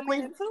is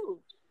strictly too.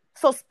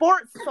 So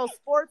sports.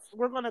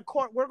 We're gonna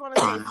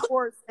say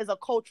sports is a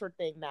culture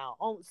thing now.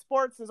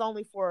 Sports is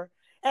only for,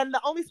 and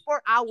the only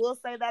sport I will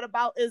say that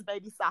about is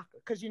baby soccer,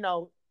 because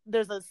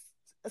there's a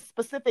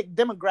specific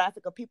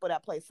demographic of people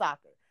that play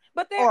soccer.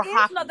 But there is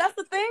hockey. No. That's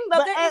the thing,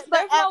 though.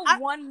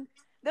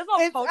 There's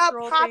no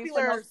cultural a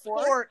popular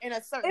sport in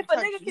a certain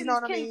country. If a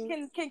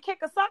nigga can kick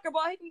a soccer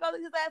ball, he can go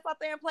his ass out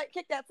there and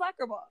kick that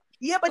soccer ball.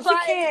 Yeah, but you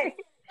can't.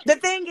 The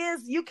thing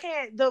is, you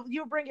can't.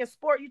 You're bringing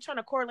sport. You're trying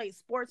to correlate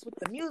sports with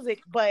the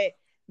music, but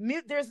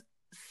there's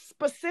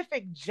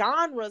specific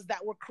genres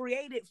that were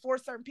created for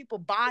certain people,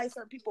 by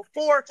certain people,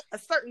 for a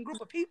certain group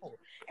of people.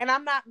 And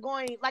I'm not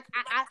going,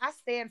 I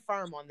stand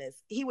firm on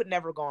this. He would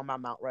never go on my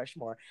Mount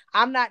Rushmore.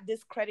 I'm not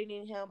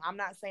discrediting him. I'm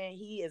not saying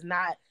he is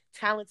not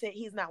talented.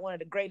 He's not one of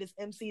the greatest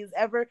MCs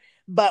ever.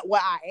 But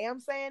what I am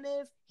saying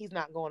is he's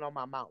not going on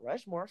my Mount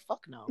Rushmore.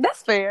 Fuck no.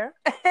 That's fair.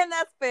 And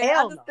that's fair.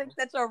 I just think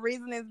that your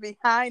reasonings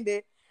behind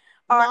it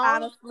are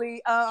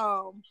honestly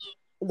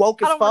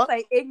woke as fuck. I don't want to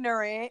say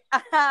ignorant,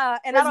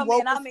 and I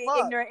mean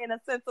ignorant in a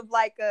sense of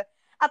I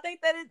think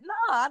that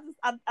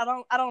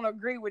I don't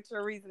agree with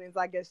your reasonings.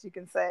 I guess you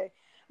can say,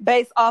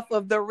 based off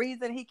of the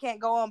reason he can't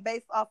go on,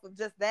 based off of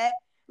just that.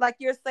 Like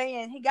you're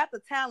saying, he got the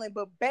talent,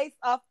 but based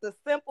off the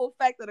simple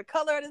fact of the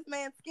color of this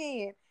man's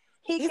skin,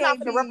 he's not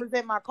going to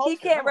represent my culture. He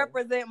can't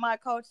represent my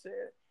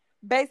culture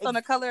based on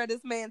the color of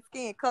this man's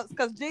skin.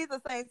 Because Jesus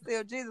ain't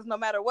still Jesus, no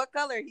matter what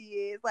color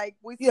he is. Like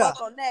we spoke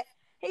on that.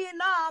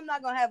 I'm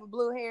not gonna have a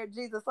blue-haired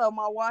Jesus on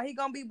my wall. He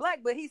gonna be black,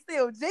 but he's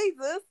still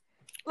Jesus.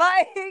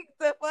 Like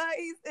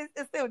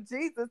it's still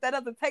Jesus. That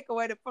doesn't take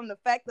away from the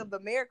fact of the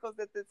miracles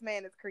that this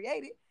man has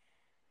created.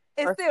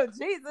 It's still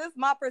Jesus.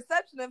 My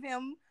perception of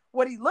him,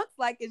 what he looks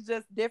like, is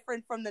just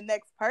different from the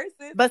next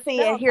person. But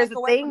see, and here's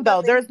the thing,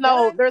 though. There's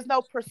no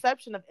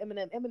perception of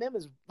Eminem. Eminem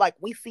is like,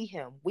 we see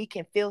him, we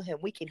can feel him,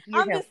 we can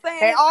hear him. I'm just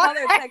saying, color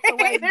takes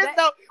away.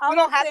 We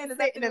don't have to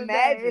sit and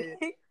imagine.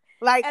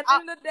 Like at the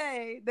end of the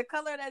day, the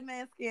color of that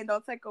man's skin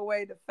don't take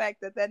away the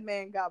fact that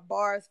man got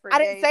bars for days.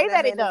 I didn't say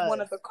that it does.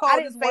 One of the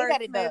coldest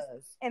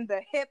wordsmiths in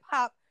the hip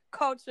hop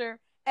culture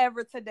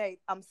ever to date.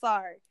 I'm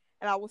sorry,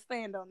 and I will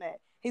stand on that.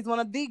 He's one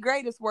of the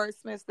greatest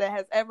wordsmiths that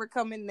has ever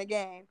come in the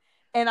game,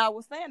 and I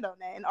will stand on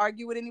that and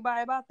argue with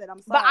anybody about that.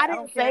 I'm sorry, but I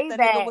didn't say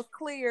that it was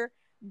clear.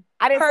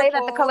 I didn't say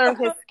that the color of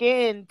his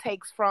skin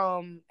takes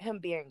from him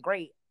being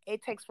great.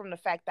 It takes from the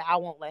fact that I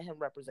won't let him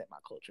represent my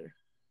culture.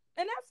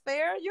 And that's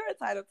fair. You're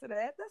entitled to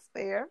that. That's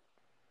fair.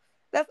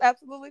 That's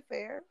absolutely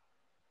fair.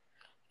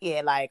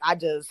 Yeah, like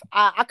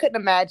I couldn't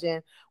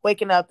imagine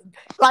waking up.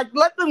 Like,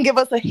 let them give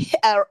us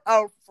a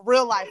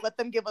real life. Let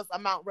them give us a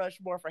Mount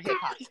Rushmore for hip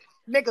hop.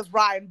 Niggas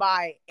riding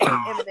by and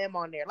Eminem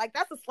on there. Like,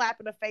 that's a slap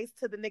in the face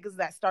to the niggas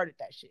that started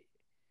that shit.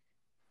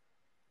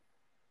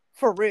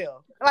 For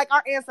real. Like,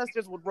 our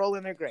ancestors would roll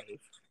in their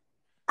grave.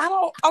 I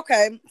don't.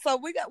 Okay, so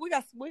we got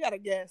a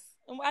guess.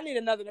 I need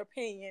another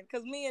opinion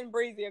because me and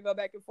Breezy will go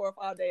back and forth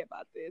all day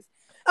about this.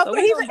 So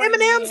he's an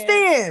Eminem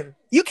stan.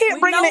 You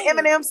can't bring in an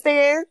Eminem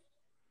stan.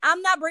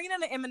 I'm not bringing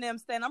in an Eminem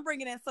stan. I'm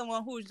bringing in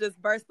someone who's just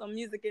versed on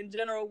music in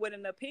general with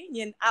an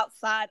opinion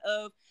outside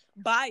of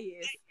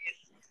bias.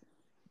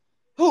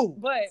 Who?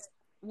 But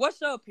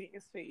what's your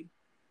opinion, Speed?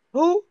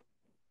 Who?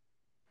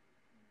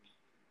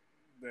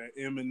 That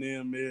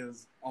Eminem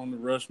is on the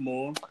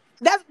Rushmore.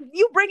 That's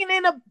you bringing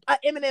in a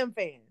Eminem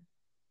fan.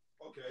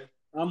 Okay.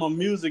 I'm a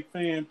music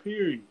fan,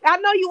 period. I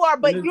know you are,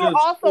 but you're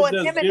also an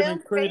Eminem giving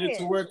credit fan.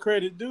 to where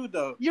credit due,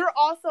 though. You're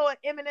also an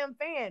Eminem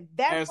fan.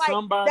 That's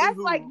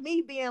like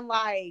me being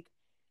like,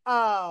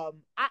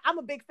 I'm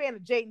a big fan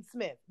of Jaden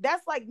Smith.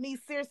 That's like me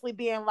seriously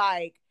being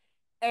like,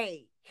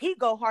 hey, he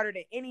go harder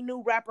than any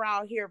new rapper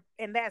out here,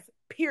 and that's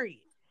period.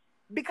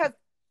 Because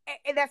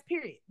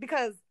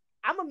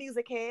I'm a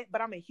music head, but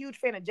I'm a huge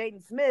fan of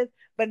Jaden Smith,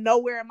 but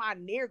nowhere am I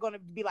near going to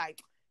be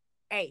like,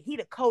 hey, he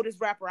the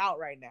coldest rapper out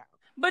right now.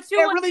 But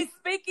you would be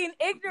speaking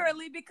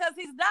ignorantly because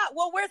he's not.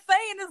 What we're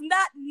saying is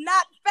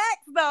not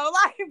facts, though.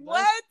 Like,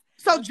 what?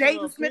 So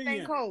Jaden Smith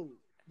ain't cold.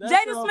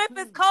 Jaden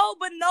Smith is cold,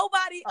 but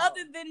nobody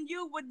other than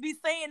you would be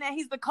saying that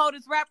he's the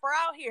coldest rapper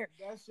out here.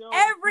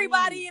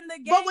 Everybody in the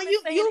game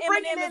is saying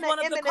Eminem is one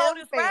of the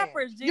coldest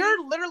rappers. G.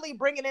 You're literally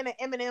bringing in an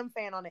Eminem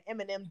fan on an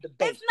Eminem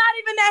debate. It's not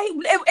even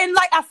that and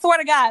like, I swear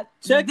to God,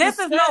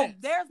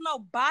 there's no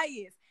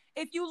bias.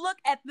 If you look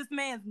at this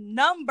man's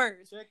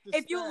numbers,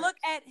 if you look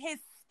at his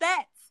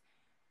stats,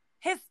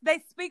 they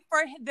speak for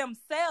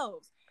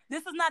themselves.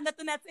 This is not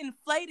nothing that's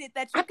inflated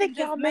that you can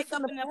just make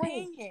up an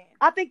opinion.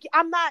 I think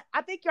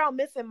y'all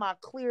missing my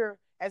clear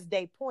as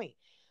day point.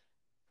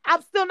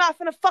 I'm still not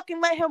gonna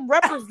fucking let him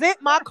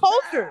represent my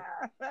culture.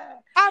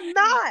 I'm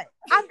not.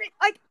 I think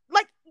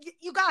like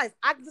you guys,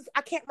 I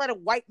can't let a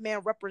white man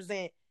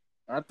represent.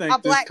 I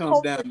think this comes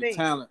down to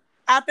talent.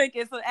 I think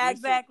it's a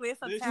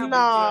talent.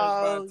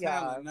 No,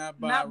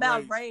 not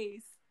about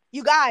race.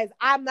 You guys,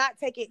 I'm not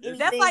taking anything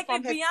That's like from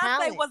if his Beyonce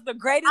talent. was the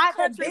greatest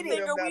country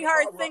singer we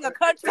heard sing a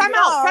country song.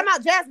 Time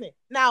out, Jasmine.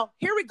 Now,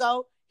 here we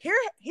go. Here's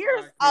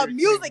a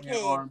music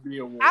head. I'm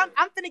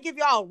finna give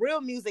y'all a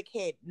real music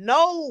head.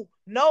 No,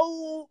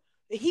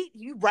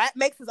 you rap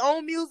makes his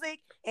own music,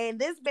 and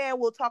this man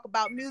will talk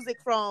about music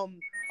from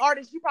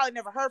artists you probably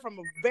never heard from.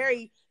 A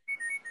very,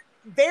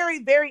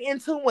 very, very in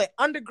tune with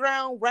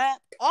underground rap,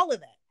 all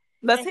of that.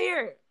 Let's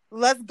hear it.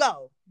 Let's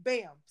go.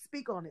 Bam.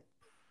 Speak on it.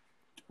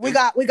 We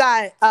got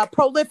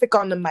Prolific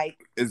on the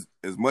mic. As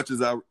much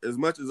as I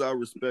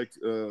respect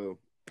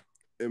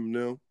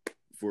Eminem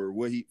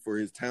for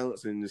his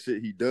talents and the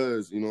shit he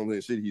does, you know what I'm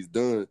saying, shit he's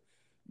done.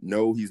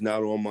 No, he's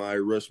not on my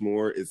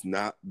Rushmore. It's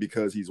not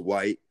because he's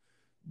white,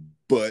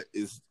 but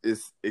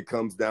it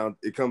comes down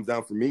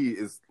for me.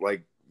 It's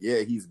like, yeah,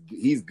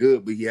 he's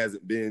good, but he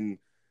hasn't been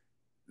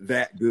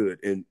that good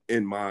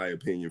in my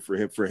opinion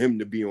for him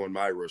to be on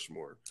my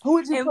Rushmore. Who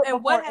would you put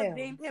and what has him?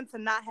 deemed him to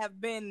not have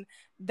been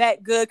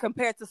that good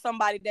compared to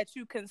somebody that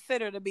you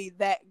consider to be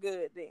that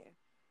good? Then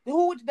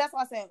that's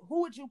why I said,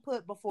 who would you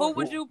put before? Who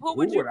would you put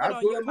on your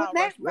Mount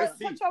Rushmore?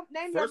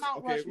 Name your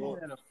Mount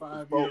Rushmore.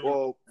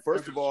 Well,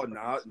 first of all,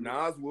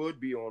 Nas would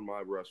be on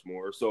my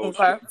Rushmore. So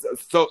okay.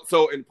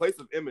 so in place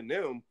of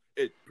Eminem,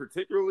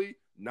 particularly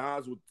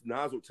Nas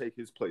would take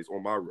his place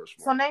on my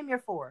Rushmore. So name your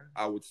four.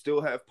 I would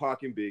still have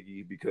Pac and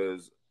Biggie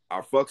because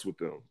I fucks with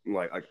them.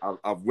 Like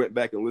I went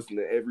back and listened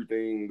to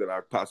everything that I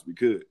possibly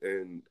could,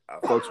 and I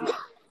fucks with them.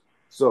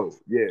 So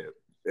yeah,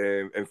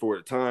 and for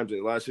the times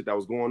and a lot of shit that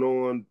was going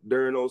on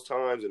during those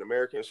times in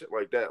America and shit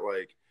like that,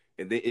 like,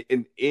 and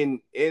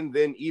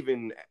then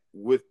even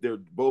with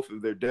both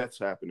of their deaths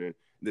happening,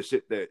 the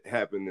shit that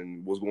happened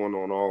and was going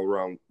on all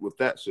around with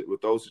that shit,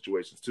 with those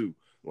situations too.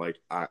 Like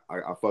I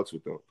fucks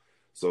with them.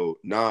 So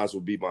Nas will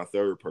be my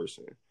third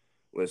person.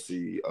 Let's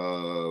see.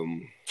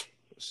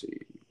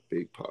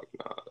 Big Pac,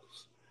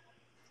 Nas.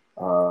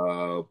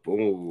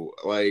 Boom.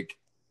 Like,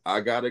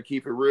 I gotta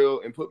keep it real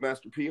and put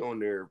Master P on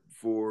there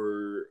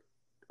for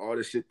all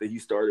the shit that he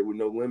started with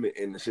No Limit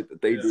and the shit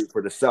that they did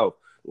for the South.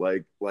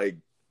 Like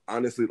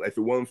honestly, like if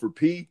it wasn't for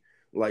P,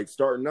 like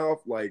starting off,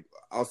 like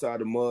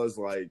outside of Muzz,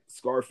 like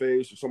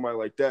Scarface or somebody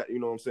like that, you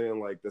know what I'm saying?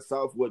 Like the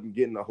South wasn't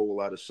getting a whole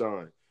lot of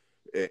shine.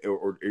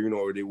 Or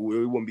they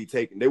wouldn't be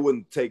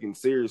taken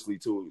seriously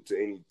to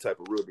any type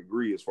of real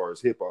degree as far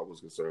as hip hop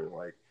was concerned.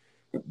 Like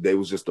they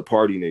was just the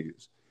party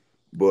niggas.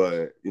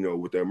 But you know,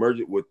 with the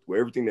with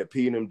everything that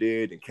P and them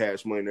did and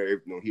Cash Money,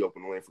 you know, he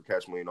opened the lane for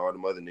Cash Money and all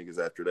them other niggas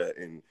after that.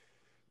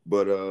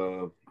 But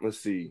let's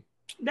see.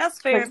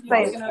 That's fair.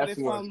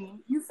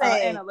 You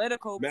say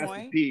analytical Master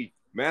point. P,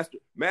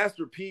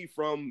 Master P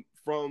from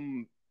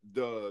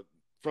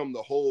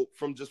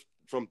just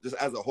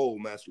as a whole,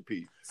 Master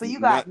P. So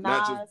you got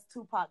Nas,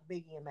 Tupac,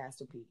 Biggie, and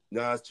Master P.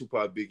 Nas,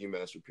 Tupac, Biggie,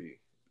 Master P.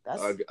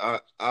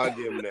 I'll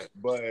give him that,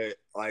 but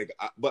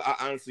I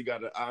honestly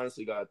gotta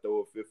throw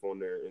a fifth on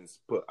there and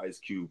put Ice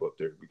Cube up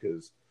there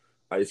because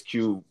Ice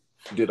Cube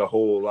did a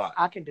whole lot.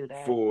 I can do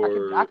that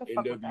for I can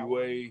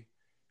NWA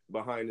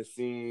behind the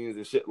scenes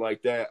and shit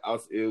like that.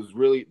 It was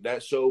really,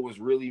 that show was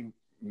really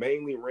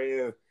mainly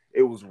ran.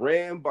 It was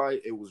ran by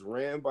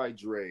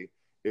Dre.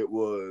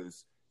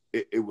 It's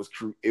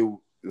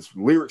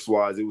lyrics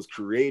wise, it was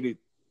created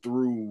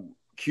through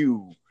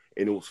Cube,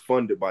 and it was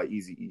funded by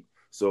Eazy-E.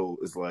 So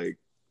it's like,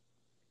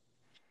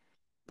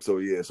 so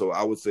yeah. So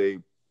I would say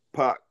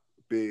Pac,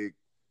 Big,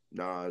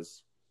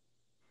 Nas,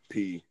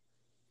 P,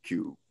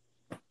 Cube.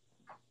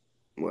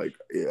 Like,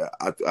 yeah,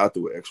 I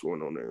threw an extra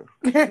one on there.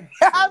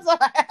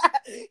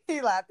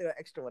 He like, I threw an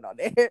extra one on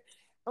there.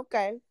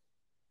 Okay.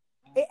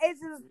 It's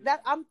just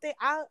that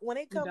when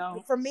it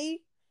comes for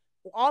me,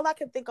 all I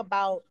can think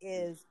about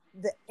is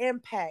the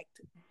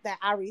impact that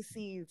I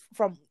received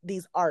from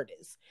these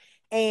artists.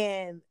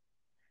 And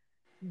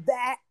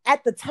that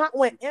at the time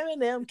when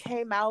Eminem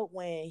came out,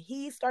 when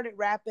he started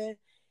rapping,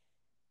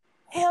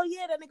 hell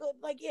yeah, that nigga,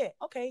 like, yeah,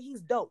 okay,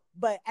 he's dope.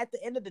 But at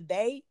the end of the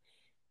day,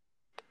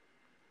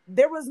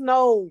 there was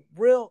no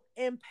real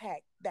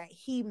impact that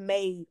he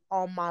made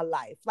on my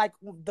life. Like,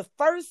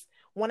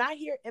 when I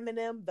hear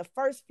Eminem, the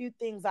first few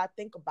things I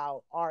think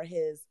about are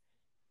his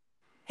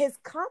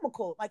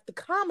comical, like the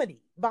comedy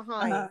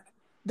behind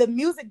the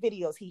music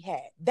videos he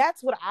had.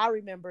 That's what I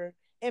remember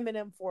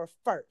Eminem for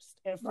first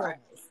and foremost.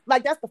 Right.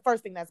 Like, that's the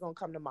first thing that's going to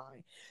come to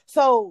mind.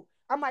 So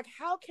I'm like,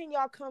 how can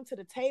y'all come to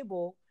the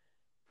table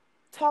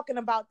talking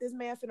about this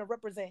man finna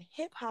represent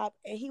hip hop,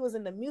 and he was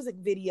in the music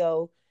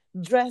video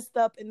dressed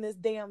up in this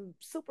damn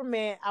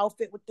Superman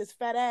outfit with this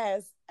fat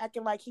ass,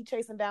 acting like he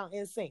chasing down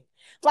NSYNC.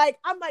 Like,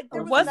 I'm like,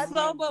 there was nothing.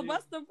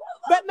 What's the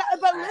but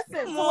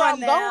listen to where I'm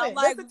going.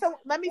 Like,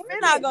 let me finish.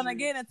 We're not gonna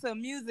get into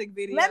music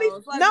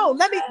videos.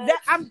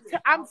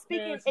 I'm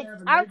speaking.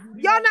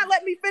 Y'all not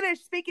letting me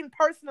finish speaking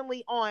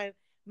personally on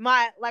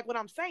my, like, what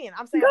I'm saying.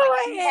 I'm saying, go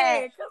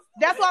ahead.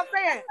 That's what I'm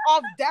saying.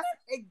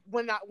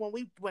 When I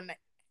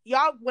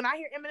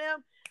hear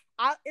Eminem,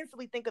 I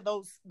instantly think of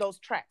those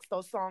tracks,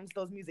 those songs,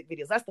 those music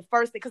videos. That's the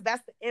first thing, because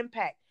that's the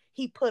impact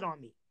he put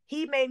on me.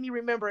 He made me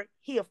remember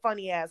he a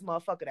funny ass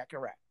motherfucker that can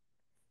rap.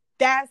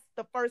 That's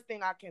the first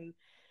thing I can.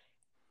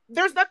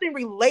 There's nothing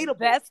relatable.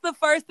 That's the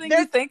first thing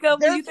you think of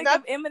when you think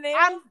of Eminem?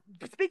 I'm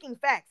speaking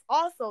facts.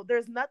 Also,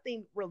 there's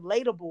nothing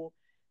relatable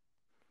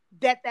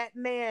that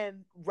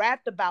man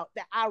rapped about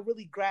that I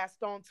really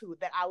grasped onto,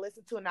 that I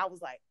listened to, and I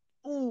was like,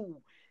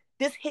 ooh,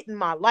 this hitting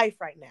my life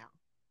right now.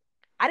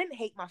 I didn't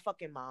hate my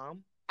fucking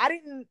mom. I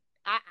didn't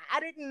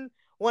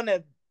want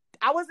to.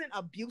 I wasn't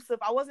abusive.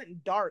 I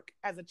wasn't dark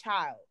as a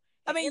child.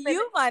 I mean,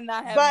 you might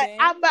not have been.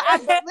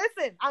 But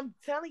listen, I'm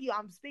telling you,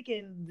 I'm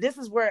speaking. This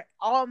is where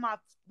all my,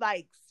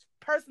 like,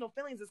 personal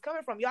feelings is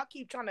coming from. Y'all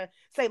keep trying to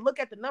say,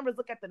 look at the numbers,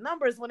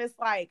 when it's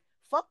like,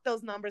 fuck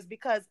those numbers,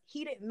 because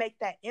he didn't make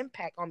that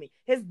impact on me.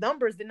 His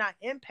numbers did not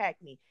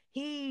impact me.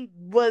 He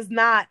was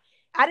not.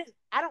 I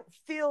don't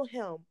feel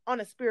him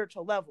on a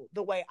spiritual level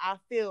the way I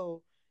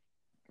feel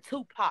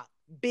Tupac,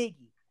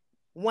 Biggie,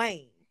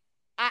 Wayne.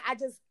 I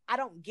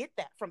don't get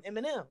that from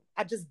Eminem.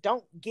 I just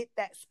don't get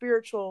that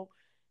spiritual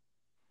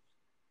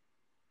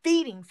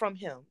feeding from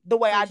him the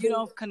way I do. You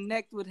don't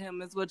connect with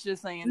him, is what you're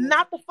saying.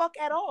 Not the fuck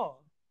at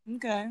all.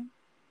 Okay.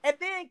 And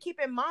then keep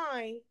in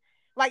mind,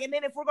 like, and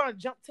then if we're gonna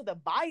jump to the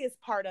bias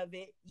part of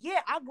it,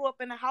 yeah, I grew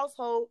up in a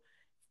household.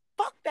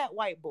 Fuck that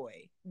white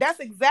boy. That's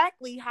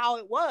exactly how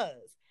it was.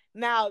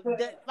 Now,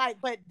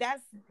 but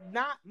that's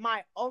not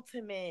my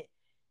ultimate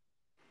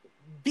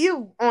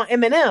view on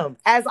Eminem.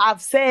 As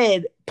I've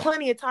said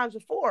plenty of times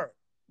before,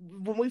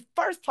 when we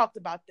first talked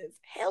about this,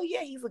 hell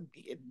yeah, he's a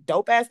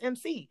dope ass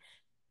MC,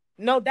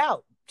 no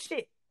doubt.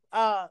 Shit,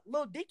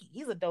 Lil Dicky,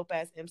 he's a dope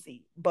ass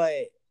MC, but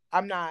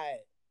I'm not.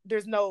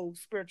 There's no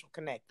spiritual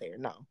connect there.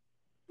 No,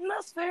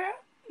 that's fair.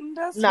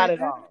 That's not fair.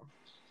 At all.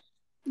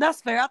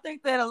 That's fair. I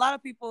think that a lot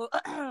of people,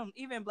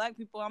 even Black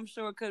people, I'm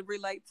sure, could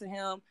relate to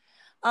him,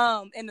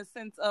 in the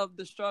sense of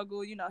the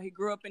struggle. You know, he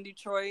grew up in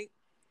Detroit,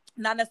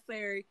 not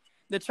necessarily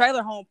the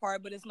trailer home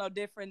part, but it's no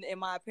different, in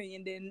my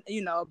opinion, than,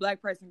 you know, a Black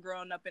person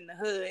growing up in the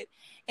hood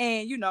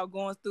and, you know,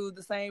 going through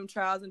the same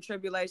trials and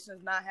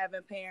tribulations, not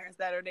having parents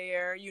that are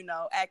there, you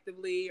know,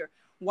 actively, or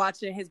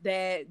watching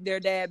their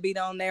dad beat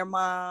on their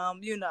mom,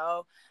 you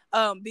know,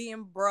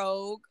 being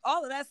broke,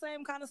 all of that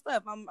same kind of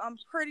stuff. I'm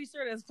pretty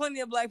sure there's plenty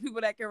of Black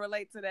people that can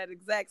relate to that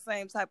exact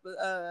same type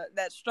of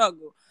that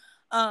struggle.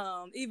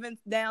 Even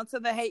down to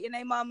the hating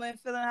their mama and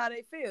feeling how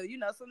they feel. You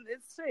know, some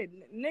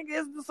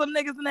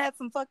niggas had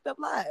some fucked up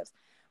lives.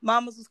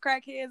 Mamas was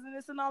crackheads and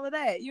this and all of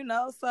that, you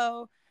know.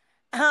 So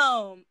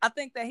I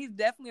think that he's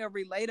definitely a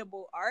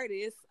relatable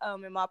artist,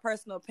 in my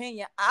personal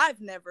opinion. I've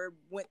never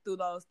went through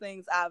those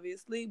things,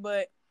 obviously,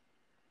 but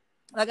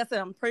like I said,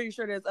 I'm pretty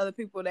sure there's other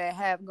people that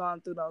have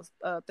gone through those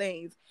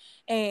things.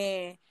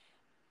 And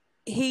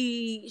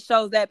he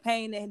shows that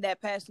pain and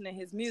that passion in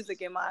his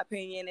music, in my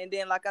opinion. And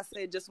then, like I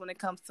said, just when it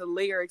comes to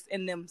lyrics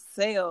in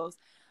themselves,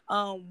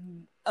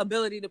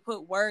 ability to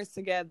put words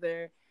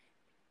together,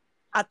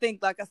 I think,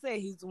 like I said,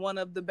 he's one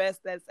of the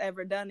best that's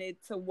ever done it,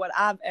 to what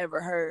I've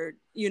ever heard,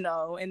 you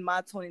know, in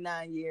my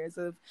 29 years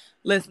of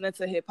listening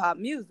to hip hop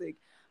music.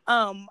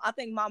 I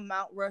think my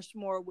Mount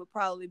Rushmore would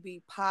probably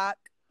be Pac,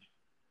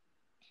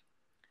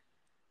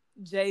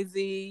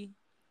 Jay-Z,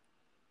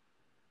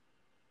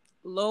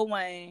 Lil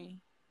Wayne,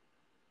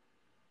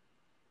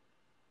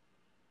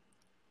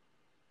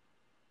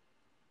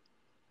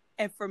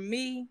 and for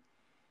me,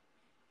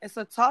 it's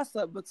a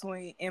toss-up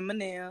between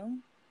Eminem.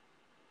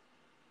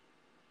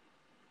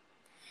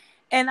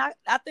 And I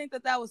think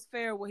that was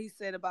fair what he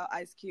said about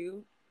Ice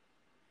Cube.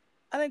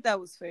 I think that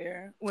was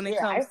fair when it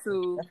comes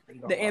to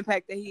the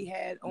impact that he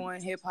had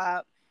on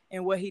hip-hop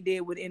and what he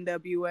did with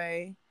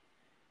NWA.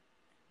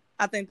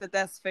 I think that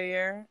that's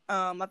fair.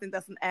 I think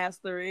that's an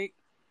asterisk.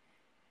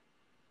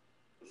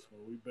 So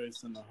we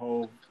basing the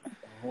whole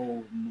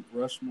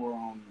Rushmore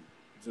on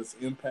just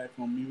impact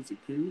on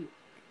music, period.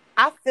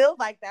 I feel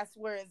like that's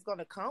where it's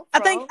gonna come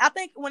from. I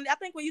think when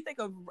you think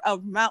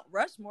of Mount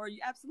Rushmore,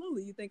 you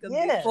think of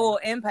the full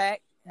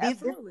impact.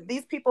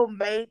 These people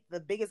made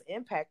the biggest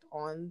impact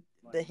on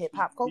the hip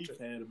hop culture.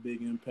 Keith had a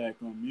big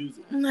impact on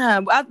music.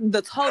 Nah,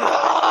 the total.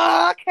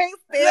 I can't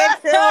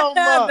stand him.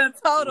 The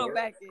total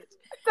package.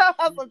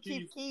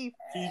 Keith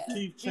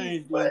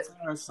changed the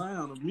entire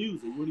sound of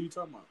music. What are you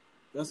talking about?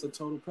 That's a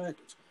total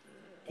package.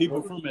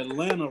 People from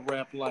Atlanta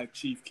rap like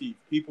Chief Keef.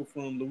 People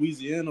from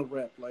Louisiana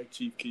rap like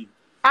Chief Keef.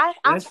 You're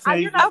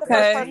not the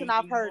first person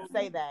I've heard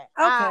say that.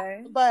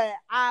 Okay, but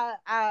I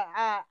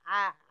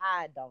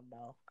don't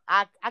know.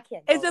 I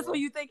can't. It's just when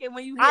you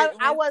hear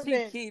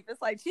Chief Keef,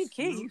 it's like Chief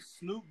Keef.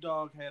 Snoop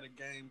Dogg had a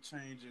game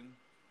changing.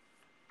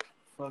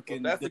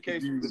 Fucking. Well, if that's the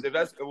case,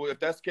 if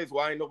that's the case,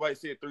 why ain't nobody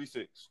said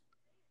 3-6?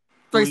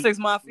 3-6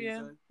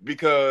 Mafia.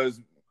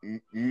 Because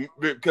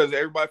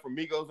everybody from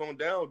Migos on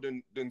down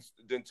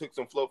then took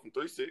some flow from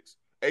 3-6.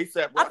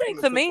 ASAP. I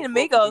think to me,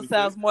 Migos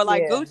sounds more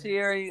like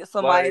Gucci or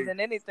somebody than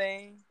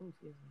anything.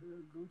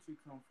 Gucci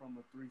come from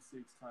a 3-6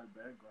 type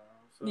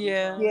background. So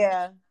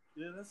yeah,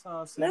 that's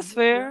how I say. That's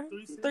fair.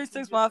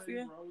 3-6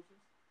 Mafia.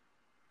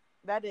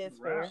 That is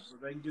fair. So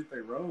they can get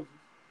their roses.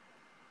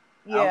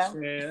 Yeah.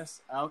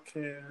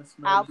 Outkast.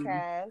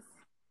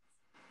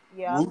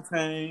 Yeah.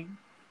 Wu-Tang.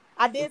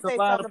 I did say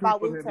something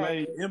about Wu-Tang. That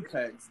made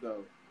impacts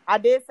though. I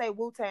did say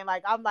Wu-Tang.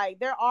 Like I'm like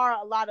there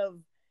are a lot of.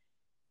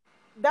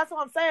 That's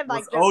what I'm saying.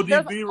 Like all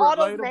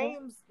those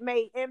names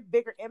made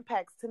bigger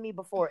impacts to me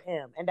before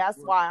M, and that's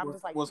why I'm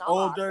just like. Was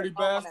Old Dirty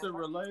Bastard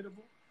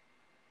relatable?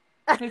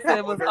 He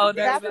said was Old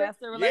Dirty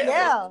Bastard relatable?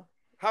 Yeah.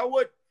 How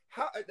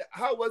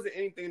was it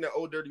anything that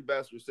Old Dirty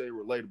Bastard say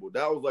relatable?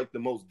 That was like the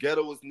most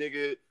ghettoest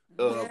nigga,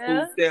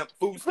 food stamp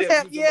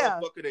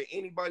motherfucker that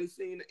anybody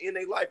seen in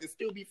their life and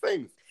still be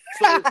famous.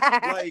 So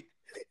like,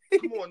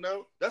 come on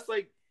now, that's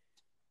like.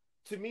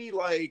 To me,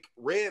 like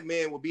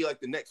Redman would be like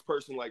the next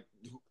person, like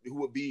who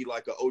would be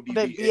like an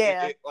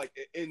ODB,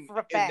 like in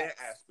that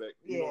aspect.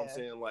 You know what I'm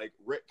saying? Like,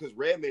 because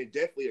Redman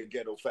definitely a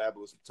ghetto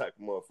fabulous type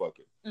of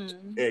motherfucker,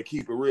 and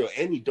keep it real.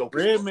 And he dope.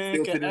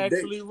 Redman can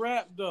actually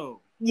rap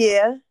though.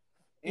 Yeah,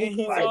 and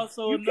he's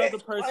also another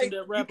person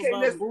that rap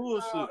about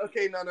bullshit.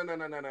 Okay, no.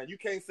 You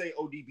can't say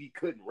ODB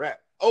couldn't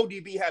rap.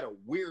 ODB had a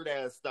weird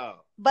ass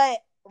style,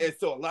 and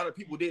so a lot of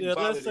people didn't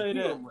bother to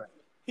hear him rap.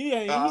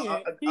 He's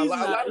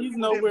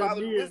nowhere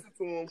near.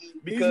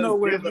 He's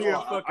nowhere near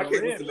fucking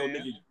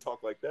Redman.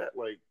 Talk like that,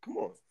 like come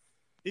on.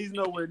 He's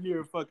nowhere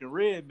near fucking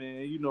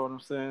Redman. You know what I'm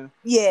saying?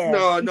 Yeah.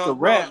 No. He can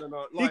rap.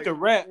 He can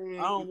rap. I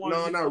don't want.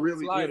 No, not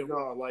really.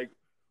 No, like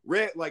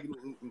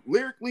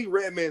lyrically,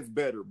 Redman's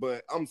better.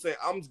 But I'm saying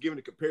I'm just giving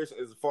a comparison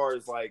as far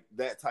as like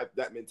that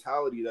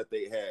mentality that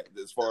they had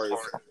as far as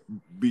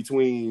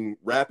between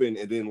rapping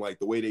and then like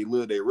the way they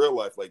live their real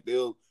life. Like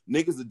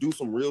niggas that do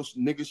some real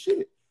nigga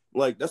shit.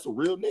 Like, that's a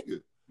real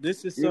nigga.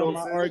 This is something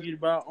I argued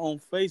about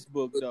on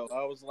Facebook, though.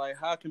 I was like,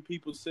 how can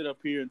people sit up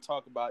here and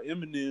talk about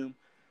Eminem,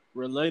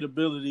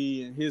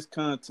 relatability, and his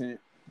content,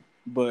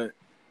 but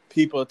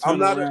people are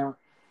turning around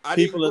and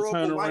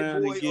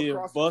give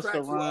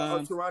Busta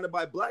Rhymes. Surrounded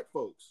by black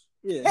folks.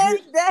 Yeah.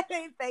 That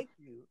ain't thank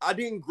you. I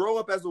didn't grow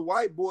up as a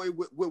white boy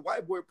with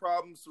white boy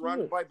problems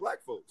surrounded by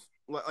black folks.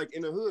 Like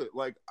in the hood.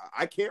 Like,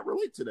 I can't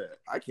relate to that.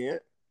 I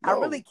can't. No. I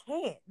really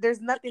can't.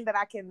 There's nothing that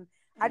I can...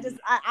 I thought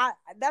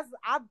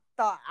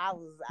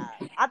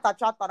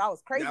y'all thought I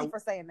was crazy for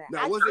saying that.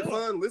 Now, was it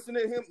fun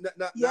listening to him?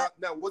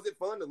 Now, was it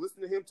fun to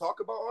listen to him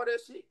talk about all that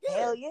shit? Yeah.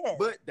 Hell yeah.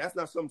 But that's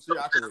not some shit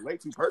I can relate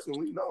to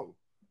personally, no.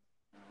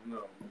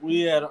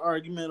 We had an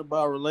argument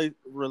about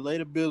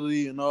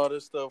relatability and all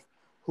this stuff.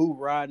 Who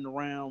riding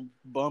around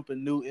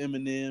bumping new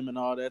Eminem and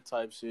all that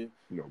type shit.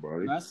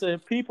 Nobody. And I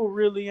said, people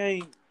really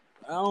ain't,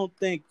 I don't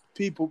think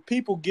people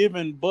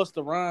giving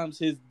Busta Rhymes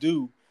his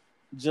due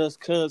just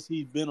because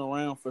he's been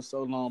around for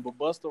so long. But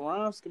Busta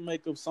Rhymes can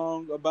make a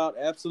song about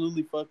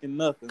absolutely fucking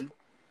nothing.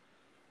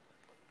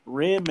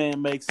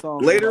 Redman makes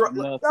songs about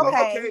nothing.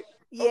 Okay.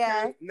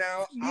 Yeah. Okay.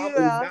 Now,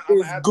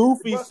 it's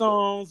goofy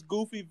songs,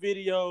 goofy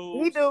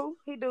videos. He do.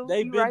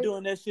 They've been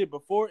doing that shit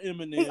before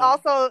Eminem.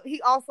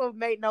 He also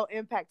made no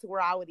impact to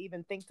where I would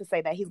even think to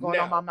say that he's going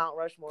on my Mount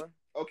Rushmore.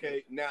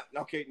 Busta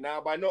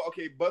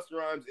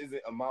Rhymes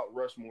isn't a Mount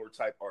Rushmore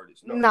type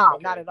artist. No,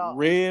 not at all.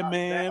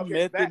 Redman,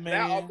 Method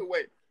Man.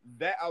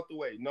 That out the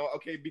way. No,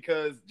 okay,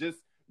 because just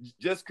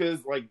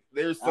because like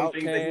there's some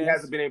things that he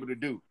hasn't been able to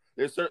do.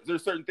 There's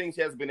certain things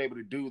he hasn't been able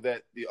to do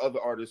that the other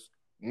artists,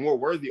 more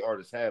worthy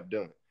artists, have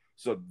done.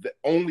 So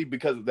only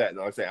because of that,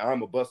 like I say,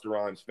 I'm a Busta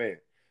Rhymes fan.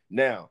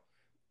 Now,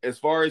 as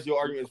far as your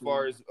argument, as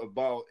far as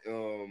about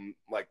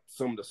like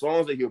some of the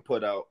songs that he'll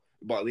put out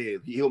about,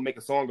 he'll make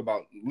a song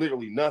about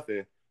literally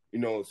nothing, you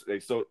know,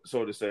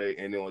 so to say,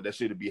 and that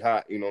shit'll be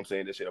hot, you know what I'm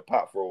saying? That shit'll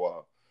pop for a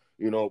while,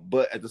 you know.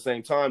 But at the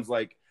same time,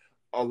 like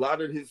a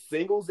lot of his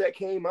singles that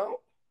came out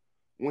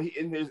when he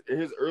in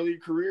his early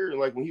career, and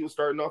like when he was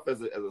starting off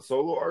as a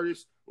solo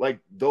artist, like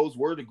those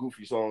were the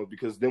goofy songs,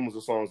 because them was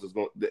the songs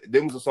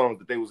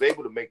that they was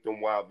able to make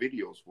them wild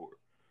videos for.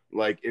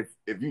 Like if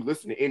you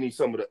listen to any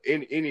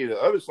of the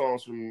other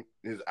songs from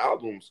his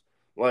albums,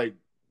 like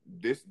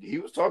this, he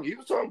was talking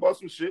about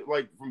some shit,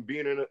 like from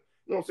being in a, you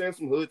know what I'm saying,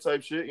 some hood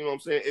type shit, you know what I'm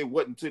saying? It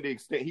wasn't to the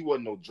extent, he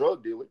wasn't no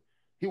drug dealer,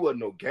 he wasn't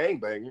no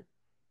gangbanger,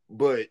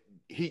 but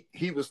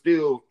he was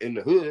still in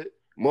the hood.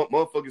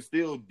 Motherfuckers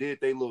still did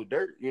they little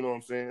dirt, you know what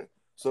I'm saying?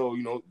 So,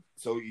 you know,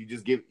 so you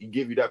just give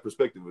you that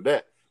perspective of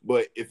that.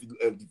 But if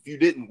you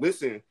didn't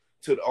listen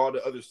to all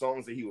the other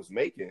songs that he was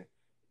making,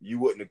 you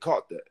wouldn't have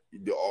caught that.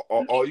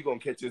 All you're gonna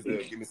catch is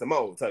the give me some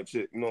more type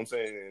shit, you know what I'm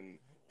saying?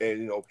 And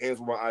you know, hands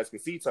where my eyes can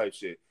see type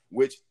shit,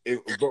 which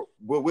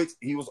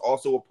he was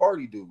also a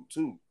party dude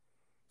too.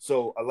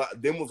 So a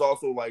lot them was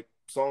also like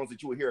songs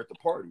that you would hear at the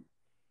party.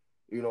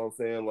 You know what I'm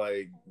saying?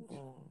 Like,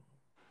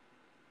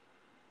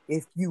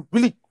 if you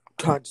really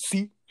trying to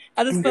see,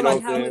 I just feel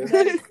like how is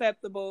that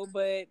acceptable?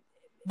 But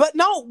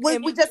no,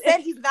 we just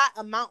said he's not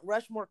a Mount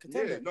Rushmore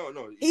contender. Yeah,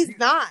 no, he's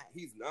not.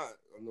 He's not.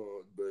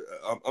 No,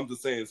 but I'm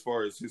just saying, as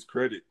far as his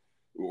credit,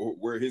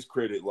 where his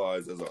credit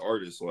lies as an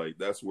artist, like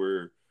that's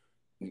where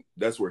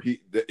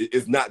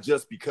it's not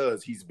just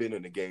because he's been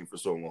in the game for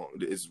so long.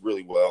 It's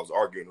really what I was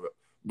arguing about.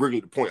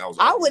 Bringing the point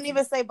I wouldn't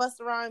even say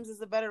Busta Rhymes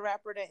is a better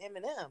rapper than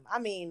Eminem. I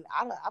mean,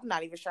 I'm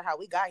not even sure how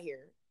we got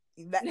here.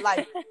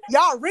 Like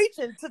y'all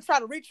reaching to try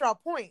to reach your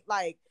point.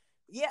 Like,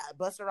 yeah,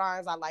 Busta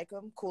Rhymes, I like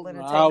him. Cool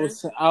entertainer.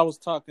 I was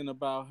talking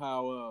about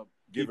how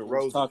Giving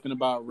Rose talking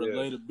about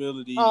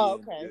relatability and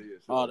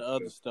all the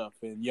other stuff,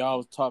 and y'all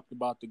was talking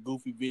about the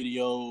goofy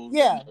videos,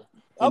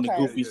 and the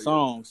goofy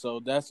songs. So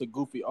that's a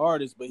goofy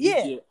artist, but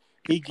he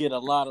get a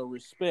lot of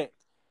respect.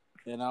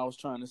 And I was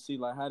trying to see,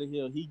 like, how the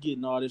hell he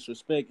getting all this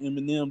respect?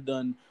 Eminem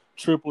done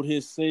tripled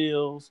his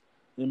sales.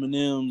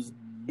 Eminem's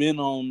been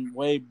on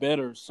way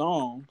better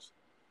songs.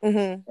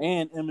 Mm-hmm.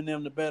 And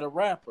Eminem the better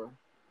rapper,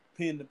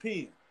 pen to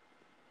pen.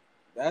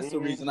 That's the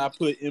reason I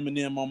put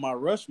Eminem on my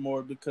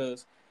Rushmore,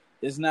 because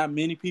there's not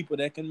many people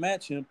that can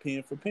match him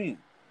pen for pen.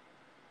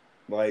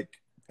 Like,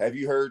 have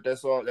you heard that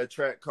song, that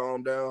track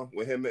 "Calm Down"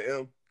 with him and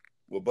M,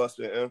 with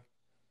Busta and M?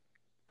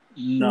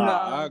 No,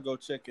 I'll go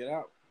check it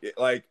out.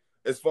 Like,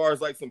 as far as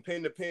like some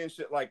pen to pen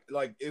shit, like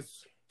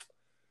it's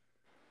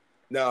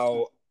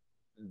now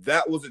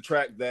that was a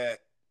track that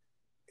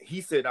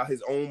he said out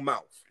his own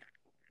mouth.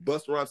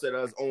 Busta Rhymes said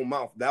out his own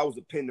mouth that was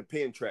a pen to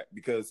pen track,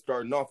 because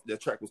starting off that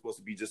track was supposed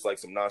to be just like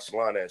some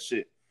nonchalant ass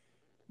shit,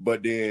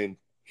 but then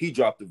he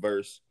dropped the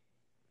verse.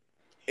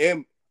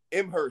 M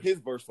heard his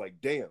verse like,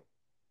 damn,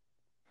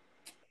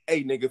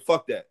 hey nigga,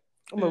 fuck that.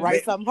 I'm gonna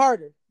write something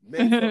harder.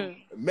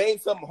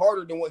 Made something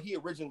harder than what he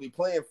originally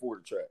planned for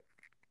the track.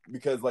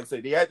 Because, like I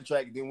say, they had the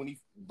track, and then when he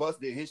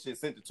busted his shit,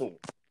 sent it to him.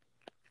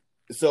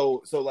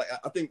 So like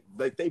I think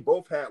like they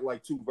both had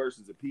like two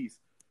verses apiece,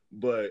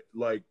 but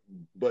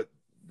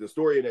the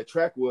story of that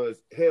track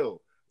was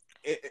hell.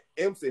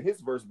 M sent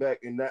his verse back,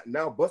 and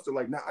now Busta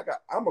like,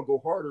 I'm gonna go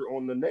harder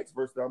on the next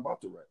verse that I'm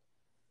about to write.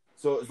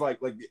 So it's like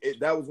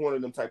that was one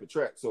of them type of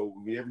tracks. So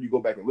whenever you go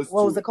back and listen,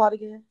 what was it called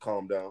again?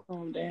 Calm Down.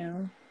 Calm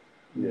Down.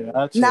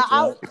 Yeah.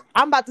 Now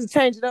I'm about to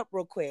change it up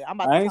real quick.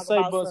 I ain't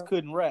say Bus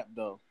couldn't rap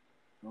though.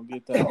 Don't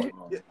get that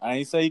wrong. I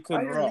ain't say he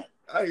couldn't rap.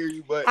 I hear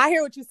you, but I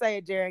hear what you're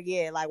saying, Jared.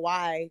 Yeah, like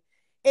why?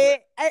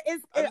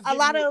 It's a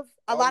lot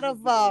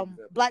of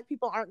black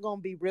people aren't gonna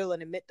be real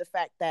and admit the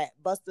fact that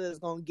Busta is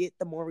gonna get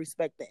the more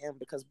respect than him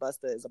because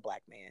Busta is a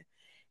black man.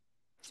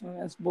 Oh,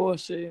 that's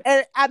bullshit.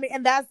 And I mean,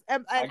 and that's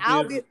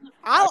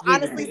I'll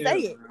honestly say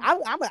it.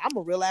 I'm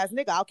a real ass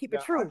nigga. I'll keep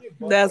it true.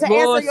 That's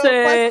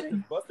bullshit.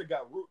 Busta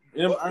got root.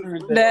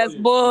 That's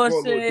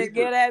bullshit.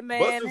 Get that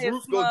man his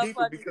roots go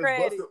deeper because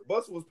credit.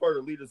 Busta was part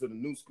of Leaders of the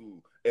New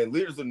School, and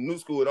Leaders of the New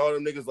School and all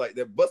them niggas like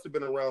that. Busta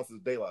been around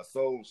since De La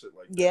Soul and shit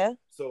like that. Yeah.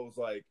 So it's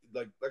like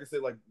I said,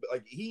 like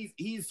he's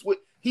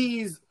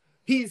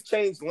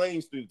changed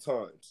lanes through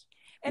times,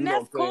 and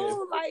that's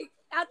cool. Like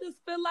I just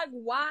feel like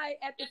why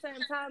at the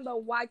same time though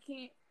why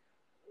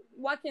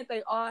can't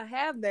they all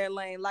have their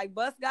lane? Like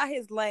Bus got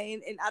his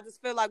lane, and I just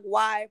feel like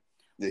why.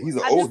 Yeah, he's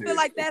an I old just feel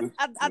like that's.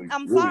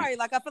 I'm really sorry.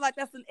 Like I feel like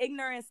that's an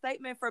ignorant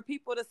statement for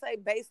people to say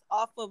based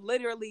off of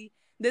literally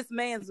this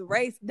man's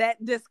race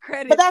that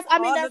discredits. But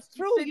that's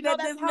true. You know, that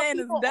that's this how man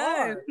people is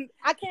done. are.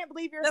 I can't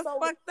believe you're that's so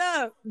fucked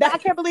up. I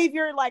can't believe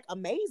you're like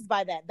amazed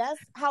by that. That's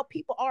how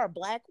people are.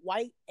 Black,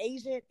 white,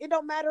 Asian. It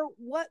don't matter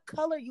what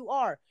color you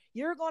are.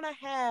 You're gonna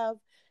have.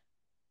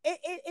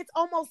 It's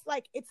almost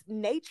like it's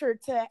nature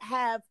to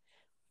have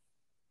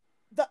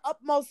the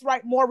utmost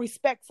more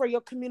respect for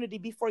your community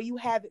before you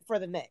have it for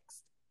the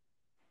next.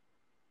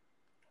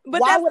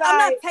 But I'm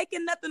not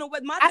taking nothing away.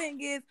 My thing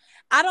is,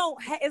 I don't.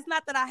 It's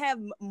not that I have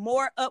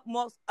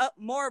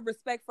more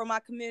respect for my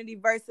community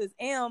versus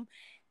M.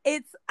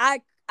 It's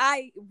I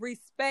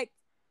respect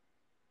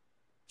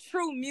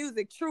true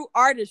music, true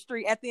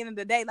artistry. At the end of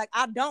the day, like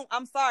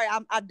I'm sorry,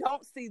 I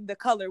don't see the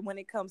color when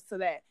it comes to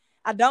that.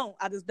 I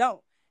just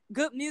don't.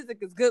 Good music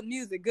is good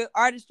music. Good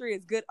artistry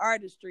is good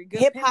artistry.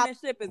 Good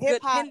penmanship is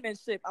good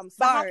penmanship. I'm sorry.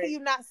 But how can you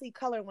not see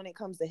color when it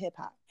comes to hip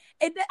hop?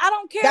 I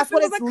don't care. That's if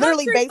what it was it's a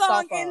literally country based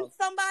song off and of.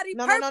 somebody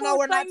No, we're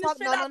not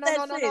talking.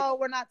 No,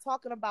 we're not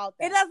talking about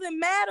that. It doesn't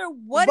matter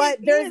what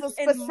it is.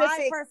 In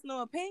my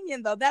personal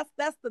opinion, though, that's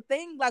the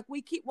thing. Like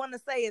we keep wanting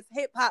to say it's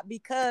hip hop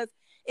because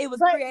it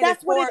was created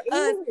for us.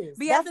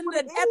 But at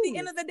the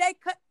end of the day,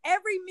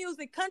 every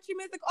music, country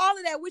music, all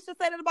of that, we should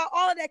say that about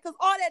all of that because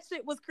all that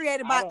shit was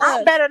created by us.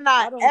 I better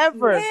not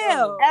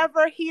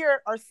ever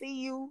hear or see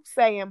you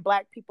saying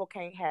black people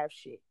can't have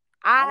shit.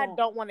 I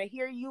don't want to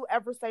hear you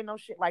ever say no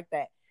shit like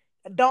that.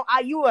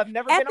 You have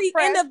never at been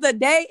the end of the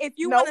day, if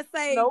you want to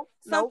say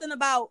something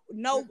about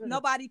Mm-mm.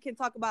 nobody can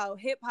talk about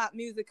hip hop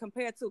music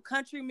compared to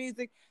country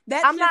music,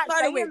 that shit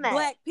started with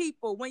black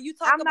people. When you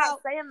talk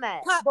about saying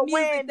that. Pop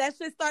music, that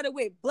shit started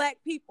with black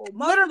people.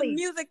 Most of the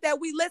music that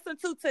we listen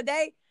to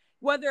today,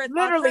 whether it's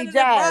literally alternative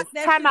jazz, rock,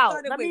 that shit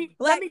started with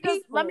black people.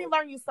 Let me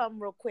learn you something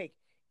real quick.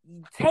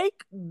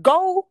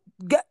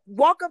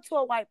 Walk up to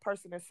a white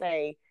person and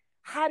say,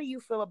 how do you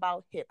feel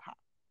about hip hop?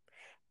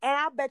 And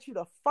I bet you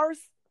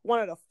one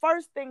of the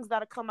first things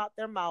that'll come out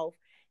their mouth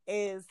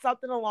is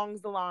something along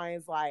the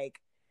lines like,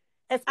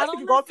 especially if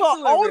you go to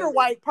an older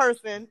white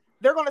person,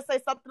 they're gonna say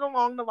something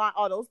along the line,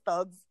 oh, those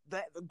thugs,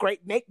 that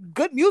great, make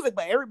good music,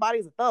 but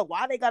everybody's a thug.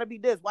 Why they gotta be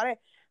this? Why they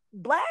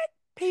black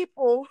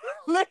people?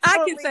 I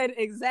can say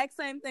the exact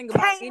same thing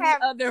about any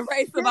other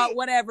race, about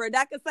whatever.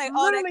 I can say,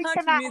 oh, that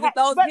country music,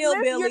 those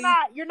hillbillies.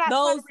 You're not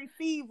trying to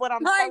receive what I'm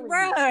telling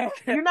you.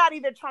 You're not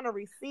even trying to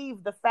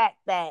receive the fact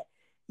that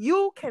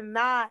you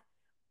cannot.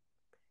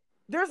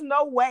 There's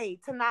no way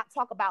to not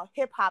talk about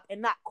hip hop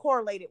and not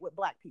correlate it with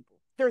black people.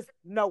 There's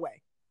no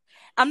way.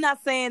 I'm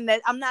not saying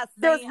that. I'm not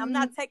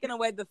taking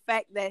away the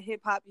fact that hip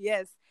hop,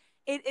 yes,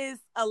 it is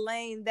a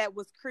lane that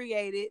was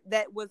created,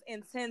 that was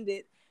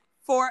intended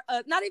for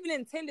not even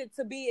intended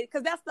to be,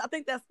 because I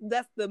think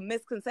that's the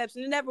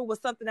misconception. It never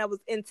was something that was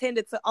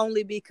intended to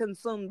only be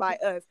consumed by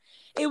us.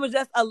 It was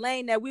just a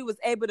lane that we was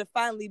able to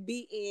finally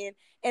be in,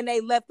 and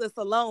they left us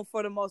alone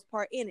for the most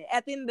part in it.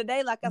 At the end of the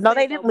day, like I said,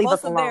 they didn't leave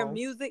us alone. Their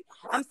music,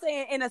 I'm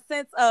saying in a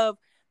sense of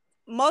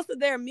most of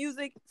their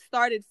music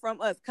started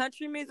from us.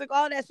 Country music,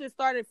 all that shit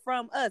started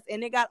from us,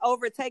 and it got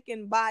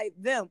overtaken by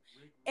them.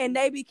 And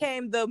they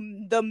became the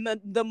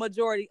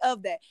majority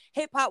of that.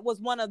 Hip hop was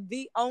one of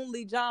the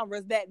only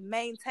genres that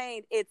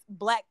maintained its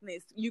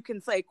blackness, you can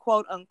say,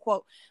 quote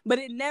unquote. But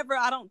it never,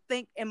 I don't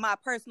think, in my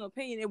personal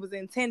opinion, it was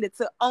intended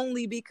to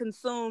only be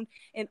consumed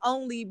and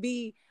only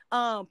be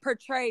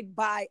portrayed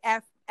by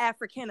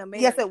African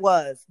Americans. Yes, it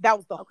was. That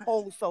was the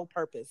whole sole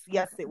purpose.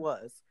 Yes, it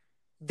was.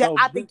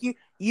 I think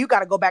you got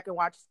to go back and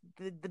watch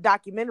the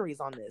documentaries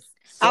on this.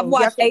 So, I've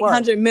watched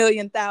 800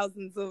 million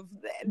thousands of.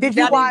 Did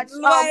you watch?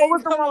 What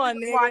was the one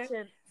we was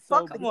watching?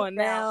 Come on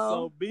now.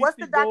 So what's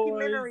the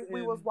documentary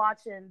we was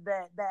watching?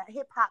 That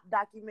hip hop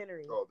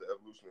documentary. Oh,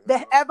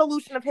 the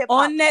evolution of hip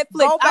hop. On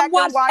Netflix. I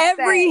watched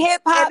every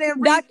hip hop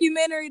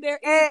documentary there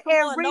is.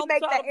 And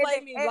remake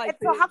that.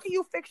 So how can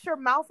you fix your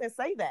mouth and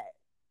say that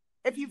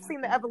if you've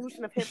seen the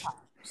evolution of hip hop?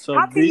 So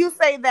how can you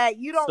say that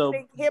you don't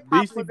think hip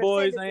hop Beastie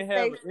Boys ain't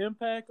have an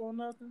impact on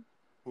nothing?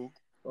 Who?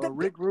 Or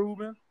Rick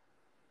Rubin?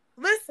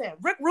 Listen,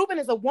 Rick Rubin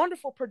is a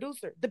wonderful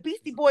producer. The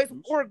Beastie Boys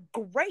were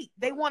great.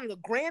 They won a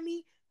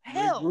Grammy.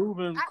 Hell, Rick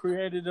Rubin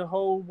created a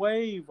whole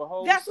wave,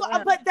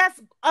 but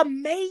that's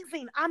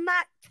amazing. I'm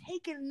not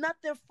taking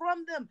nothing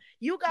from them.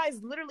 You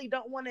guys literally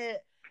don't want to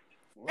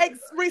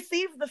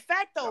receive the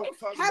fact, though.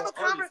 Have a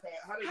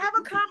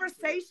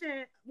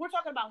conversation. We're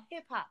talking about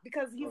hip hop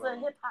because he's a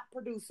hip hop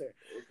producer.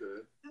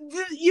 Okay.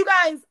 You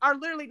guys are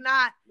literally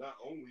not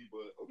only,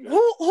 but okay.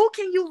 Who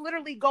can you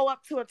literally go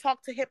up to and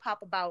talk to hip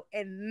hop about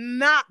and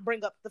not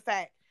bring up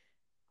black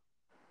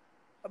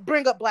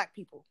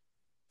people?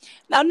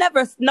 Now,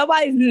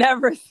 nobody's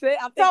never said.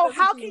 So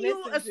how can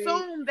you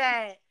assume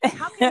that?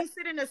 How can you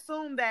sit and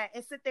assume that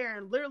and sit there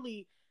and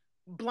literally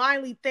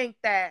blindly think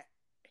that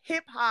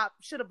hip hop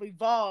should have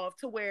evolved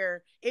to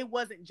where it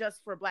wasn't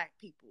just for black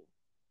people?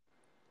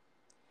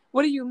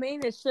 What do you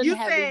mean it shouldn't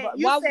have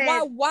evolved?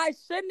 Why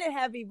shouldn't it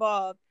have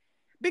evolved?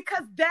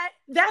 Because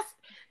that's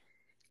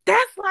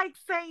like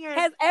saying,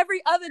 has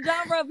every other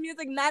genre of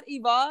music not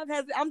evolved?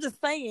 I'm just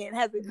saying,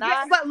 has it not?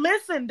 Yeah, but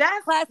listen,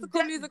 that's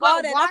classical music,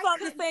 all that. That's what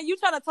I'm just saying. You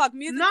trying to talk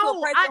music to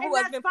a person who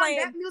has been playing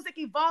that music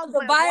evolved.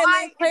 The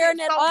violin,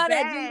 clarinet, all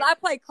that. Dude, I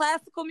play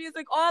classical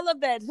music, all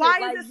of that.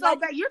 Why is it so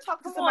bad? You're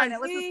talking to somebody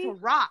that listens to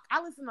rock.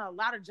 I listen to a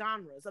lot of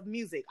genres of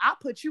music. I'll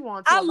put you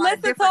on. I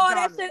listen to all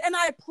that shit, and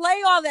I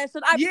play all that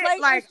shit. I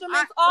play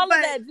instruments, all of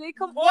that. G,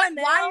 come on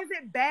now. Why is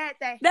it bad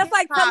that that's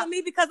like telling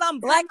me because I'm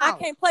black, I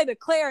can't play the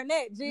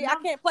clarinet. G, I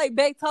can't play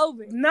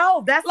Beethoven.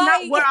 No, that's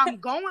not where I'm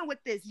going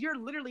with this. You're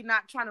literally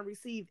not trying to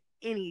receive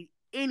any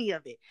any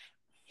of it.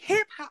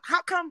 Hip hop,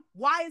 how come?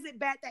 Why is it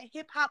bad that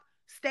hip hop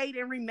stayed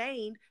and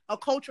remained a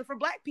culture for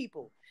Black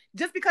people?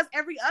 Just because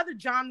every other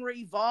genre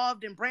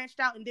evolved and branched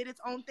out and did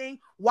its own thing,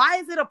 why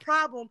is it a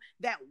problem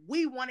that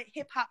we wanted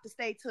hip hop to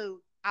stay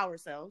to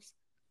ourselves?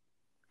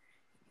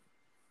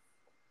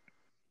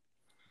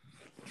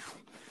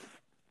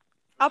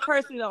 I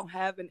personally don't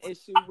have an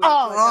issue with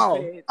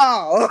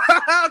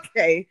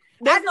okay.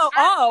 There's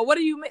What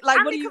do you mean?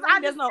 Like, what do you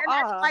mean? There's no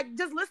like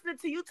just listening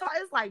to you talk,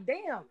 it's like,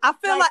 damn. I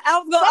feel like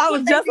I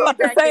was just about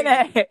to say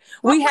that.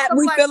 We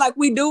feel like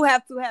we do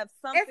have to have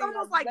something. It's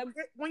almost like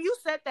when you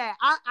said that,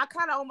 I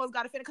kind of almost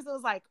got offended because it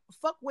was like,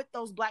 fuck what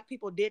those Black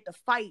people did to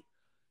fight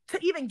to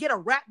even get a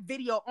rap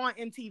video on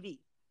MTV.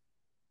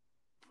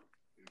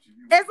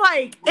 It's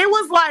like, it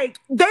was like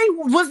they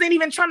wasn't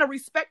even trying to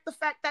respect the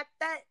fact that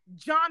that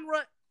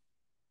genre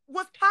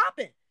was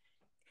popping.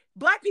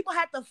 Black people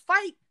had to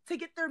fight to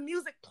get their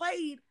music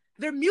played,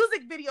 their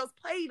music videos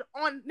played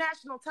on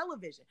national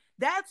television.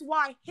 That's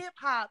why hip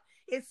hop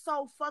is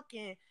so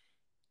fucking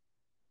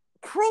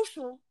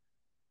crucial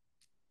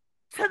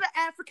to the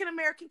African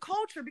American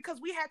culture, because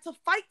we had to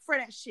fight for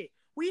that shit.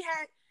 We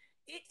had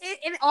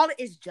and all it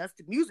is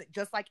just music,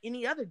 just like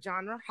any other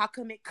genre. How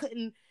come it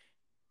couldn't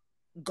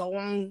go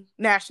on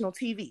national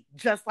TV,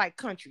 just like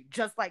country,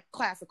 just like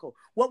classical?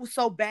 What was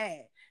so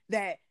bad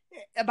that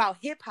about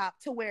hip hop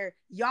to where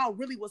y'all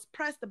really was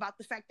pressed about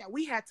the fact that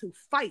we had to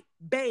fight,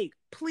 beg,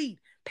 plead,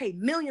 pay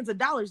millions of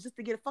dollars just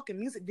to get a fucking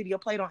music video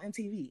played on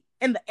MTV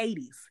in the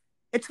 80s?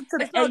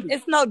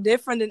 It's no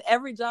different than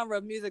every genre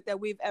of music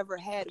that we've ever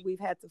had. We've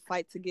had to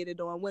fight to get it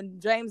on. When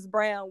James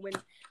Brown, when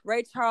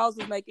Ray Charles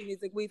was making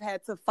music, we've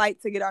had to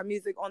fight to get our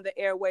music on the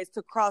airways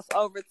to cross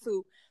over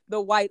to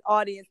the white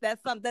audience.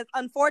 That's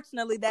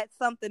unfortunately that's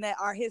something that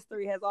our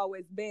history has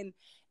always been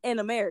in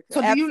America.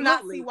 So do you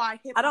not see why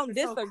hip hop I don't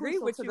disagree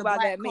with you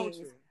about that means.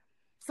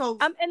 So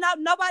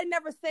nobody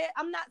never said,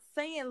 I'm not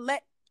saying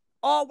let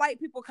all white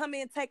people come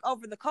in and take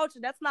over the culture.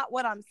 That's not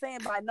what I'm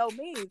saying by no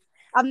means.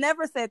 I've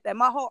never said that.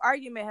 My whole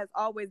argument has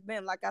always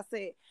been, like I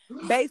said,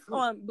 based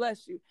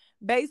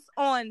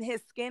on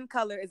his skin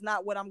color is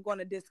not what I'm going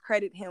to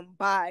discredit him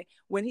by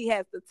when he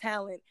has the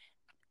talent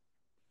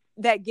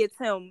that gets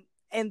him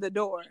in the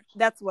door.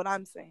 That's what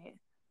I'm saying.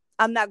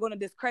 I'm not going to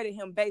discredit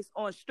him based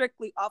on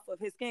strictly off of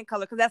his skin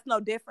color, because that's no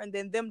different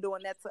than them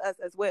doing that to us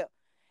as well.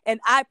 And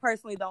I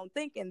personally don't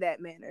think in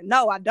that manner.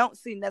 No, I don't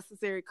see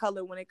necessary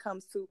color when it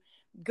comes to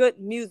good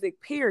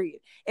music, period.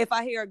 If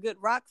I hear a good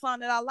rock song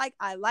that I like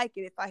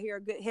it. If I hear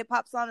a good hip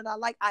hop song that I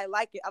like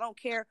it. I don't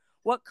care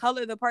what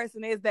color the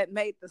person is that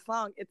made the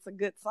song. It's a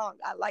good song.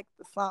 I like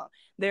the song.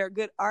 They're a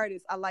good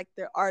artist. I like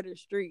their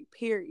artistry,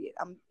 period.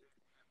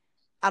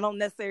 I don't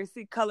necessarily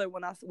see color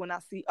when I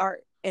see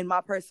art, in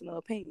my personal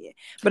opinion.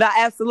 But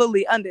I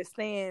absolutely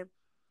understand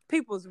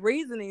people's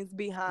reasonings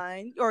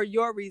behind, or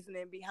your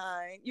reasoning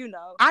behind,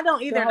 I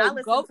don't either. I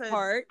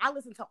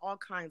listen to all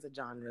kinds of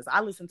genres.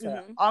 I listen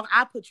to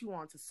I put you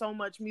on to so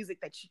much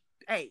music that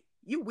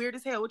you weird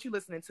as hell. What you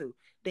listening to?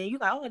 Then you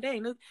like, oh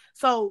dang.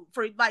 So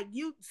for like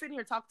you sitting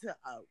here talking to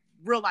a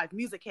real life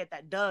music head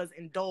that does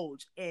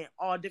indulge in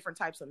all different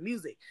types of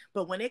music,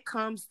 but when it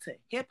comes to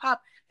hip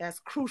hop, that's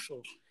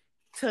crucial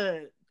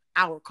to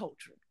our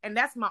culture, and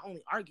that's my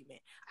only argument.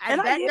 And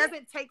that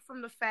doesn't take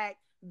from the fact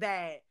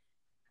that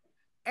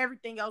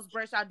everything else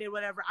Brush out did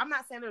whatever. I'm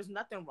not saying there's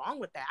nothing wrong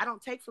with that. I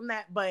don't take from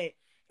that, but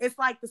it's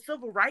like the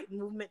civil rights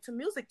movement to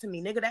music to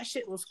me, nigga. That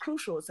shit was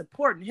crucial. It's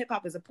important. Hip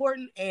hop is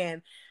important,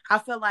 and I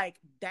feel like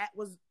that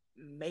was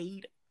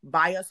made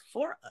by us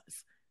for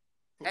us.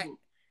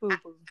 Look,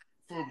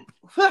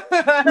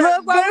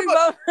 why we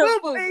both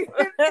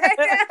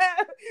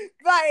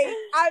like,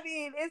 I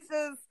mean, it's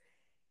just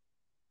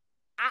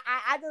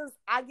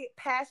I get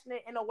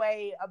passionate in a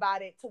way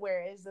about it to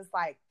where it's just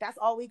like, that's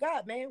all we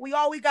got, man. We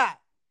all we got.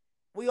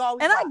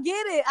 I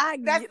get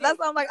it. That's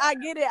why I'm like, I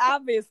get it,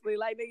 obviously.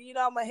 Like,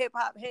 I'm a hip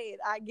hop head.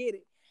 I get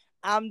it.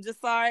 I'm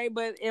just sorry,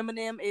 but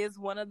Eminem is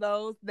one of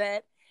those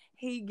that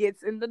he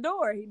gets in the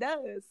door. He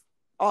does.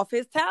 Off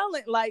his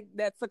talent. Like,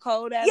 that's a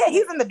cold ass. Yeah,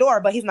 he's in the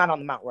door, but he's not on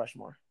the Mount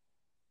Rushmore.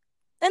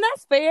 And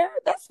that's fair.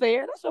 That's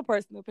your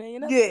personal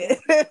opinion.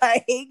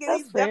 Like,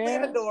 he's definitely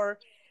in the door.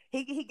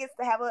 He gets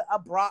to have a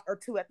brat or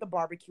two at the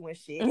barbecue and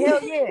shit.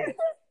 Hell yeah.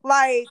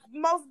 Like,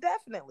 most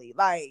definitely.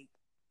 Like,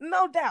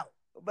 no doubt.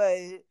 But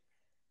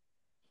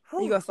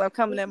you gonna stop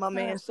coming at my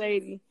man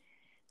Shady.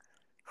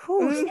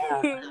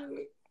 It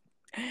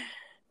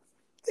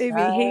be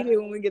heated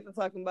when we get to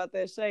talking about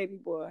that Shady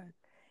boy.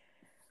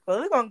 Well,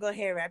 we're gonna go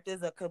ahead and wrap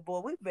this up, cause boy,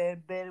 we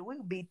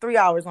could be 3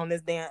 hours on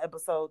this damn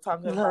episode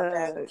talking about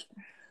that.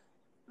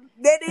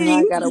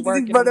 I gotta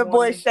work for the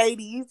boy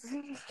Shady.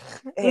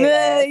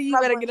 Yeah, you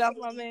better get off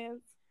my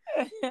man.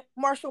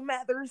 Marshall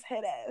Mathers,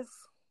 head ass.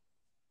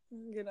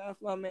 Get off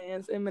my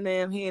man's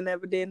Eminem. He ain't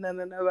never did nothing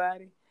to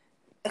nobody.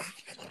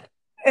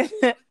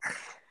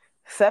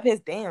 Except his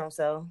damn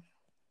self.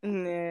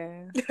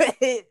 Yeah.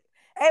 Hey,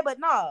 but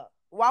nah.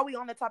 While we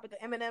on the topic of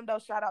Eminem, though,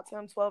 shout out to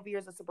him. 12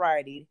 years of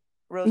sobriety.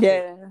 Real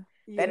shit.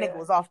 That nigga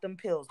was off them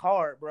pills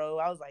hard, bro.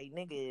 I was like,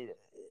 nigga.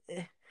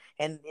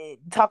 and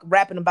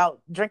rapping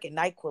about drinking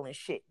NyQuil and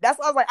shit. That's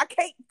why I was like, I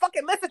can't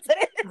fucking listen to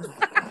this.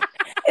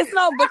 It's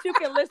no, but you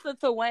can listen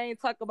to Wayne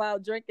talk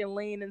about drinking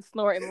lean and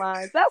snorting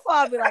lines. That's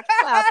why I'll be like,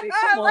 stop it.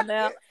 Come on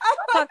now. Don't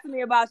talk to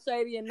me about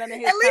Shady and none of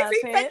his At least content.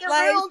 he's taking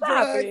like, real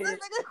stop drugs. it.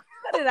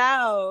 Cut it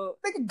out.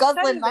 This nigga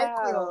guzzling Cut it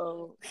NyQuil.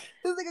 out.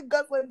 This nigga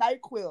guzzling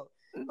NyQuil.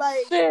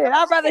 Like, shit,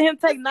 I'd rather him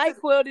take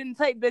NyQuil than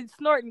take the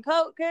snorting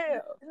coke.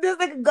 Hell. This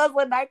nigga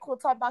guzzling NyQuil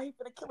talking about he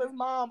finna kill his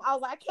mom. I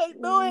was like, I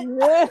can't do it.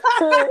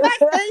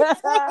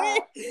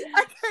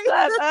 I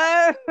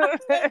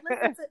can't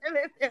listen to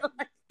anything.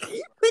 Like,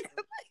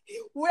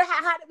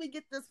 how did we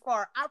get this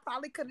far? I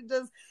probably could have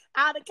just,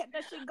 I'd have kept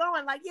that shit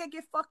going. Like, yeah,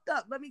 get fucked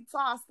up. Let me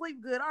fall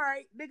asleep good. All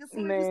right, nigga.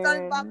 Soon as you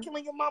started about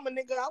killing your mama,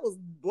 nigga, I was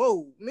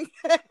whoa.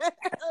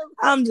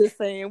 I'm just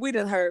saying, we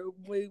done heard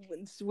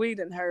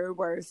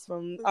worse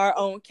from our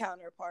own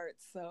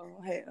counterparts. So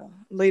hell,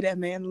 leave that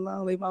man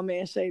alone. Leave my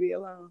man Shady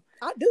alone.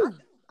 I do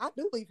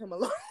leave him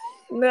alone.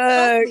 No,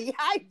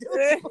 I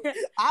do.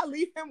 I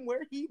leave him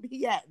where he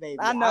be at, baby.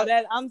 I know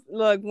that.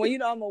 Look, when you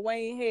know I'm a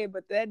Wayne head,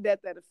 but that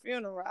death at a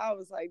funeral, I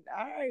was like,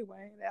 all right,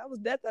 Wayne, that was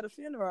death at a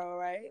funeral,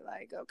 right?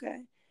 Like,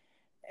 okay,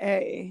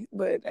 hey,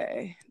 but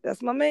hey,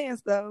 that's my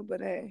man's though. But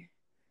hey,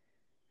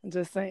 I'm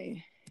just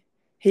saying,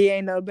 he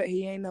ain't no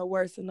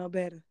worse or no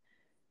better.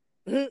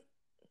 Yeah,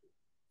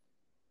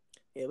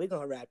 we're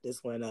gonna wrap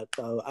this one up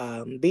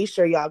though. Be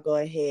sure y'all go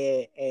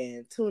ahead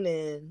and tune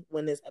in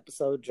when this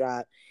episode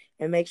drops.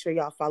 And make sure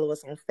y'all follow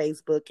us on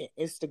Facebook and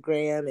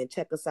Instagram and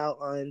check us out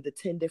on the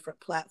 10 different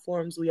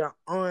platforms we are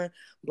on.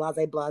 Blase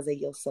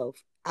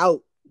yourself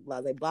out.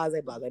 Blase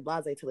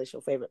till it's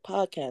your favorite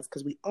podcast,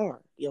 because we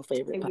are your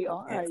favorite podcast. We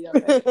are your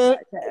favorite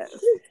podcast.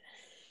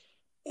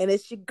 And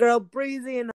it's your girl Breezy and